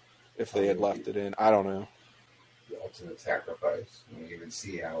if they had left it in. I don't know. The ultimate sacrifice. And you even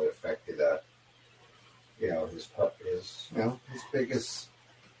see how it affected, his biggest,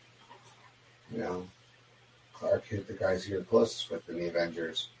 Clark hit the guys he was closest with in the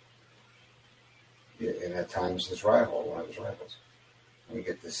Avengers. And at times his rival, one of his rivals. We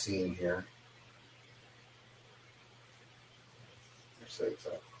get this scene here. So it's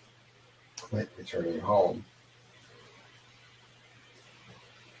Clint returning home.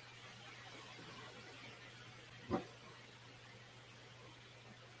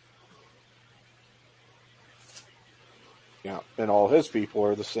 Yeah, and all his people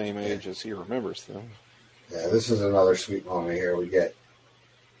are the same age as he remembers them. Yeah, this is another sweet moment here. We get,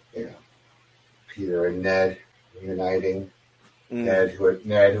 Peter and Ned reuniting. Ned, who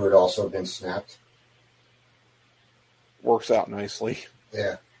had also been snapped. Works out nicely.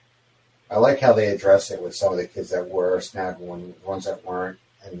 Yeah. I like how they address it with some of the kids that were snapped and ones that weren't.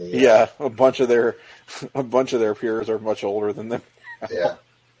 And a bunch of their peers are much older than them. Yeah.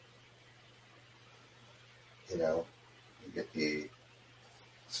 You get the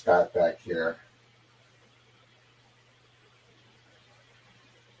Scott back here.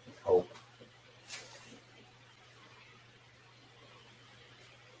 Hope.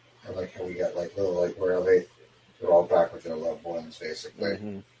 I like how we got little where they're all back with their loved ones basically.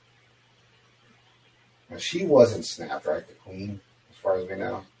 Mm-hmm. Now, she wasn't snapped, right? The Queen, as far as we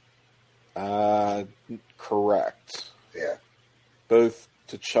know. Correct. Yeah. Both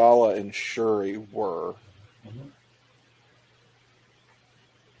T'Challa and Shuri were. Mm-hmm.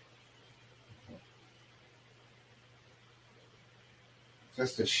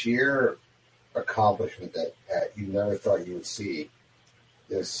 Just a sheer accomplishment that you never thought you would see.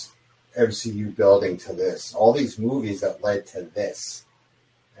 This MCU building to this. All these movies that led to this.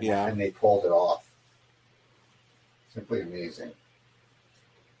 And they pulled it off. Simply amazing.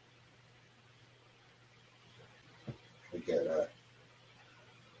 We get a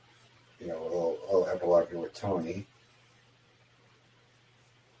little epilogue here with Tony.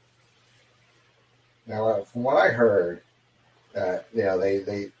 Now, from what I heard,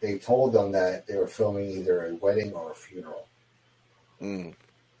 they told them that they were filming either a wedding or a funeral. Mm.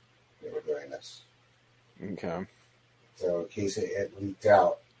 They were doing this. Okay. So in case it leaked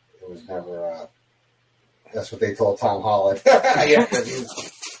out, it was never That's what they told Tom Holland. Yeah,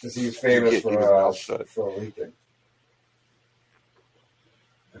 because he's famous for leaking.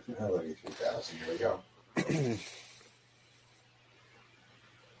 I love you 3000. Here we go.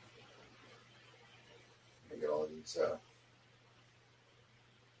 Get all these.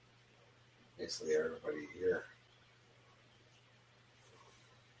 Basically, everybody here.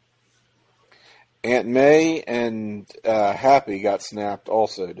 Aunt May and Happy got snapped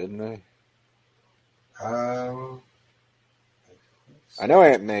also, didn't they? So. I know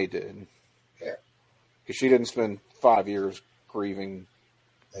Aunt May did. Yeah. Because she didn't spend 5 years grieving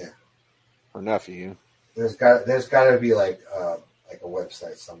her nephew. There's got to be like a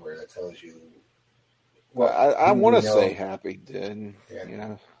website somewhere that tells you. Well, I want to say Happy did.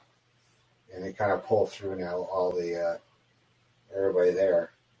 Yeah. And they kind of pull through now all the everybody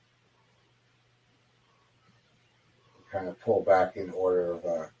there. Kind of pull back in order of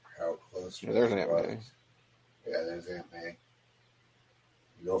how close. Yeah, there's Aunt May. Yeah, there's Aunt May.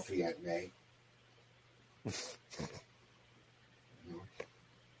 Milfy Aunt May.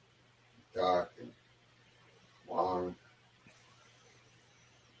 Doc and Wong.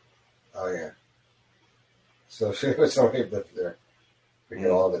 Oh yeah. So she was already lived there. We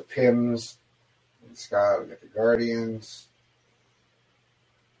get all the Pims and Scott. We get the Guardians.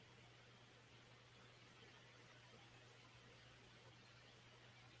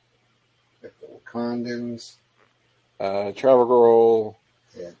 Get the Wakandans. Travel Girl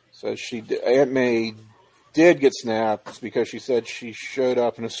says Aunt May did get snapped because she said she showed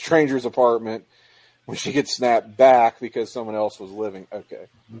up in a stranger's apartment when she gets snapped back because someone else was living. Okay.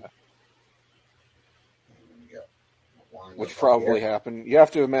 Which probably happened. You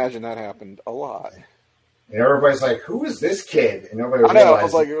have to imagine that happened a lot. And everybody's like, who is this kid? And nobody I know. I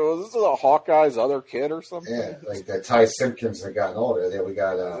was like, was this a Hawkeye's other kid or something? Yeah, like the Ty Simpkins that gotten older. Then we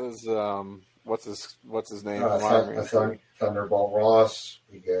got what's his name? Thunderbolt Ross.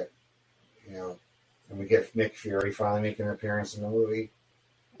 We get, and we get Nick Fury finally making an appearance in the movie.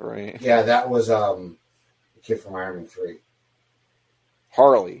 Right. Yeah, that was the kid from Iron Man 3.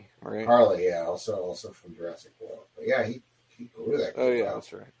 Harley, right? Harley, yeah, also from Jurassic World. But yeah, he grew that. Oh yeah,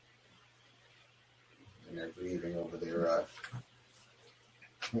 that's right. And they're grieving over their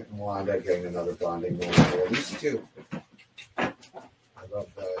Wanda getting another bonding moment. Well, these two, I love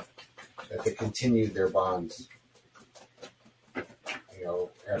that they continued their bonds.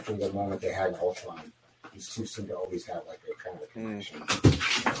 After the moment they had in Ultron, these two seem to always have like a kind of a connection.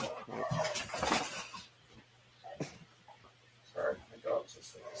 Sorry, my dog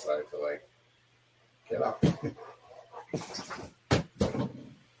just decided to get up. You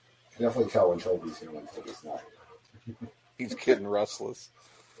can definitely tell when Toby's here when Toby's not. He's getting restless.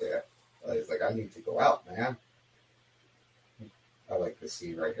 Yeah. He's like, I need to go out, man. I like this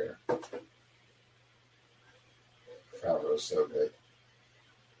scene right here. Favreau's so good.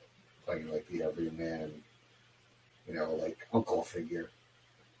 Playing like the everyman, like uncle figure.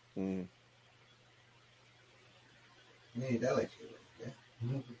 Mm. Yeah, that like you.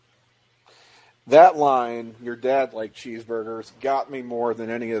 Yeah. That line, your dad liked cheeseburgers, got me more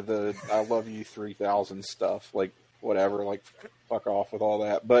than any of the I love you 3000 stuff. Like, whatever, like, fuck off with all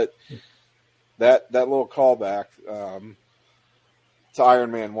that. But that little callback to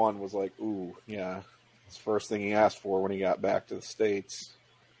Iron Man 1 was like, ooh, yeah. It's the first thing he asked for when he got back to the States.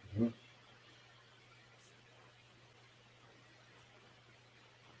 Mm-hmm.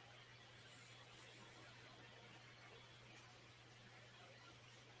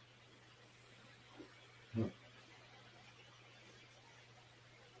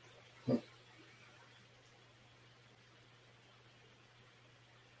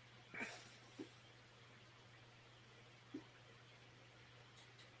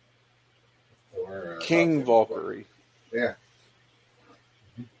 King Valkyrie. Yeah.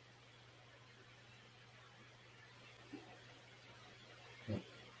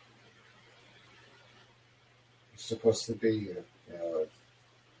 It's supposed to be a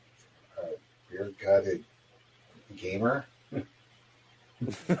beard-gutted gamer.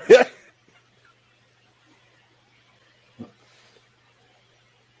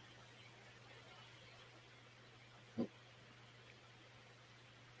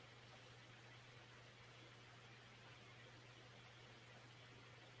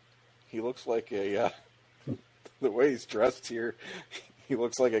 He looks like the way he's dressed here, he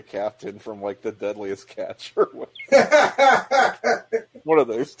looks like a captain from like The Deadliest Catch or one of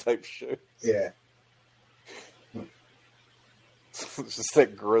those type shows. Yeah. It's just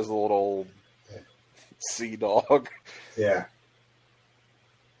that grizzled old sea dog. Yeah.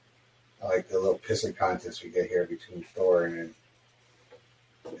 I like the little pissing contest we get here between Thor and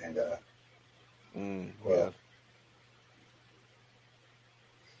Yeah.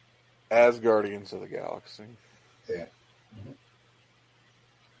 As Guardians of the Galaxy. Yeah.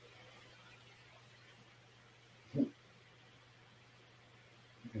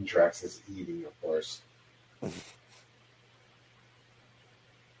 And Drax is eating, of course.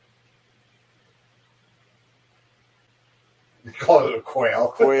 They call it a quail.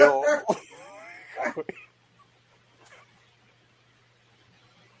 Quail.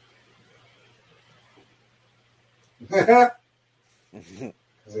 Because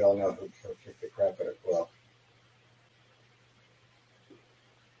they all know he'll kick the crap out of quail.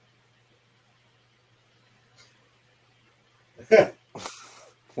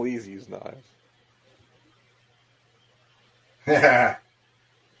 Please use knives. He's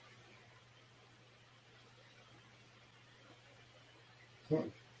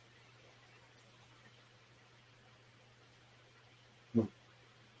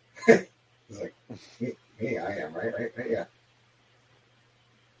like, me, I am, right, yeah.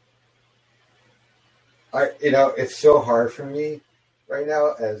 It's so hard for me right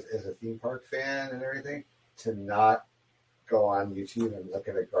now as a theme park fan and everything to not go on YouTube and look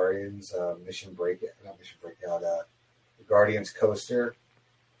at a Guardians the Guardians coaster,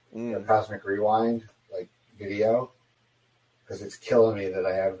 the Cosmic Rewind video, because it's killing me that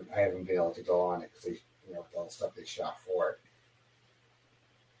I haven't been able to go on it because with all the stuff they shot for it.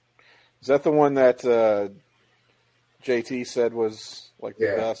 Is that the one that JT said was the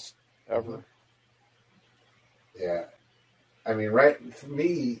best ever? Yeah. I mean, right, for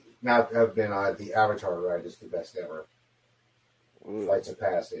me, not to have been on the Avatar ride is the best ever. Ooh. Flights of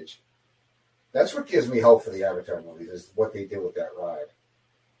Passage. That's what gives me hope for the Avatar movies, is what they did with that ride.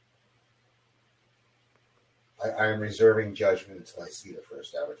 I am reserving judgment until I see the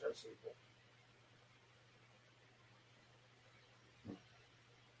first Avatar sequel.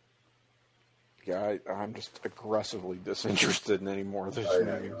 Yeah, I'm just aggressively disinterested in any more of these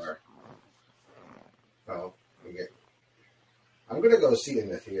movies. Well, I'm going to go see it in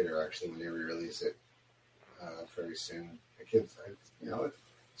the theater, actually, when they re-release it very soon. The kids,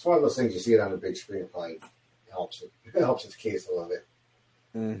 it's one of those things, you see it on the big screen, it probably helps its case a little bit.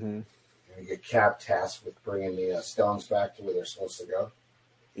 Mm-hmm. And you get Cap tasked with bringing the stones back to where they're supposed to go.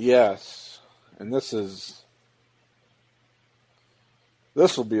 Yes, and this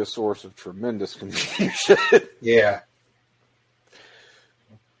will be a source of tremendous confusion. Yeah.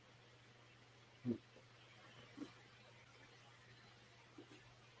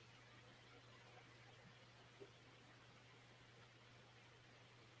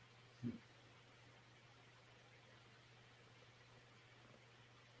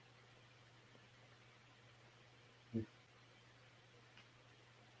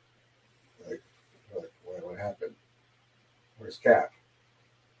 What happened? Where's Cap?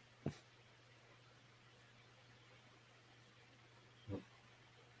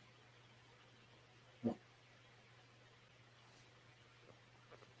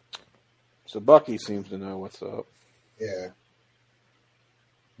 So Bucky seems to know what's up. Yeah.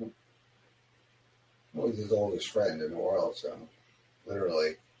 Well, he's his oldest friend in the world, so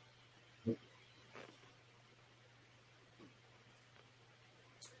literally.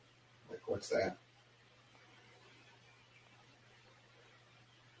 What's that?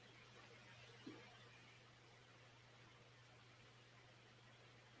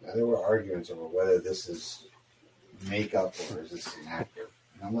 Now, there were arguments over whether this is makeup or is this an actor.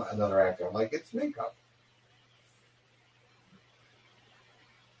 And I'm not another actor. I'm like, it's makeup.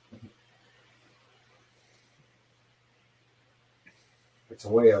 It's a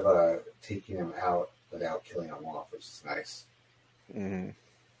way of taking him out without killing him off, which is nice. Mm-hmm.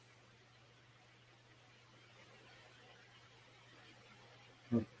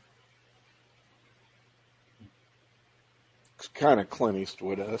 It's kind of Clint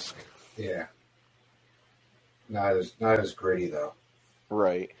Eastwood-esque. Yeah. Not as gritty though.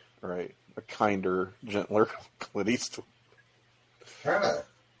 Right. A kinder, gentler Clint Eastwood. Kind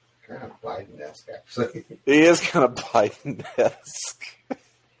of Biden-esque, actually. He is kind of Biden-esque.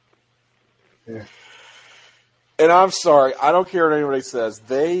 Yeah. And I'm sorry, I don't care what anybody says.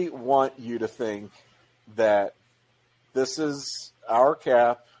 They want you to think that this is our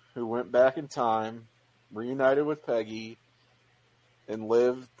Cap who went back in time, reunited with Peggy, and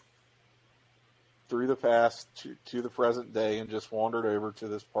lived through the past to the present day and just wandered over to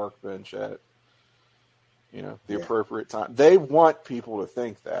this park bench at, the appropriate time. They want people to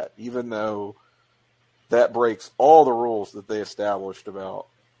think that, even though that breaks all the rules that they established about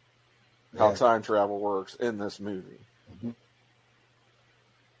how time travel works in this movie. Mm-hmm.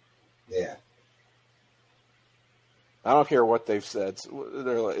 Yeah. I don't care what they've said.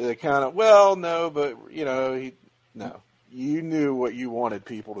 They kind of, well, no, but, no. You knew what you wanted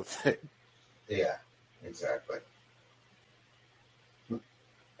people to think. Yeah, exactly.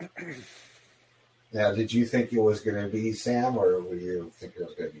 Now, did you think it was going to be Sam, or were you think it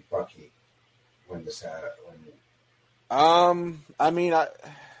was going to be Bucky when this happened? I mean, I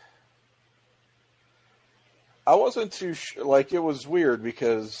wasn't too sure. Like, it was weird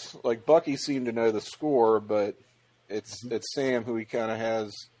because, like, Bucky seemed to know the score, but it's Sam who he kind of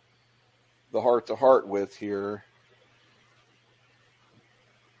has the heart-to-heart with here.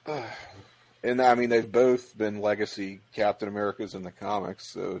 And, I mean, they've both been legacy Captain Americas in the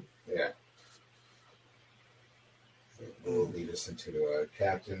comics, so... Yeah. It will lead us into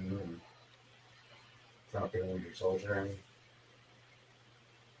Captain and Falcon and Winter Soldier. I mean.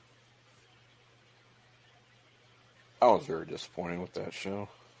 I was very disappointed with that show.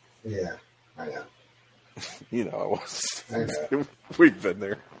 Yeah, I know. I was. I know. We've been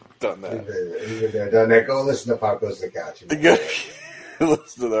there, done that. We've been there, done that. Go listen to Pop Goes the Couch.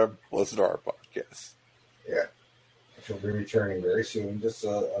 Listen to our podcast. Yeah. Which will be returning very soon. Just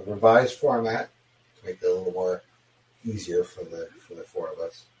a revised format to make it a little more easier for the four of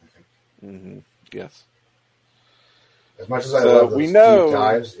us, I think. Mm-hmm. Yes. As much as I love those deep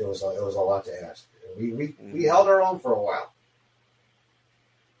dives, it was a lot to ask. We held our own for a while.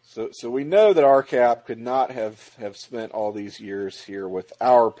 So we know that our Cap could not have spent all these years here with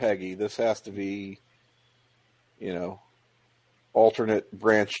our Peggy. This has to be, alternate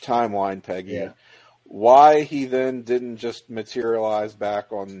branch timeline Peggy. Yeah. Why he then didn't just materialize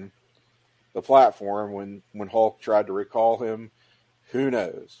back on the platform when Hulk tried to recall him, who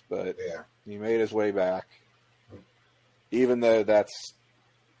knows? But he made his way back, even though that's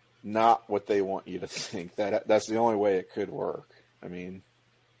not what they want you to think. That's the only way it could work. I mean,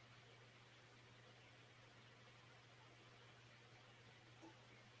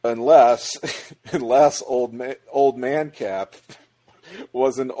 unless old man Cap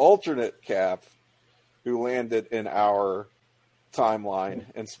was an alternate Cap who landed in our timeline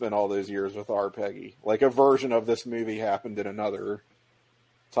and spent all those years with our Peggy. Like a version of this movie happened in another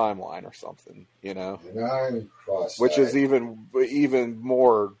timeline or something, which is even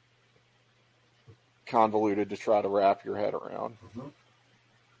more convoluted to try to wrap your head around. Mm-hmm.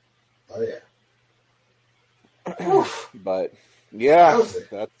 Oh yeah. But yeah,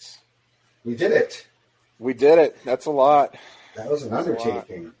 we did it. We did it. That's a lot. That was an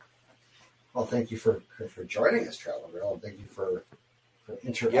undertaking. Well, thank you for joining us, Travel Girl, and thank you for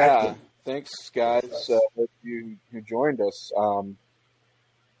interacting. Yeah, thanks, guys, who joined us. I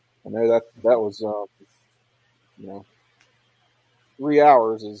know that was 3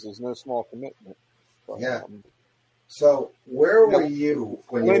 hours is no small commitment. But, yeah. So where were you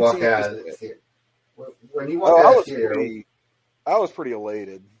when you walked out of the theater? When you walked out of the theater, I was pretty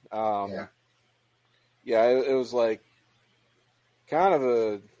elated. Yeah, it was like kind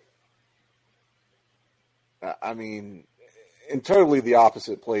of in totally the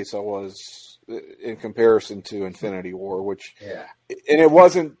opposite place I was in comparison to Infinity War, and it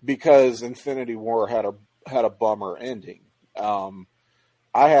wasn't because Infinity War had a bummer ending.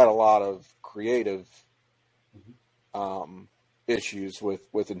 I had a lot of creative issues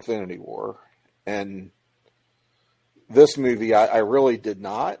with Infinity War, and this movie I really did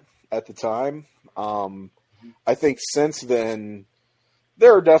not at the time. I think since then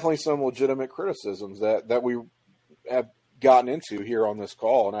there are definitely some legitimate criticisms that we have gotten into here on this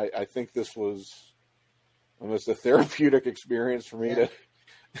call, and I think this was almost a therapeutic experience for me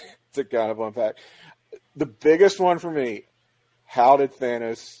to kind of unpack. The biggest one for me: how did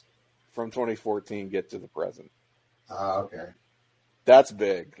Thanos from 2014 get to the present? Okay, that's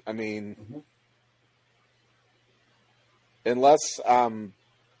big. I mean, unless I'm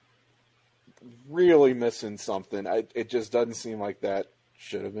really missing something, it just doesn't seem like that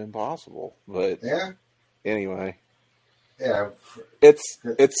should have been possible. But anyway,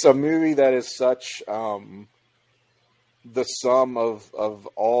 it's a movie that is such the sum of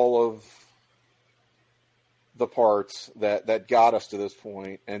all of the parts that got us to this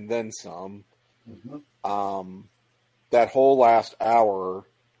point, and then some. That whole last hour,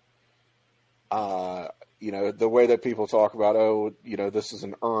 the way that people talk about, this is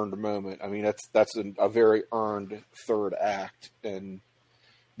an earned moment. I mean, that's a very earned third act, and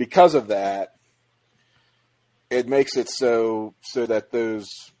because of that, it makes it so that those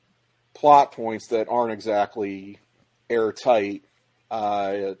plot points that aren't exactly airtight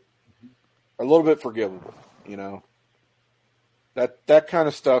are a little bit forgivable. That kind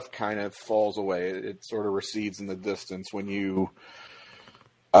of stuff kind of falls away. It sort of recedes in the distance when you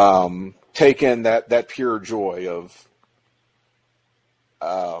take in that pure joy of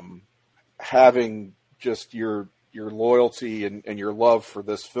having just your loyalty and your love for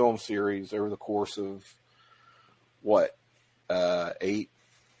this film series over the course of what 8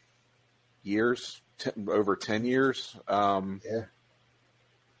 years, over 10 years,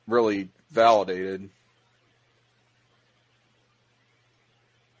 really validated.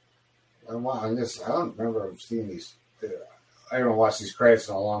 I don't remember seeing these. I haven't watched these credits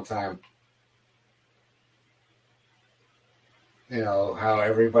in a long time. You know, how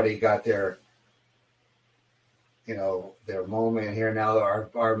everybody got their moment here. Now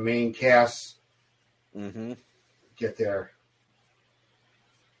our main cast get their.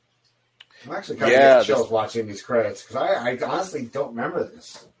 I'm actually kind of getting chills watching these credits because I honestly don't remember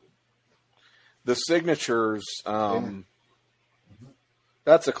this. The signatures,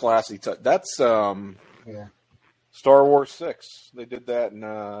 that's a classy touch. That's Star Wars 6. They did that in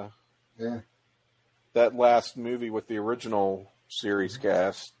that last movie with the original series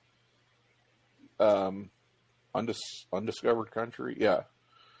cast. Undiscovered Country, yeah.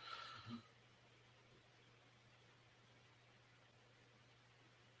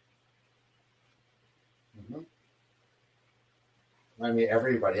 I mean,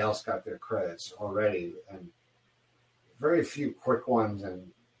 everybody else got their credits already, and very few quick ones,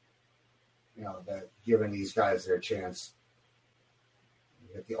 and that giving these guys their chance. You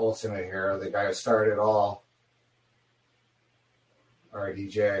get the ultimate hero, the guy who started it all,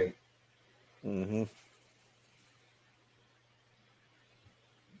 RDJ.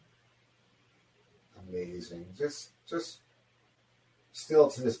 Amazing. Just still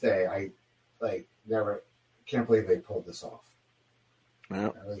to this day, I can't believe they pulled this off.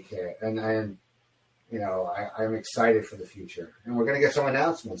 Yep. I really can't. And I'm excited for the future. And we're going to get some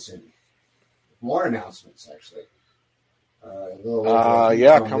announcements soon. More announcements, actually.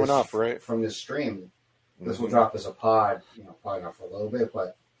 Coming up, right? From this stream. This will drop as a pod, probably not for a little bit,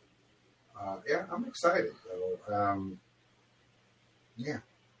 but I'm excited.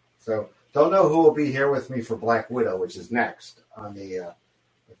 So don't know who will be here with me for Black Widow, which is next on the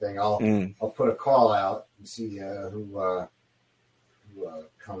thing. I'll put a call out and see who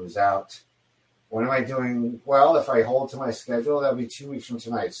comes out. When am I doing? Well, if I hold to my schedule, that'll be 2 weeks from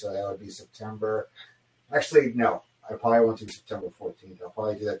tonight. So that would be September. Actually, no. I probably won't do September 14th. I'll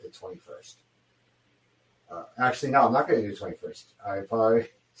probably do that the 21st. Actually, no, I'm not going to do the 21st.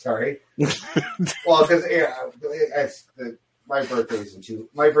 Sorry. Well, because my birthday is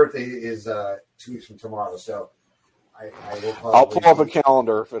My birthday is 2 weeks from tomorrow, so I will probably. I'll pull up a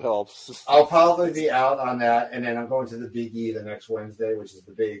calendar if it helps. I'll probably be out on that, and then I'm going to the Big E the next Wednesday, which is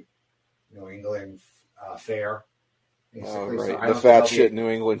the big New England fair. Basically. Right. So the fat shit New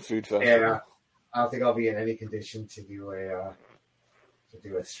England food festival. Yeah, I don't think I'll be in any condition to do a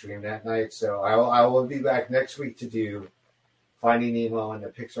stream that night. So I will be back next week to do Finding Nemo and the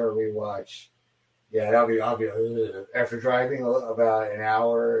Pixar rewatch. Yeah, I'll be after driving about an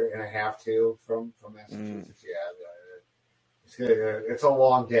hour and a half from Massachusetts. Yeah, it's a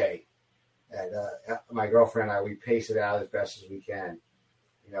long day, and my girlfriend and I, we pace it out as best as we can.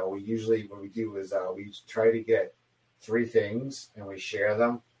 We usually what we do is we try to get 3 things and we share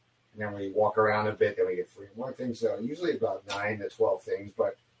them, and then we walk around a bit. Then we get 3 more things. So usually about 9 to 12 things.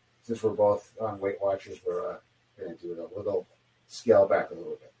 But since we're both on Weight Watchers, we're going to do it a little scale back a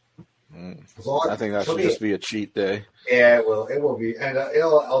little bit. I think that should just be a cheat day. Yeah, it will be, and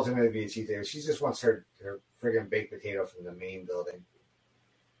it'll ultimately be a cheat day. She just wants her friggin' baked potato from the main building.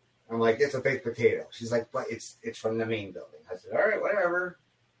 I'm like, it's a baked potato. She's like, but it's from the main building. I said, all right, whatever.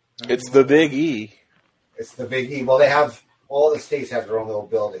 It's the Big E. It's the Big E. Well, they have all the states have their own little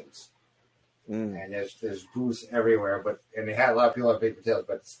buildings, and there's booths everywhere. And they had a lot of people have baked potatoes,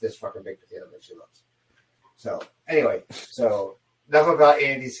 but it's this fucking baked potato that she loves. So anyway, enough about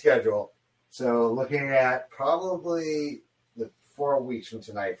Andy's schedule. So looking at probably the 4 weeks from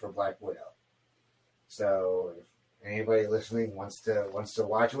tonight for Black Widow. So if anybody listening wants to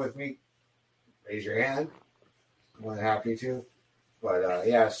watch it with me, raise your hand. I'm more than happy to. But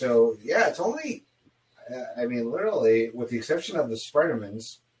it's only, literally, with the exception of the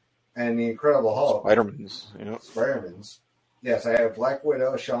Spider-Mans and the Incredible Hulk. Spider-Mans. Yes, I have Black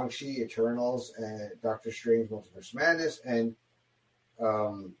Widow, Shang-Chi, Eternals, and Doctor Strange, Multiverse Madness, and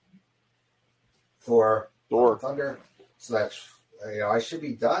Thor, Thunder. So that's I should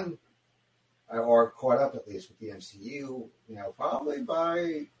be done or caught up at least with the MCU. Probably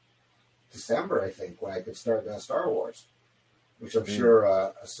by December, I think, when I could start Star Wars, which I'm sure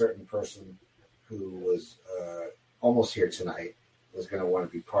a certain person who was almost here tonight was going to want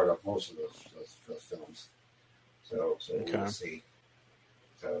to be part of most of those films. So we'll see.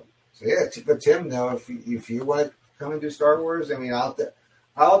 So yeah, but Tim, now if you want to come and do Star Wars,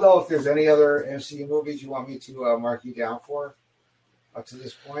 I don't know if there's any other MCU movies you want me to mark you down for up to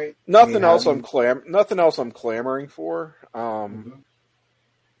this point. Nothing else I'm clamoring for.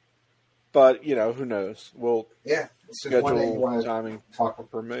 But who knows? We'll schedule timing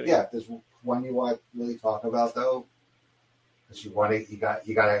permitting. Yeah, if there's one you want to really talk about though, because you want to, you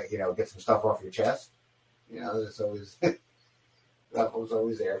gotta get some stuff off your chest. There's always that was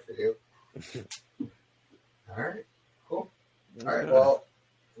always there for you. All right, cool. All right, well,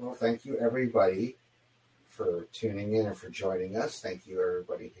 thank you everybody for tuning in and for joining us. Thank you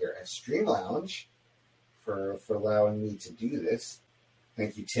everybody here at Stream Lounge for allowing me to do this.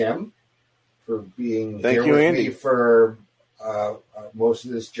 Thank you, Tim, for being here with Andy. me for most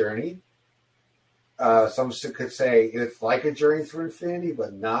of this journey. Some could say it's like a journey through infinity,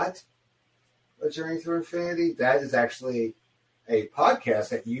 but not a journey through infinity. That is actually a podcast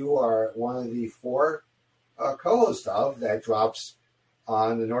that you are one of the 4 co-hosts of that drops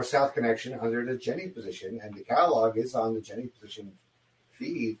on the North-South Connection under the Jenny position, and the catalog is on the Jenny position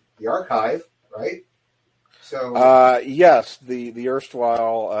feed, the archive, right? So yes, the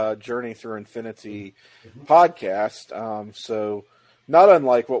erstwhile Journey Through Infinity podcast. So not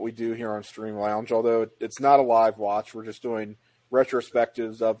unlike what we do here on Stream Lounge, although it's not a live watch. We're just doing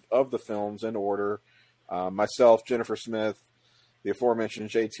retrospectives of the films in order. Myself, Jennifer Smith, the aforementioned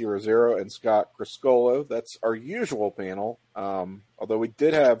JT Rosero, and Scott Criscolo. That's our usual panel. Although we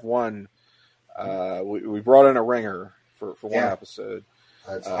did have one, we brought in a ringer for one episode.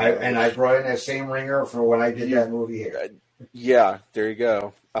 I brought in that same ringer for when I did that movie here. Yeah, there you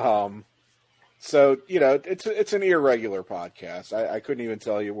go. So it's an irregular podcast. I couldn't even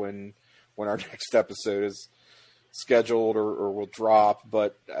tell you when our next episode is scheduled or will drop.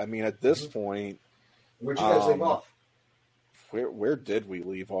 But I mean, at this point, where'd you guys leave off? Where did we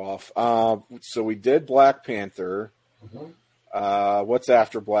leave off? So we did Black Panther. What's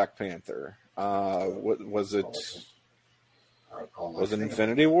after Black Panther? What was it? Was it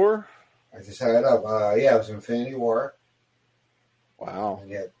Infinity War? I just had it up. Yeah, it was Infinity War. Wow.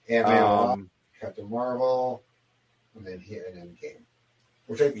 And yet Ant-Man, Captain Marvel, and then Endgame.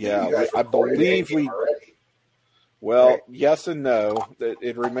 Which I believe we already. Well, right? Yes and no.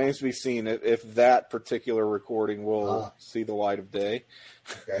 It remains to be seen if that particular recording will see the light of day.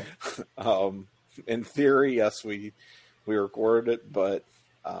 Okay. In theory, yes, we recorded it, but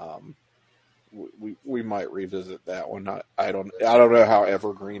we might revisit that one. I don't know how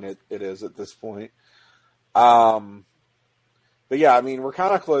evergreen it is at this point. But yeah, I mean, we're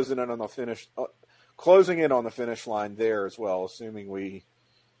kind of closing in on the finish line there as well, assuming we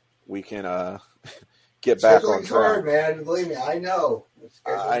can get back on track. Hard, man. Believe me, I know.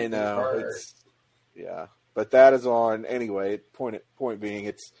 I know. But that is on anyway. Point being,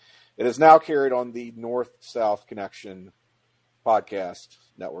 it is now carried on the North-South Connection podcast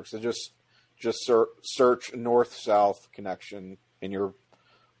network. So just search North-South Connection in your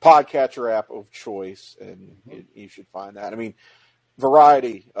podcatcher app of choice, and you should find that. I mean,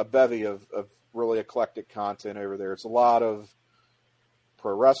 a bevy of really eclectic content over there. It's a lot of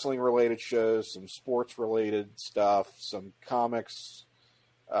pro wrestling related shows, some sports related stuff, some comics,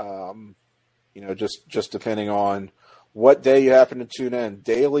 just depending on what day you happen to tune in.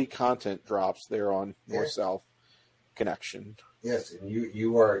 Daily content drops there on North-South Connection. Yes, and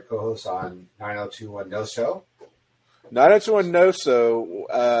you are a co-host on 9021 No So. 9021 No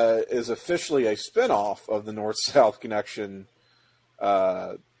So is officially a spinoff of the North-South Connection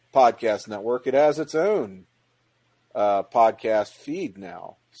podcast network. It has its own podcast feed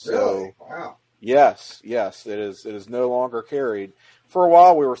now. So, really? Wow. Yes, it is no longer carried. For a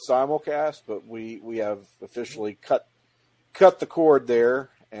while we were simulcast, but we have officially cut the cord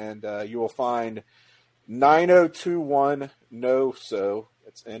there, and you will find 9021 No So.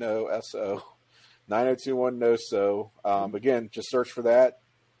 It's NOSO. 9021 No So. Again, just search for that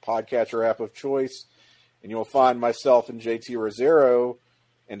podcatcher app of choice, and you'll find myself and JT Rosero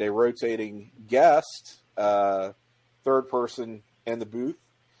and a rotating guest, third person in the booth,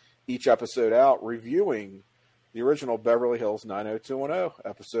 each episode out, reviewing the original Beverly Hills 90210,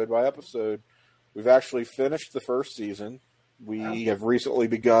 episode by episode. We've actually finished the first season. We have recently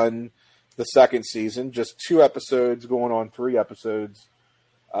begun the second season, just 2 episodes going on 3 episodes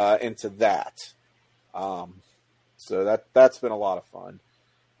into that. So that's been a lot of fun.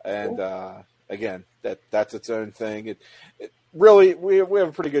 And again, that's its own thing. It really, we have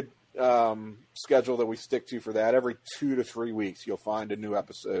a pretty good schedule that we stick to for that. Every 2 to 3 weeks, you'll find a new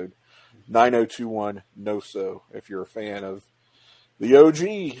episode. 9021 No So, if you're a fan of the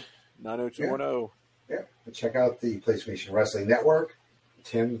OG 90210. Yeah. Check out the PlayStation Wrestling Network.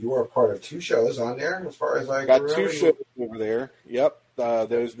 Tim, you are part of 2 shows on there, as far as I got 2 shows over there. Yep.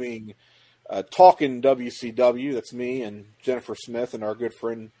 those being Talking WCW, that's me and Jennifer Smith and our good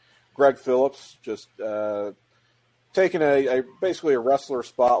friend Greg Phillips, just taking basically a wrestler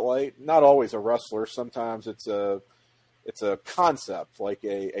spotlight. Not always a wrestler. Sometimes it's a concept, like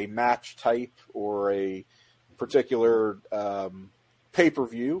a match type or a particular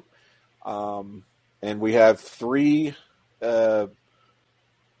pay-per-view. And we have 3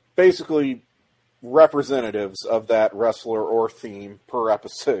 basically representatives of that wrestler or theme per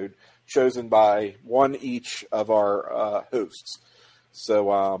episode, chosen by one each of our hosts.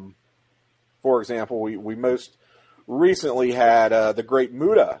 So, for example, we most recently had the Great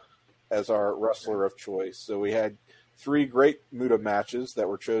Muta as our wrestler of choice. So we had 3 Great Muta matches that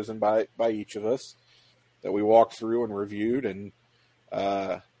were chosen by each of us that we walked through and reviewed and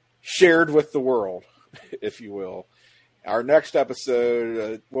shared with the world, if you will. Our next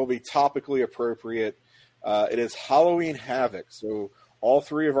episode will be topically appropriate. It is Halloween Havoc. So all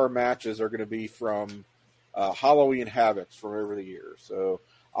 3 of our matches are going to be from Halloween Havocs from over the years. So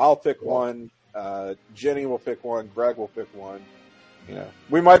I'll pick one. Jenny will pick one. Greg will pick one. You know,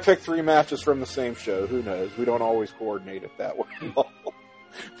 we might pick 3 matches from the same show. Who knows? We don't always coordinate it that way. But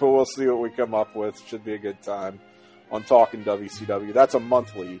we'll see what we come up with. Should be a good time on Talking WCW. That's a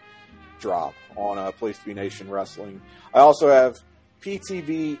monthly drop on Place to Be Nation Wrestling. I also have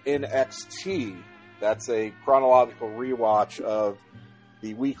PTB NXT. That's a chronological rewatch of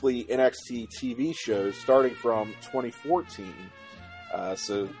the weekly NXT TV shows starting from 2014.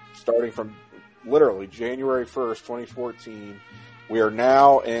 So starting from literally January 1st, 2014, we are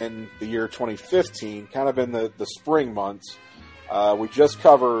now in the year 2015, kind of in the spring months. We just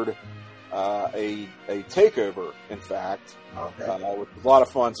covered a takeover, in fact, which was a lot of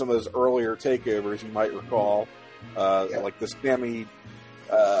fun. Some of those earlier takeovers you might recall, like the Sammy,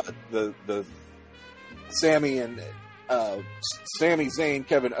 the Sammy and Sami Zayn,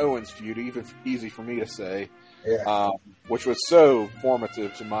 Kevin Owens feud, even easy for me to say, which was so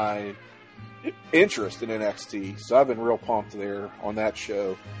formative to my interest in NXT. So I've been real pumped there on that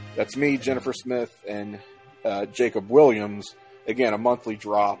show. That's me, Jennifer Smith, and Jacob Williams. Again, a monthly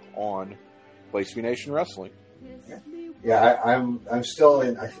drop on Place to Be Nation Wrestling. Yeah, I'm still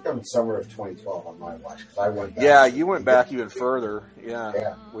in. I think I'm in summer of 2012 on my watch because I went back. Yeah, you went back even further.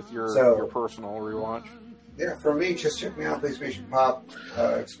 Yeah, with your personal rewatch. Yeah, for me, just check me out, PlayStation Pop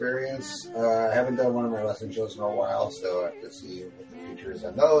experience. I haven't done one of my wrestling shows in a while, so I have to see what the future is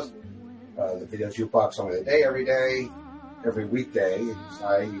on those. The Video Jukebox Song of the Day every weekday.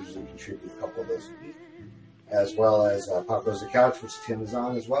 I usually contribute a couple of those a week. As well as Pop Goes the Couch, which Tim is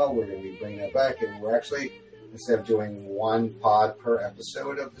on as well. We're going to be bringing that back, and we're actually, instead of doing one pod per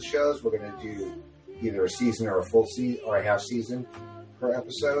episode of the shows, we're going to do either a season or a full season or a half season per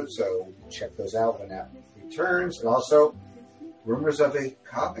episode. So check those out when that returns. And also, rumors of a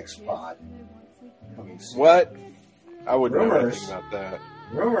comics pod coming soon. What? I wouldn't know anything about that.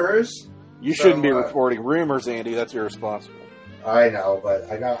 Rumors. You shouldn't be reporting rumors, Andy. That's irresponsible. I know, but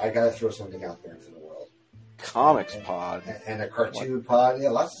I got to throw something out there into the world. Comics pod. And a cartoon pod. Yeah,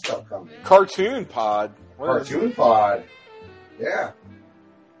 lots of stuff coming. Cartoon pod? Cartoon pod. Yeah.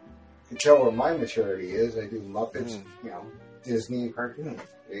 You can tell where my maturity is. I do Muppets, Disney and cartoons.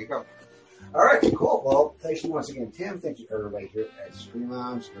 There you go. All right, cool. Well, thanks once again, Tim. Thank you, everybody here at Stream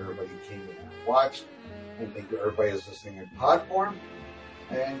Lounge, everybody who came in and watched. And thank you, everybody who's listening in pod form.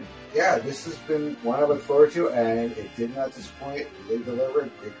 And yeah, this has been one I look forward to, and it did not disappoint. They delivered.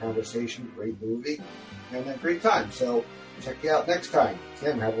 Great conversation, great movie, and a great time. So check you out next time.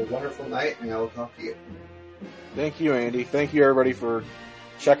 Tim, have a wonderful night, and I will talk to you. Thank you, Andy. Thank you, everybody, for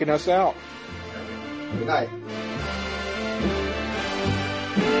checking us out. Good night.